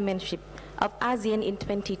Cambodia chairmanship of ASEAN in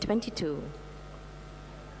 2022.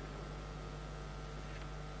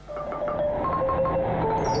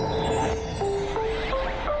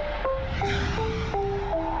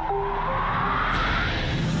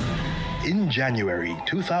 In January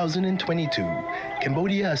 2022,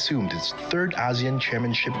 Cambodia assumed its third ASEAN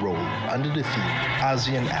chairmanship role under the theme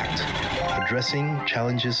ASEAN Act, Addressing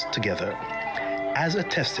Challenges Together. As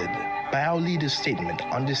attested by our leader's statement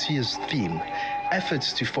on this year's theme,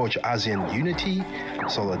 efforts to forge ASEAN unity,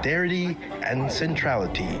 solidarity, and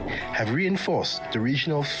centrality have reinforced the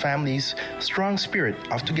regional family's strong spirit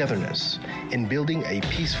of togetherness in building a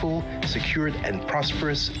peaceful, secured, and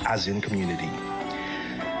prosperous ASEAN community.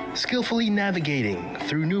 Skillfully navigating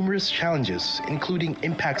through numerous challenges, including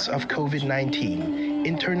impacts of COVID-19,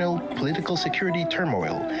 internal political security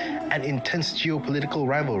turmoil, and intense geopolitical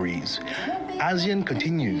rivalries, ASEAN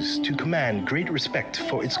continues to command great respect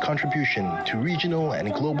for its contribution to regional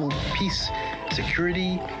and global peace,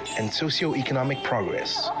 security, and socio-economic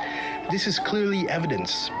progress. This is clearly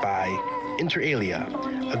evidenced by, inter alia,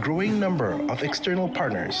 a growing number of external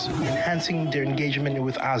partners enhancing their engagement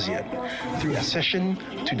with ASEAN through accession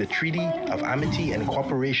to the Treaty of Amity and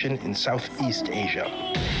Cooperation in Southeast Asia,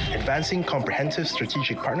 advancing comprehensive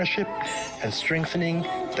strategic partnership and strengthening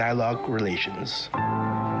dialogue relations.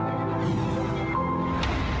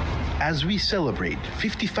 As we celebrate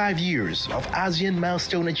 55 years of ASEAN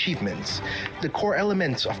milestone achievements, the core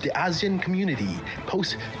elements of the ASEAN community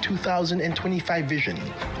post-2025 vision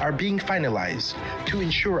are being finalized to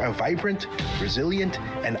ensure a vibrant, resilient,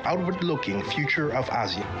 and outward-looking future of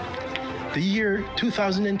ASEAN. The year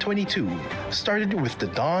 2022 started with the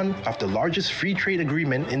dawn of the largest free trade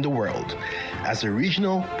agreement in the world, as the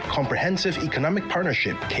regional comprehensive economic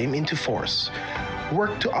partnership came into force.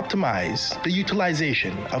 Work to optimize the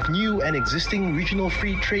utilization of new and existing regional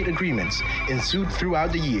free trade agreements ensued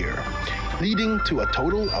throughout the year, leading to a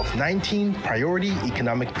total of 19 priority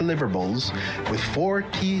economic deliverables with 4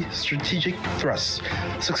 key strategic thrusts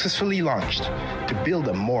successfully launched to build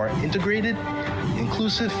a more integrated,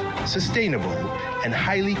 inclusive, sustainable, and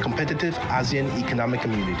highly competitive ASEAN economic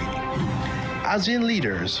community. ASEAN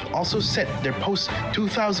leaders also set their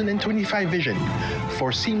post-2025 vision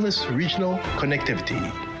for seamless regional connectivity.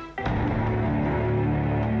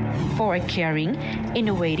 For a caring,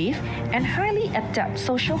 innovative, and highly adept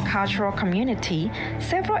social-cultural community,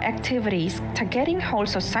 several activities targeting whole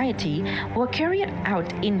society were carried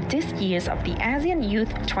out in these years of the ASEAN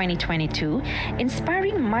Youth 2022,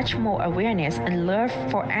 inspiring much more awareness and love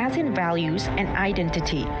for ASEAN values and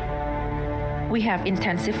identity. We have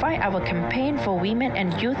intensified our campaign for women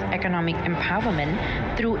and youth economic empowerment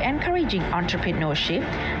through encouraging entrepreneurship,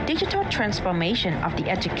 digital transformation of the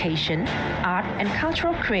education, art, and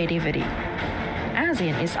cultural creativity.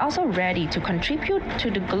 ASEAN is also ready to contribute to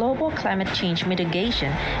the global climate change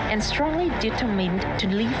mitigation and strongly determined to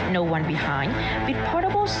leave no one behind with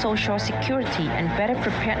portable social security and better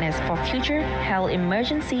preparedness for future health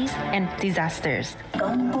emergencies and disasters.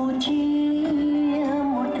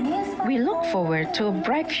 We look forward to a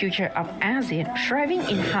bright future of ASEAN thriving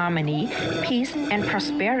in harmony, peace, and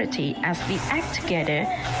prosperity as we act together,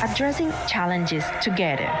 addressing challenges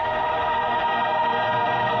together.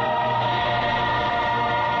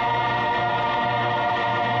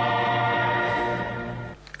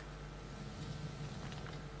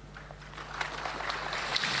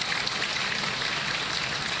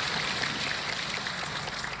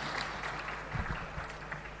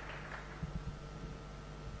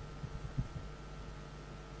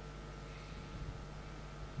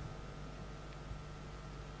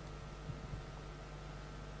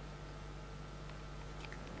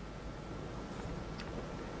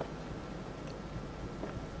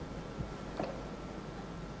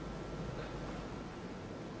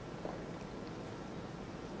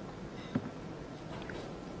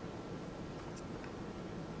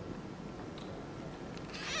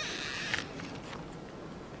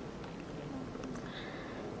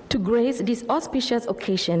 To grace this auspicious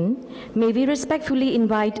occasion, may we respectfully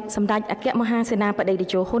invite Samdech Akyat Mahasenapati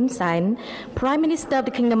Techo Hun Sen, Prime Minister of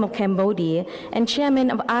the Kingdom of Cambodia and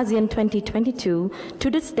Chairman of ASEAN 2022,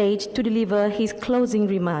 to the stage to deliver his closing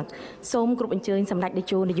remark. សូមគោរពអញ្ជើញសម្ដេចតេ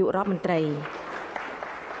ជោនាយករដ្ឋមន្ត្រី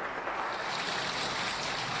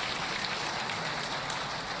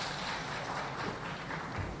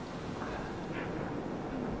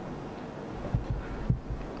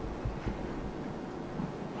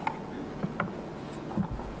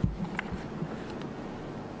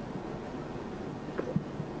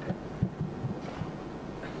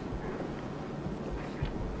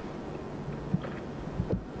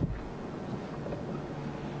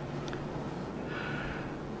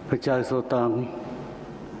พระเจ้าโซตัง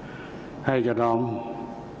ให้จะน้อม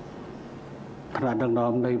คณะดังน้อ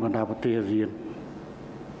มในบรรดาประเทศอาเซียน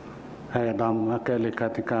ให้น้อมอาเกเลกา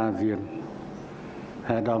ธิการอาเซียนใ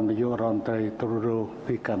ห้น้อมนายกรัฐมนตรีตรุโร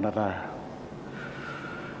พิการดา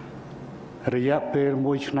ระยะពេល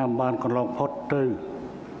មួយឆ្នាំបានកន្លងផុតទៅ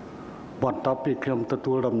បន្ទាប់ពីខ្ញុំទ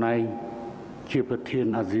ទួលតំណែងជាប្រធាន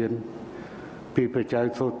អាស៊ានពីព្រះចៅ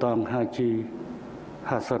សូតាំងហាជី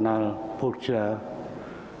ហាសាណាល់ពូជា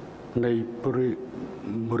នៃប្រ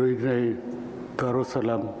ទេសការ៉ូសា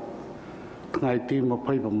ឡឹមថ្ងៃទី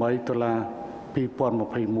28ដុល្លារ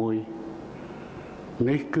2021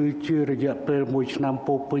នេះគឺជារយៈពេលមួយឆ្នាំ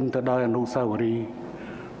ពោពេញទៅដោយអនុស្សាវរីយ៍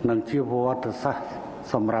និងជាប្រវត្តិសាស្ត្រ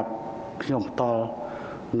សម្រាប់ខ្ញុំផ្ទាល់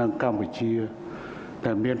និងកម្ពុជា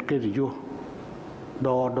ដែលមានកិត្តិយស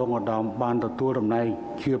ដ៏ដងឧត្តមបានទទួលតំណែង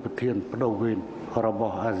ជាប្រធានបដូវវេនរប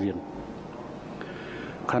ស់អាស៊ាន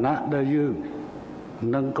ខណៈដែលយើង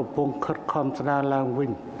នឹងកំពុងខិតខំស្ដារឡើងវិ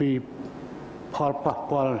ញពីផលប៉ះ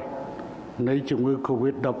ពាល់នៃជំងឺ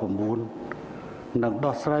COVID-19 និង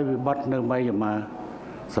ដោះស្រាយវិបត្តិនៅម៉ៃយ៉ាម៉ា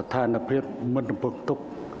ស្ថានភាពមិនរំពឹងទុក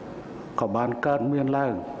ក៏បានកើតមានឡើ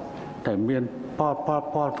ងតែមានផ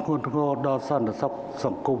លធ្ងន់ធ្ងរដល់សន្តិសុខស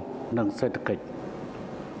ង្គមនិងសេដ្ឋកិច្ច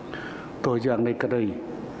ទោះយ៉ាងនេះក្តី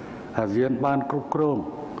អាស៊ានបានគ្រប់គ្រង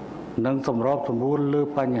និងសម្របសម្រួលលើ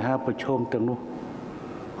បញ្ហាប្រឈមទាំងនោះ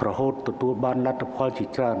រហូតទទួលបានលទ្ធផលជា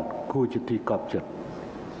ច្រើនគួរជាទីកប់ចិត្ត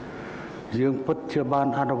យើងពិតជាបាន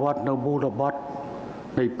អនុវត្តនៅមូលបត់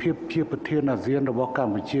នៃភាពជាប្រធានអាស៊ានរបស់ក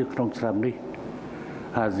ម្ពុជាក្នុងឆ្នាំនេះ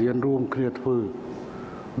អាស៊ានរួមគ្នាធ្វើ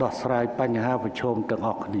ដោះស្រាយបញ្ហាប្រឈមទាំងអ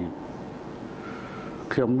ស់គ្នា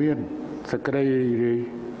ខ្ញុំមានសេចក្តីរីករាយ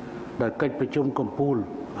ដែលកិច្ចប្រជុំកំពូល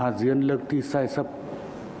អាស៊ានលើកទី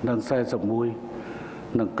40និង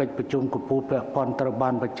41និងកិច្ចប្រជុំកំពូលពាក់ព័ន្ធត្រូវបា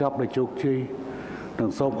នបញ្ចប់ដោយជោគជ័យនិង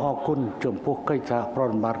សូមអរគុណចំពោះកិច្ចសហប្រ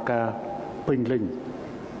តិបត្តិការពេញលេញ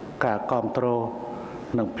ការគាំទ្រ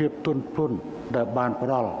និងភាពទន់ភ្លន់ដែលបានផ្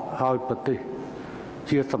ដល់ឲ្យប្រទេស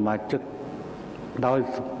ជាសមាជិកដោយ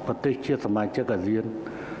ប្រទេសជាសមាជិកអាស៊ាន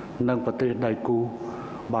និងប្រទេសដៃគូ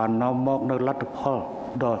បាននាំមកនូវលទ្ធផល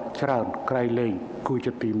ដ៏ច្រើនក្រៃលែងគួរ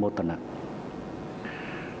ជាទីមោទនៈ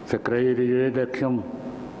សេចក្តីរីករាយដែលខ្ញុំ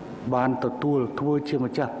បានទទួលធ្វើជា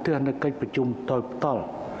ម្ចាស់ផ្ទះនៃកិច្ចប្រជុំដោយផ្ទាល់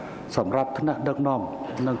សម្រាប់ថ្នាក់ដឹកនាំ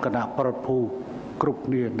និងគណៈប្រតិភូគ្រប់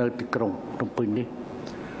គ្នានៅទីក្រុងភ្នំពេញនេះ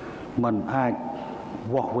มันអាច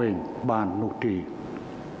វាស់វែងបាននោះទេ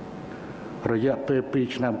រយៈពេល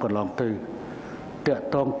2ឆ្នាំកន្លងទៅតាក់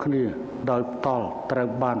ទងគ្នាដោយផ្ទាល់ត្រូវ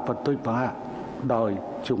បានបន្ទុយបង្អាក់ដោយ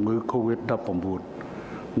ជំងឺ COVID-19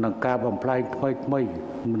 និងការបំផ្លែងថ្មី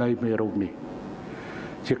នៃមេរោគនេះ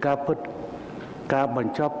ជាការពិតការប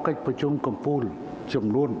ញ្ចប់កិច្ចប្រជុំកំពូលចំ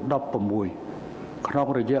នួន16ក្នុង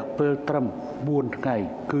រយៈពេលត្រឹម4ថ្ងៃ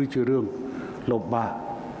គឺជារឿងលំបាក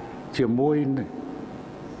ជាមួ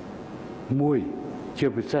យជា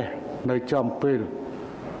ពិសេសនៅចំពេល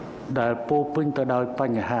ដែលពោពេញទៅដោយប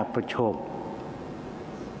ញ្ហាប្រឈម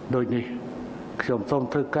ដូចនេះខ្ញុំសូម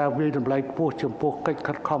ធ្វើការវិយតម្លៃខ្ពស់ចំពោះកិច្ច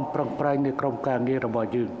ខិតខំប្រឹងប្រែងនៃក្រុមការងាររបស់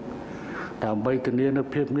យើងដើម្បីធានានូវ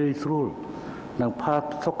ភាពងាយស្រួលនិងផា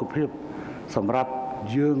សុកភាពសម្រាប់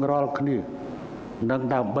យើងរាល់គ្នានិង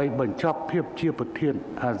ដើម្បីបញ្ចប់ភាពជាប្រធាន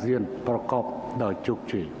អាស៊ានប្រកបដោយជោគ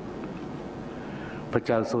ជ័យព្រះ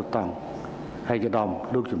ចៅសូតង់ឯកឧត្តម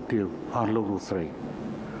លោកជំទាវអស់លោកលោកស្រី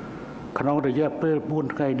ក្នុងរយៈពេល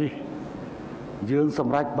4ថ្ងៃនេះយើងស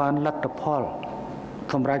ម្រេចបានលទ្ធផល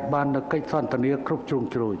សម្រេចបាននូវកិច្ចសន្ទនាគ្រប់ជ្រុង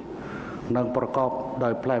ជ្រោយនិងប្រកបដោ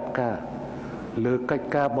យផ្លែផ្កាលើកិច្ច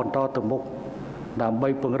ការបន្តទៅមុខដើម្បី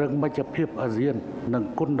ពង្រឹងមិត្តភាពអាស៊ាននិង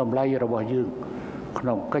គុណតម្លៃរបស់យើងក្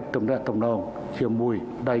នុងកិច្ចទំនាក់ទំនងជាមួយ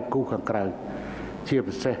ដៃគូខាងក្រៅជា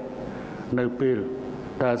ពិសេសនៅពេល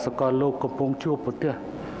ដែលសកលលោកកំពុងជួបប្រទះ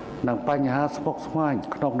នឹងបញ្ហាស្មុគស្មាញ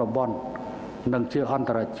ក្នុងតំបន់និងជាអន្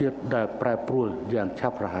តរជាតិដែលប្រែប្រួលយ៉ាងឆា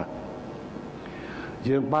ប់រហ័ស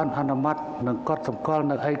យើងបានអនុម័តនិងកត់សម្គាល់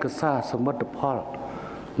នៅឯកសារសមិទ្ធផល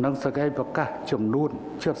និងសក្ខីប្រកាសចំនួន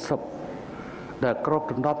70ដែលគ្រប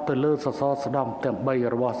ដណ្ដប់ទៅលើសសរស្តម្ភទាំង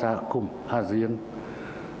3របស់សហគមន៍អាស៊ាន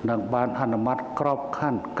និងបានអនុម័តក្របខ័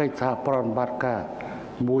ណ្ឌកិច្ចសហប្រតិបត្តិការ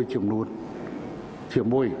មួយចំនួនជា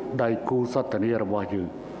មួយដៃគូសន្ទនារបស់យើង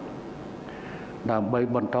ដើម្បី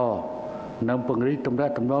បន្តនិងពង្រីកទំនា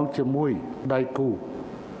ក់ទំនងជាមួយដៃគូ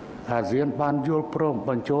អាស៊ានបានយល់ព្រមប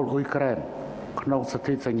ញ្ចូលអ៊ុយក្រែនក្នុងសន្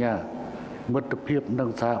ធិសញ្ញាមិត្តភាពនិង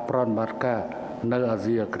សហប្រតិបត្តិការនៅអា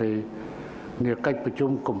ស៊ីអាគ្នេយ៍នាកិច្ចប្រ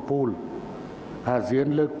ជុំកំពូលអាស៊ាន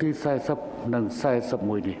លើកទី40និង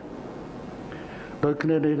41នេះដោយគ្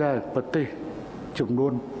នានេះដែរប្រទេសចំនួ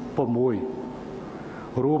ន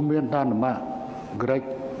6រួមមានដាណឺម៉ាកក្រិច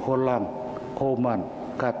ហូឡង់អូម៉ាន់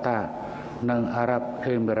កាតានិងអារ៉ាប់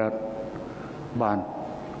អេមីរ៉ាត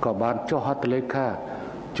ក៏បានចុះហត្ថលេខា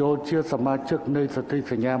ចូលជាសមាជិកនៃសន្ធិ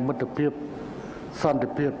សញ្ញាមិត្តភាពសន្តិ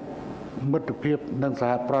ភាពមិត្តភាពនិងស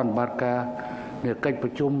ហប្រតិបត្តិការនៃកិច្ចប្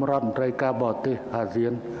រជុំរដ្ឋមន្ត្រីការបរទេសអាស៊ា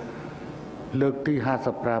នលើកទី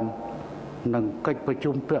55និងកិច្ចប្រ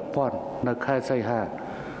ជុំពាក់ព័ន្ធនៅខែសីហា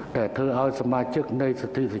ដែលធ្វើឲ្យសមាជិកនៃស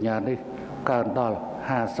ន្ធិសញ្ញានេះកើនដល់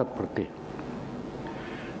50ប្រទេស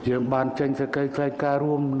យើងបានចេញសេចក្តីថ្លែងការណ៍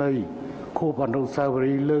រួមនៃខួបអនុស្សាវ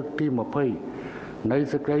រីយ៍លើកទី20នៃ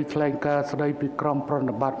សេចក្តីថ្លែងការណ៍ស្តីពីក្រមប្រ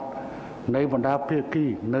តិបត្តិនៃបណ្ដាភាគី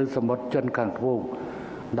នៅសមុទ្រចិនខាងត្បូង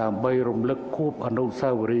ដើម្បីរំលឹកខួបអនុស្សា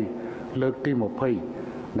វរីយ៍លើកទី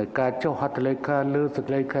20នៃការចុះហត្ថលេខាលើសេច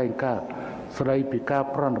ក្តីថ្លែងការណ៍ស្តីពីការ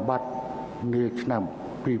ប្រតិបត្តិនាឆ្នាំ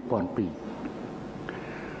2002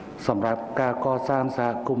 សម្រាប់ការកសាងសហ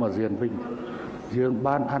គមន៍អាស៊ានវិញយើង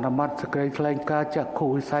បានអនុម័តសេចក្តីថ្លែងការណ៍ចក្ខុ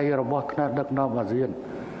វិស័យរបស់ថ្នាក់ដឹកនាំអាស៊ាន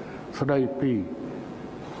ស្តីពី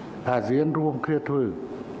អាស៊ានរួមគ្នាធ្វើ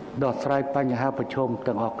ដោះស្រាយបញ្ហាប្រឈម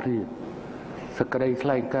ទាំងអស់គ្នាសេចក្តីថ្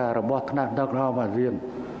លែងការណ៍របស់ថ្នាក់ដឹកនាំអាស៊ាន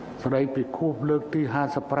ស្តីពីខួបលើកទី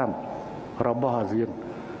55របស់អាស៊ាន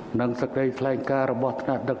និងសេចក្តីថ្លែងការណ៍របស់ថ្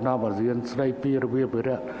នាក់ដឹកនាំអាស៊ានស្តីពីរបៀបវិ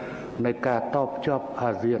រៈនៃការតបភ្ជាប់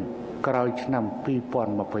អាស៊ានក្រោយឆ្នាំ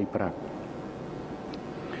2025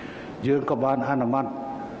យើងក៏បានអនុម័ត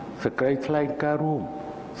សេចក្តីថ្លែងការណ៍រួម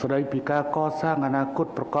ស្តីពីការកសាងអនាគត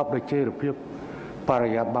ប្រកបដោយចីរភាពបរិ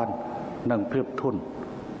យាបន្ននិងភាពធន់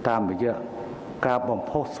តាមរយៈការបំ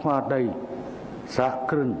ផុសស្មារតីសហ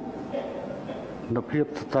គ្រិនភាព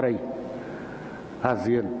ស្ត្រីអា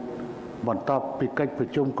ស៊ានបន្ទាប់ពីកិច្ចប្រ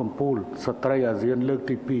ជុំកំពូលស្ត្រីអាស៊ានលើក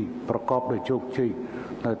ទី2ប្រកបដោយជោគជ័យ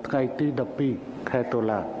នៅថ្ងៃទី12ខែតុ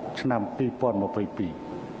លាឆ្នាំ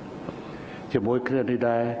2022ជាមួយគ្នានេះ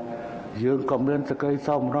ដែរយើងក៏មានសេចក្តី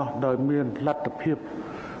សោមនស្សដោយមានលទ្ធភាព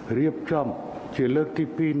រៀបចំជាលើកទី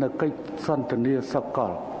2នៅកិច្ចសន្ទនាសក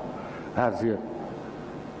លអាស៊ាន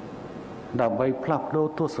ដើម្បីផ្លាស់ប្ដូរ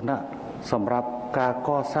ទស្សនៈសម្រាប់ការក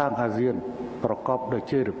សាងអាស៊ានប្រកបដោយ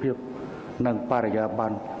ចីរភាពនិងបរិយាប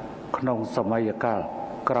ន្នក្នុងសម័យកាល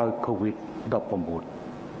ក្រោយ COVID-19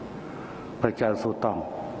 ព្រះចៅសូតង់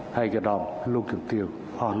ឯកឧត្តមលោកជំទាវ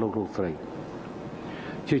អស់លោកស្រី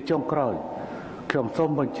ជាចុងក្រោយខ្ញុំសូម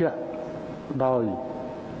បញ្ជាក់ដោយ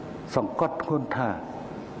សង្កត់ធ្ងន់ថា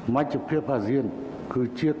មជ្ឈភាពអាស៊ានគឺ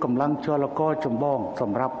ជាកម្លាំងចលករចម្បងស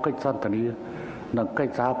ម្រាប់កិច្ចសន្ទនានិងកិ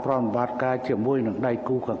ច្ចសហប្រតិបត្តិការជាមួយនឹងដៃ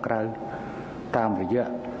គូខាងក្រៅតាមរយៈ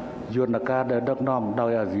យន្តការដែលដឹកនាំដោ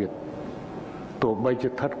យអាស៊ានទោះបីជា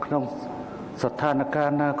ស្ថិតក្នុងស្ថានភាព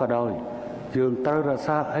ណាក៏ដោយយើងត្រូវរក្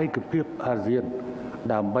សាឯកភាពអាស៊ាន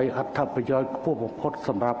ដើម្បីអត្ថប្រយោជន៍ខ្ពស់បំផុតស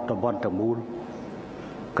ម្រាប់តំបន់ទាំងមូល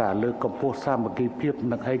ការលើកកម្ពស់សាមគ្គីភាព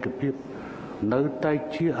និងឯកភាពនៅតែ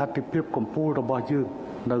ជាអាទិភាពកំពូលរបស់យើង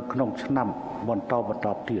នៅក្នុងឆ្នាំបន្ត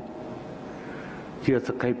ទៀតជាស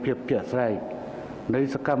ក្ខីភាពជាក់ស្ដែងនៃ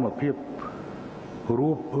សកម្មភាព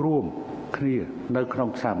រួមគ្នានៅក្នុង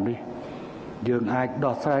ឆ្នាំនេះយើងអាច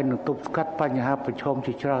ដោះស្រាយនិងទប់ស្កាត់បញ្ហាប្រឈម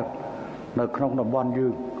ជាច្រើននៅក្នុងតំបន់យើ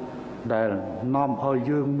ងដែលនាំឲ្យ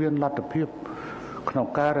យើងមានលទ្ធភាពក្នុង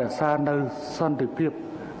ការរក្សានៅសន្តិភាព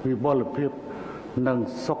វិបុលភាពនិង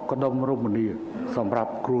សុខដុមរមនាសម្រា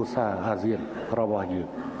ប់គ្រួសារអាស៊ានរបស់យើង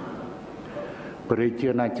ប្រជា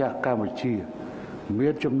ណាចក្រកម្ពុជាមា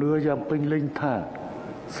នជំនឿយ៉ាងពេញលេញថា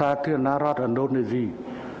សាធារណរដ្ឋឥណ្ឌូនេស៊ី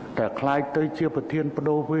ដែលក្លាយទៅជាប្រធានប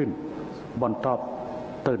ដូវវេនបន្ត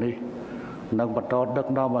ទៅនេះនឹងបន្តដឹក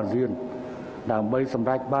នាំអាស៊ានដើម្បីសម្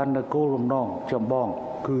រេចបាននូវគោលបំណងចម្បង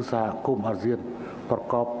គឺសហគមន៍អាស៊ានប្រ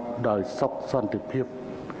កបដោយសុខសន្តិភាព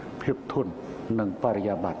ភាពធន់និងបរិ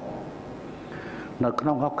យាបន្ននៅក្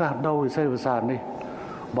នុងឱកាសដ៏វិសេសវិសាលនេះ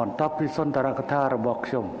បន្ទាប់ពីសន្ទរកថារបស់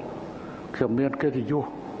ខ្ញុំមានកិត្តិយស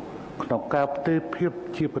ក្នុងការផ្ទេរភាព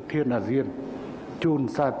ជាប្រធានអាស៊ានជូន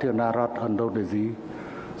សាធារណរដ្ឋឥណ្ឌូនេស៊ី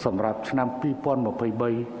សម្រាប់ឆ្នាំ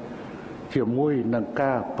2023ជាមួយនឹង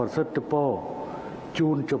ការប្រសិទ្ធពរជូ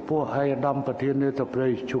នចំពោះឯកឧត្តមប្រធានាធិបតី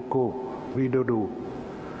ជូកូវីដូដូ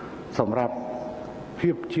សម្រាប់ភា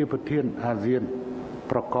ពជាប្រធានអាស៊ាន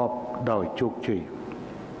ប្រកបដោយជោគជ័យ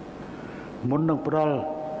មុននឹងផ្ដល់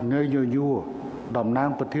នៃញញួរតំណាង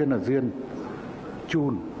ប្រធានអាស៊ានជូ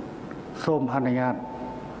នសូមអនុញ្ញាត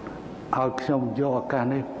ឲ្យខ្ញុំយកឱកាស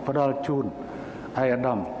នេះផ្ដល់ជូនឯកឧត្ត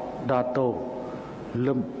មដាតូ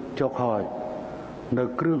លឹមចុកហើយនៅ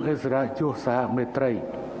គ្រឿងឥស្សរិយយសសហមេត្រី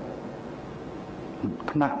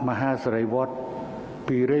ថ្នាក់មហាសេរីវត្ត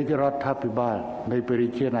ពីរាជរដ្ឋាភិបាលនៃប្រ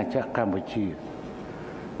ជាណាចក្រកម្ពុជា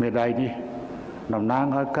មេដាយនេះតំណាង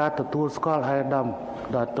ឲ្យការទទួលស្គាល់ឯកឧត្តម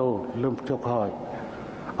ដាតូលឹមចុកហើយ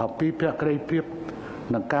អំពីភក្តីភាព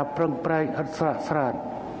និងការប្រឹងប្រែងឥតស្រាកស្រាន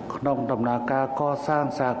ក្នុងដំណើរការកសាង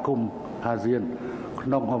សហគមន៍អាស៊ានក្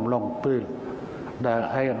នុងអំឡុងពេលដែល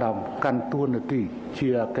ឯកឧត្តមកាន់តួនាទីជា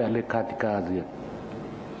អគ្គលេខាធិការអាស៊ាន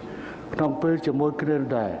ក្នុងពេលជាមួយគ្នា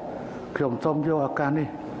ដែរខ្ញុំសូមយកឱកាសនេះ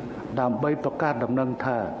ដើម្បីប្រកាសដំណឹង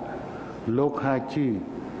ថាលោកហាជី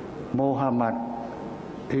ម៉ូហាម៉ាត់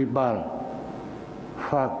អ៊ីបាល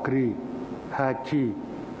ហ្វាគ្រីហាជី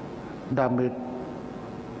ដាមេត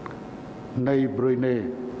នៃប្រ៊ុយណេ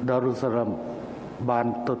ដារុសាឡាំបាន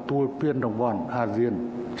ទទួលពានរង្វាន់អាស៊ាន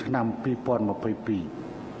ឆ្នាំ2022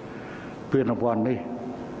ពានរង្វាន់នេះ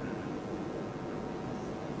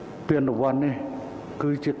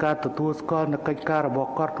គឺជាការទទួលស្គាល់នូវកិច្ចការរបស់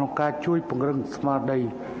គាត់ក្នុងការជួយពង្រឹងស្មារតី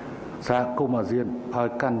សហគមន៍អាស៊ានឲ្យ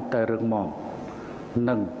កាន់តែរឹងមាំ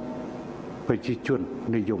និងប្រជាជន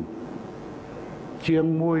និយមជាង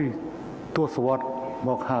មួយទសវត្សរ៍ម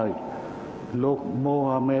កហើយ លោកមូ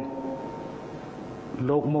ហាម៉េត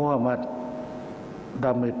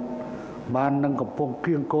ដាមីតបាននឹងកំពុង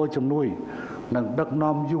គៀងគរជំនួយនិងដឹក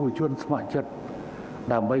នាំយុវជនស្ម័គ្រចិត្ត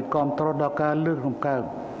ដើម្បីគាំទ្រដល់ការលើកកម្ពស់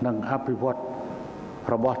និងអភិវឌ្ឍ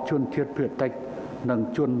របស់ជនជាតិភាគតិចនិង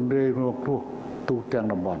ជនរាយរងគ្រោះទូទាំង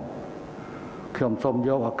តំបន់ខ្ញុំសូមយ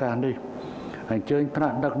កឱកាសនេះអញ្ជើញថ្នា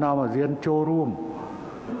ក់ដឹកនាំអាស៊ានចូលរួម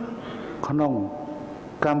ក្នុង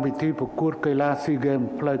កម្មវិធីប្រកួតកីឡាស៊ីហ្គេម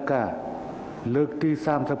ផ្លូវការលើកទី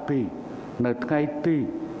32នៅថ្ងៃទី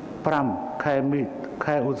5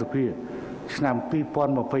ខែឧសភាឆ្នាំ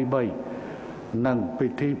2023និងពិ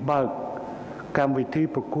ធីបើកកម្មវិធី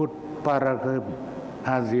ប្រកួតប៉ារ៉ាហ្គេម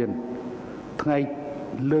អាស៊ានថ្ងៃ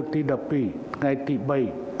លើកទី12ថ្ងៃទី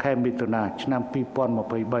3ខែមិថុនាឆ្នាំ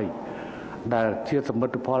2023ដែលជាសមិ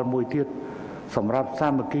ទ្ធផលមួយទៀតសម្រាប់សា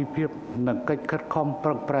មគ្គីភាពនិងកិច្ចខិតខំប្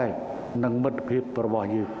រឹងប្រែងនិងមិត្តភាពរបស់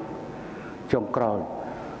យើងចុងក្រោយ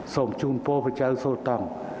សូមជូនពរព្រះចៅសូតង់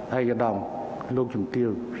ឯកឧត្តមលោកជំទាវ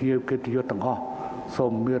ភ្ញៀវកិត្តិយសទាំងអស់សូ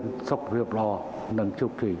មមានសុខភាពល្អនិងជោ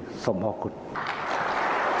គជ័យសូមអរគុណ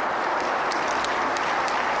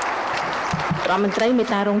រដ្ឋមន្ត្រីមេ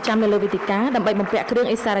ត្តារងចាំនៅលើវេទិកាដើម្បីបំពាក់គ្រឿង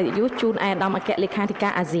អេសារយុទ្ធជូនឯកឧត្តមអគ្គលេខាធិកា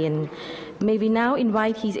រអាស៊ាន May we now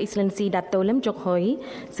invite His Excellency Dato Lim Chok Hoi,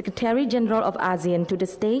 Secretary General of ASEAN, to the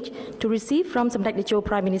stage to receive from Samdech Techo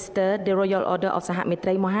Prime Minister the Royal Order of Sahat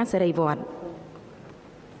Maitrey Maha Sarawat.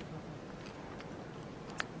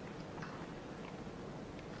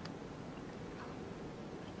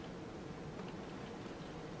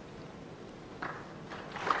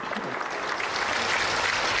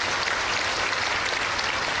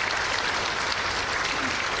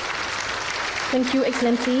 Thank you,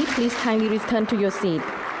 Excellency. Please kindly return to your seat.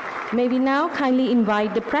 May we now kindly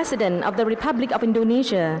invite the President of the Republic of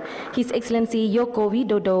Indonesia, His Excellency Joko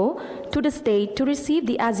Widodo, to the stage to receive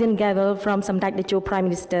the ASEAN gavel from Samdech Techo Prime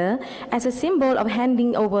Minister as a symbol of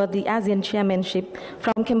handing over the ASEAN chairmanship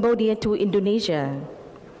from Cambodia to Indonesia.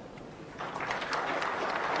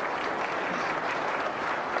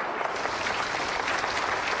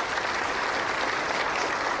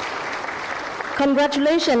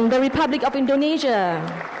 Congratulations, the Republic of Indonesia.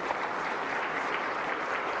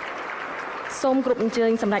 សូមគ្រប់អញ្ជើ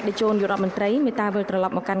ញសម្ដេចតេជោនាយករដ្ឋមន្ត្រីមេត្តាវិលត្រឡ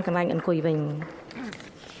ប់មកកាន់កន្លែងអង្គុយវិញ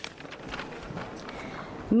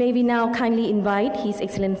May we now kindly invite His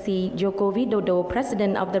Excellency Joko Widodo,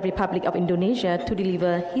 President of the Republic of Indonesia, to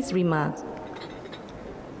deliver his remarks.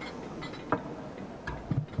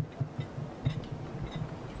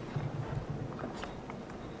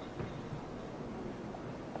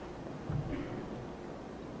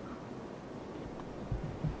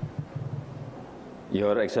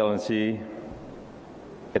 Your Excellency,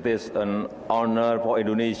 it is an honor for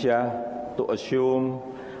Indonesia to assume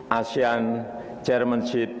ASEAN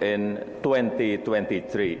chairmanship in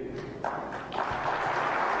 2023.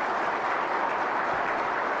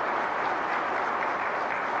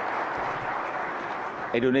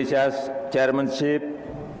 Indonesia's chairmanship,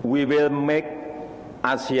 we will make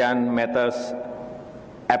ASEAN matters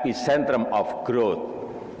epicentrum of growth.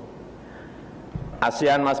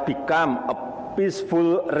 ASEAN must become a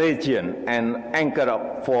peaceful region and anchor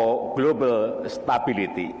for global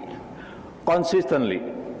stability. Consistently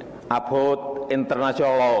uphold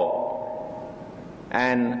international law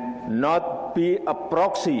and not be a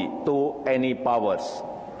proxy to any powers.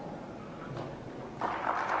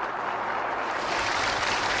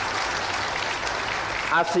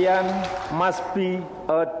 ASEAN must be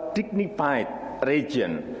a dignified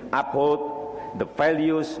region, uphold the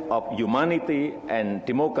values of humanity and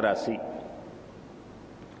democracy.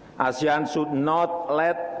 ASEAN should not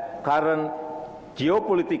let current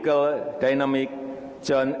geopolitical dynamic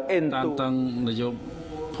turn into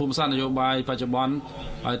ភូមិសាស្ត្រនយោបាយបច្ចុប្បន្ន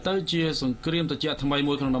ឲ្យទៅជាសង្គ្រាមត្រជាក់ថ្មី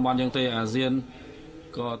មួយក្នុងតំបន់យ៉ាងទេអាស៊ាន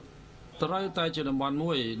ក៏ត្រូវតែជាតំបន់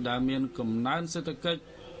មួយដែលមានកំណើនសេដ្ឋកិច្ច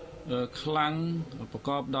ខ្លាំងប្រក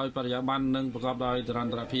បដោយបរិយាបន្ននិងប្រកបដោយនិរ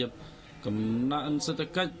ន្តរភាពកំណើនសេដ្ឋ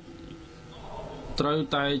កិច្ចត្រូវ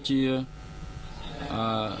តែជា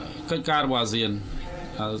កិច្ចការរបស់អាស៊ាន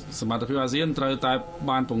សមត្ថភាពអាស៊ានត្រូវតែ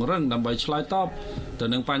បានពង្រឹងដើម្បីឆ្លើយតបទៅ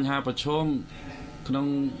នឹងបញ្ហាប្រឈមក្នុង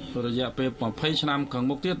រយៈពេល20ឆ្នាំខាង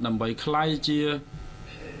មុខទៀតដើម្បីក្លាយជា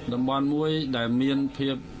តំបន់មួយដែលមានភា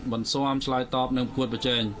ពបន្ស៊ាំឆ្លើយតបនឹងប្រកួតប្រ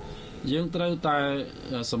ជែងយើងត្រូវតែ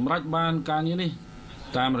សម្រេចបានការងារនេះ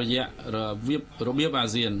តាមរយៈរបៀបអា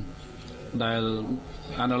ស៊ានដែល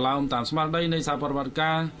អនុលោមតាមស្មារតីនៃសហប្រតិបត្តិ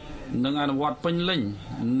ការនិងអនុវត្តពេញលេញ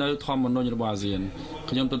នៅធម្មនុញ្ញរបស់អាស៊ាន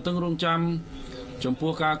ខ្ញុំទន្ទឹងរង់ចាំចំ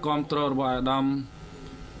ពោះការគាំទ្ររបស់អាដាម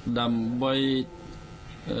ដើម្បី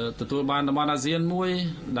ទទួលបានតំបន់អាស៊ានមួយ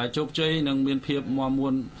ដែលជោគជ័យនិងមានភាពមាំមួ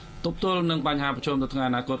នទប់ទល់នឹងបញ្ហាប្រឈមទៅថ្ងៃ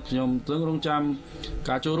អនាគតខ្ញុំទ្រង់រង់ចាំ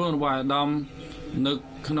ការចូលរួមរបស់អាដាមនៅ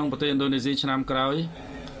ក្នុងប្រទេសឥណ្ឌូនេស៊ីឆ្នាំក្រោយ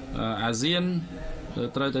អាស៊ាន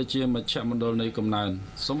ត្រូវតែជាមជ្ឈមណ្ឌលនៃកំណើន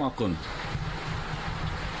សូមអរគុណ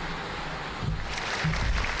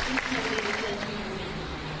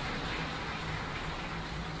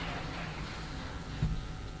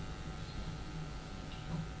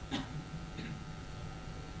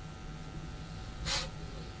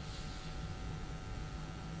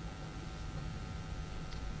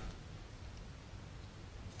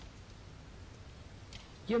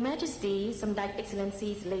Your Majesty, some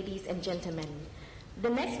Excellencies, ladies and gentlemen, the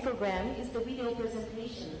next program is the video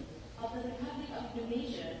presentation of the Republic of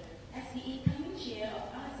Indonesia as the incoming chair of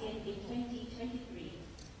ASEAN in 2023.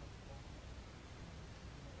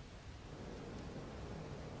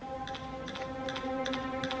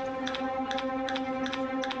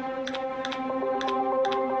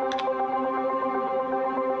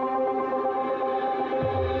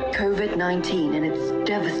 COVID-19 and its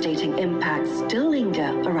devastating impacts still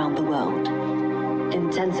linger around the world,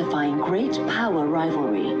 intensifying great power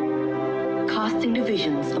rivalry. Casting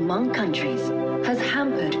divisions among countries has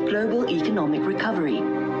hampered global economic recovery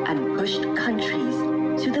and pushed countries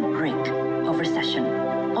to the brink of recession.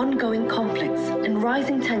 Ongoing conflicts and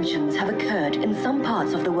rising tensions have occurred in some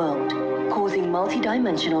parts of the world, causing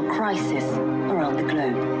multidimensional crisis around the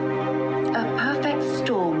globe. A perfect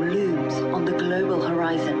storm looms on the global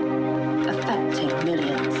horizon, affecting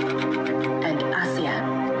millions, and ASEAN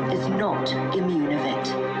is not immune of it.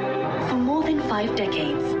 For more than 5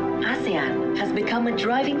 decades, ASEAN has become a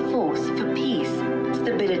driving force for peace,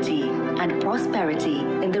 stability, and prosperity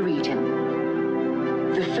in the region.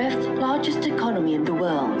 The 5th largest economy in the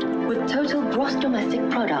world, with total gross domestic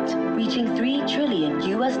product reaching $3 trillion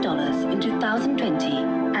in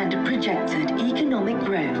 2020 and projected economic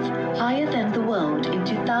growth higher than the world in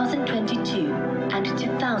 2022 and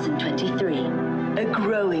 2023. A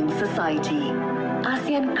growing society.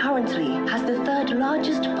 ASEAN currently has the 3rd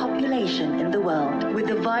largest population in the world with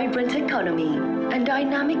a vibrant economy and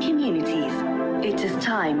dynamic communities. It is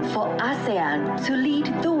time for ASEAN to lead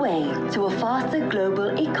the way to a faster global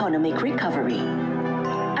economic recovery.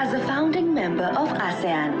 As a founding member of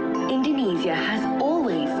ASEAN, Indonesia has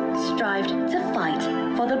always strived to fight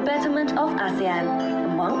for the betterment of ASEAN,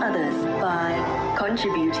 among others, by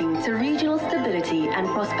contributing to regional stability and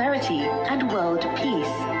prosperity and world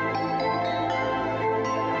peace.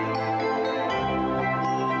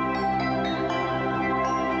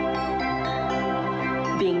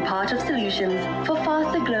 Being part of solutions for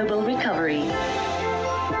faster global recovery.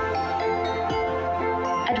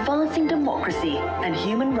 Advancing democracy and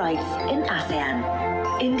human rights in ASEAN.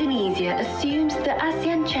 Indonesia assumes the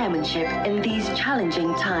ASEAN chairmanship in these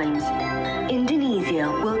challenging times. Indonesia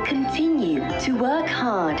will continue to work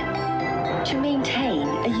hard to maintain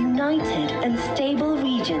a united and stable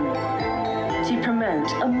region, to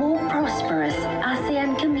promote a more prosperous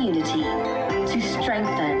ASEAN community, to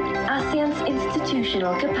strengthen ASEAN's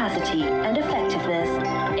institutional capacity and effectiveness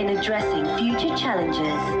in addressing future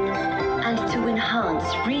challenges, and to enhance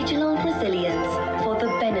regional resilience for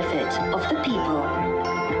the benefit of the people.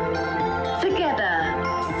 Together,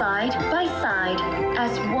 side by side,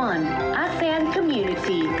 as one ASEAN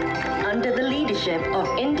community, under the leadership of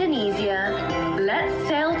Indonesia, let's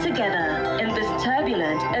sail together in this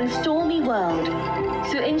turbulent and stormy world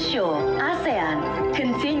to ensure ASEAN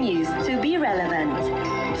continues to be relevant,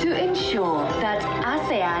 to ensure that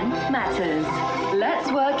ASEAN matters.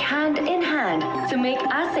 Let's work hand in hand to make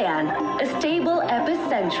ASEAN a stable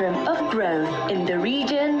epicentrum of growth in the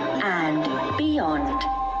region and beyond.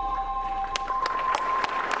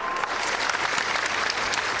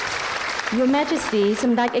 Your Majesty,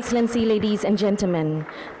 some Excellency, ladies and gentlemen,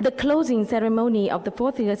 the closing ceremony of the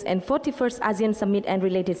 40th and 41st ASEAN Summit and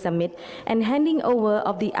related summit and handing over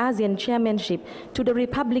of the ASEAN chairmanship to the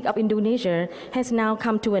Republic of Indonesia has now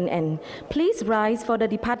come to an end. Please rise for the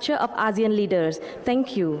departure of ASEAN leaders.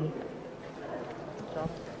 Thank you.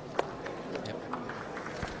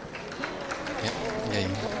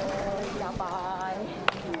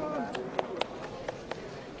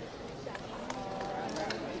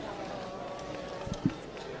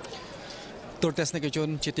 Tôi test này cái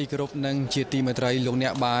chôn chia ti group nâng chia ti mà trai lúc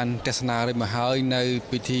nẹt bàn test nào rồi mà hơi nơi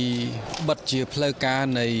bị thi bật chia plei ca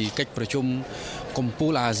này cáchประชุม công phu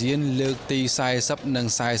ASEAN លើកទី40និង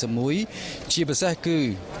41ជាពិសេសគឺ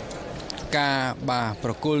ការបាទប្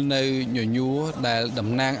រគល់នៅញញួរដែលតំ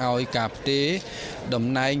ណាងឲ្យការផ្ទេរតំ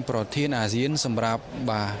ណែងប្រធានអាស៊ានសម្រាប់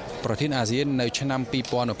បាទប្រធានអាស៊ាននៅឆ្នាំ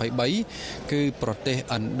2023គឺប្រទេស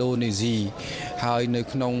ឥណ្ឌូនេស៊ីហើយនៅ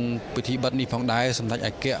ក្នុងពិធីបិទនេះផងដែរសម្ដេចអ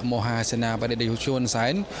គ្គមហាសេនាបតីហ៊ុនស៊ុនសែ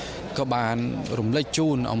នក៏បានរំលេចជូ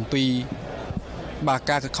នអំពីបាទ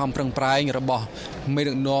ការខិតខំប្រឹងប្រែងរបស់មេ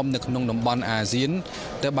ដឹកនាំនៅក្នុងតំបន់អាស៊ាន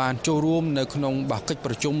ដែលបានចូលរួមនៅក្នុងបាទកិច្ច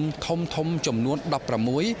ប្រជុំធំចំនួន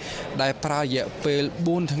16ដែលប្រើរយៈពេល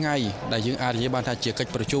4ថ្ងៃដែលយើងអាចនិយាយបានថាជាកិច្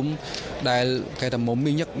ចប្រជុំដែលគេថាម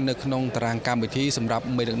មាញឹកនៅក្នុងតារាងកម្មវិធីសម្រាប់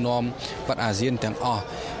មេដឹកនាំបាត់អាស៊ានទាំងអស់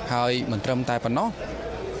ហើយមិនត្រឹមតែប៉ុណ្ណោះ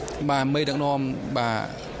បាទមេដឹកនាំបា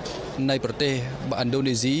ទនៃប្រទេសឥណ្ឌូ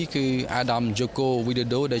នេស៊ីគឺអាដាមជូកូវីដូ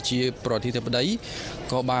ដូដែលជាប្រធានាធិបតី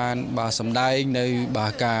ក៏បានបាទសម្ដែងនៅបា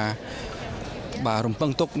ទការបាទរំពឹ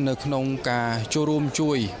ងទុកនៅក្នុងការចូលរួម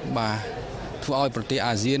ជួយបាទធ្វើឲ្យប្រទេស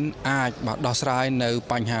អាស៊ានអាចបាទដោះស្រាយនៅ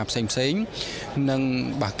បញ្ហាផ្សេងៗនិង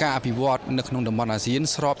បាទការអភិវឌ្ឍនៅក្នុងតំបន់អាស៊ាន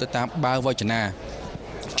ស្របទៅតាមបើវចនា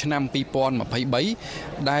ឆ្នាំ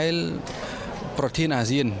2023ដែលប្រធានអា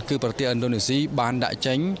ស៊ានគឺប្រទេសឥណ្ឌូនេស៊ីបានដាក់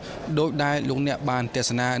ចេញដោយដែលលោកអ្នកបានទស្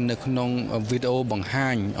សនានៅក្នុងវីដេអូបង្ហា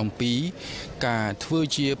ញអំពីការធ្វើ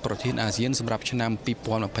ជាប្រធានអាស៊ានសម្រាប់ឆ្នាំ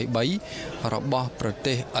2023របស់ប្រ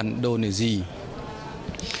ទេសឥណ្ឌូនេស៊ី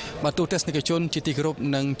បាទទូទស្សនិកជនជាទីគោរព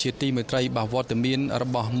និងជាទីមេត្រីបាទវត្តមានរ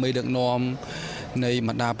បស់មេដឹកនាំនៃប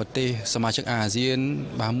ណ្ដាប្រទេសសមាជិកអាស៊ាន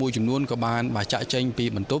បាទមួយចំនួនក៏បានបាទចាក់ចែងពី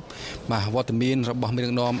បន្ទប់បាទវត្តមានរបស់មេដឹ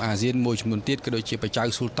កនាំអាស៊ានមួយចំនួនទៀតក៏ដូចជាបច្ចៅ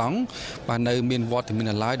ស៊ុលតង់បាទនៅមានវត្តមាន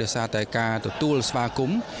នៅឡើយដោយសារតែការទទួលស្វាគម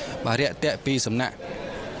ន៍បាទរាក់ទាក់ពីសំណាក់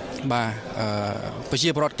បាទប្រជា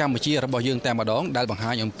ពលរដ្ឋកម្ពុជារបស់យើងតែម្ដងដែលបង្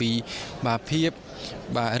ហាញអំពីបាទភាព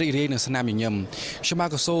បាទរីករាយនឹងស្នាមញញឹមខ្ញុំបាទ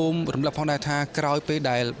ក៏សូមរំលឹកផងដែរថាក្រោយពេល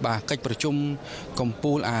ដែលបាទកិច្ចប្រជុំកំ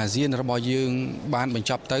ពូលអាស៊ានរបស់យើងបានបញ្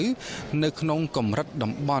ចប់ទៅនៅក្នុងកម្រិត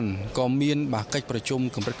តំបន់ក៏មានបាទកិច្ចប្រជុំ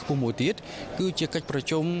កម្រិតខ្ពស់មួយទៀតគឺជាកិច្ចប្រ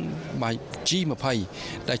ជុំបាទ G20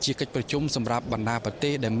 ដែលជាកិច្ចប្រជុំសម្រាប់បណ្ដាប្រទេ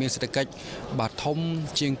សដែលមានសេដ្ឋកិច្ចបាទធំ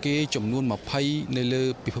ជាងគេចំនួន20នៅលើ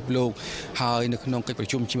ពិភពលោកហើយនៅក្នុងកិច្ចប្រ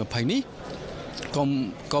ជុំ G20 នេះ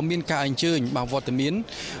ក៏មានការអញ្ជើញបាទវត្តមាន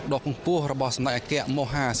ដ៏ខ្ពស់របស់សម្ដេចអគ្គម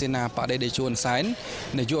ហាសេនាបតីតេជោហ៊ុនសែន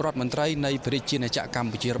នាយករដ្ឋមន្ត្រីនៃព្រះរាជាណាចក្រក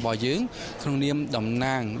ម្ពុជារបស់យើងក្នុងនាមតំ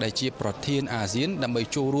ណាងដែលជាប្រធានអាស៊ានដើម្បី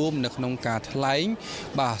ចូលរួមនៅក្នុងការថ្លែង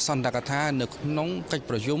បាទសន្ទរកថានៅក្នុងកិច្ច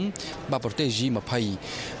ប្រជុំបាទប្រទេស G20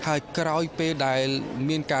 ហើយក្រោយពេលដែល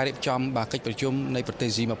មានការរៀបចំបាទកិច្ចប្រជុំនៃប្រទេស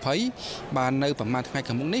G20 បាននៅប្រហែលថ្ងៃ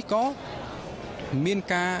ខាងមុខនេះក៏មាន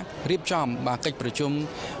ការរៀបចំបាទកិច្ចប្រជុំ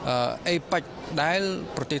APEC ដែល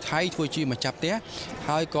ប្រទេសថៃធ្វើជាម្ចាស់ផ្ទះ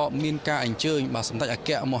ហើយក៏មានការអញ្ជើញបាទសម្ដេចអគ្គ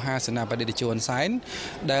មហាសេនាបតីតេជោហ៊ុនសែន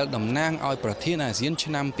ដែលតំណាងឲ្យប្រធានអាស៊ាន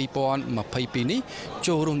ឆ្នាំ2022នេះ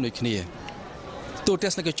ចូលរួមដូចគ្នាទូទ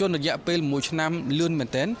ស្សនិកជនរយៈពេល1ឆ្នាំលឿនមែន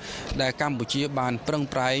ទែនដែលកម្ពុជាបានប្រឹង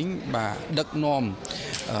ប្រែងបាទដឹកនាំ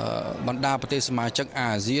បណ្ដាប្រទេសសមាជិកអា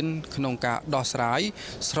ស៊ានក្នុងការដោះស្រាយ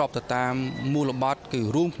ស្របទៅតាមមូលបត្រគឺ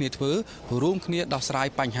រួមគ្នាធ្វើរួមគ្នាដោះស្រាយ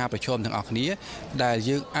បញ្ហាប្រឈមទាំងអស់គ្នាដែល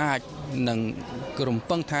យើងអាចនឹងរំ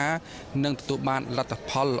ពឹងថានឹងទទួលបានលទ្ធ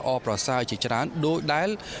ផលល្អប្រសើរជាច្រើនដោយដែល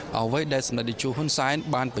អ្វីដែលសម្ដេចតេជោហ៊ុនសែន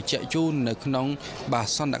បានបញ្ជាក់ជូននៅក្នុងបាទ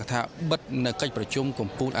សន្និកថាបិទនៅកិច្ចប្រជុំកំ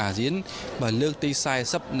ពូលអាស៊ានបាទលើកទី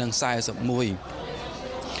40និង41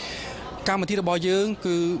កម្មវិធីរបស់យើង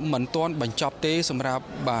គឺមិនទាន់បញ្ចប់ទេសម្រាប់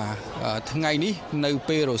បាទថ្ងៃនេះនៅ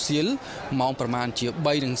ពេលរសៀលម៉ោងប្រមាណជា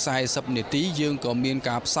 3:40 នាទីយើងក៏មាន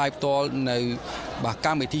ការផ្សាយផ្ទាល់នៅបាទក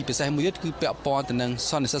ម្មវិធីពិសេសមួយទៀតគឺពាក់ព័ន្ធទៅនឹង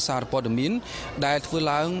សន្និសីទសារព័ត៌មានដែលធ្វើ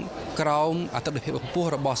ឡើងក្រោមអធិបតេយ្យភាពខ្ពស់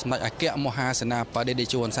របស់សម្ដេចអគ្គមហាសេនាបតីតេ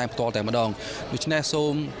ជោហ៊ុនសែនផ្ទាល់តែម្ដងដូច្នេះសូ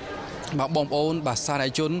មបាទបងប្អូនបាទសាធារ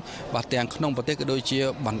ណជនបាទទាំងក្នុងប្រទេសក៏ដូចជា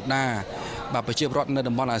បណ្ដាបាទប្រជាពលរដ្ឋនៅ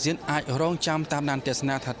តំបន់អាស៊ានអាចរងចាំតាមដានទស្ស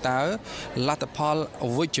នាថាតើលទ្ធផល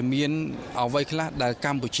វិជ្ជមានអ្វីខ្លះដែលក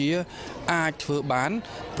ម្ពុជាអាចធ្វើបាន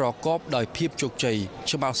ប្រកបដោយភាពជោគជ័យខ្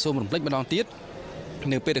ញុំបាទសូមរំលឹកម្ដងទៀត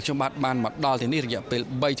នៅពេលដែលខ្ញុំបានមកដល់ទីនេះរយៈពេល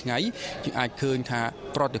3ថ្ងៃយើងអាចឃើញថា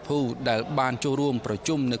ប្រតិភូដែលបានចូលរួមប្រ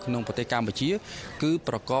ជុំនៅក្នុងប្រទេសកម្ពុជាគឺ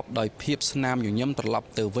ប្រកបដោយភាពស្នាមញញឹមត្រឡប់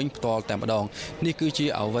ទៅវិញផ្ទាល់តែម្ដងនេះគឺជា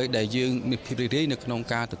អ្វីដែលយើងមានភាពរីករាយនៅក្នុង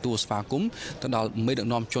ការទទួលស្វាគមន៍ទៅដល់មេដឹក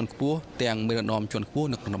នាំជាន់ខ្ពស់ទាំងមេដឹកនាំជាន់ខ្ពស់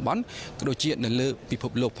នៅក្នុងតំបន់ក៏ដូចជានៅលើពិភ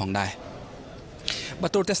ពលោកផងដែរបា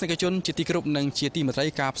ទទូរទស្សនិកជនជាទីគោរពនិងជាទីមេត្រី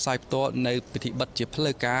ការផ្សាយផ្ទាល់នៅពិធីបិទជាផ្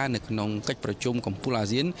លូវការនៅក្នុងកិច្ចប្រជុំកំពូលអា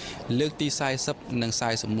ស៊ានលើកទី40និង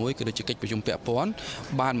41ក៏ដូចជាកិច្ចប្រជុំពាក់ព័ន្ធ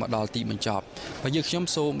បានមកដល់ទីបញ្ចប់ហើយយើងខ្ញុំ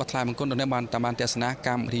សូមថ្លែងបង្គំដល់អ្នកបានតាមទស្សនាក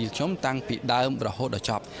ម្មវិធីខ្ញុំតាំងពីដើមរហូតដល់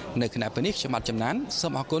ចប់នៅគណៈពេលនេះខ្ញុំបាទចំណានសូ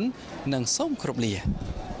មអរគុណនិងសូមគោរពលា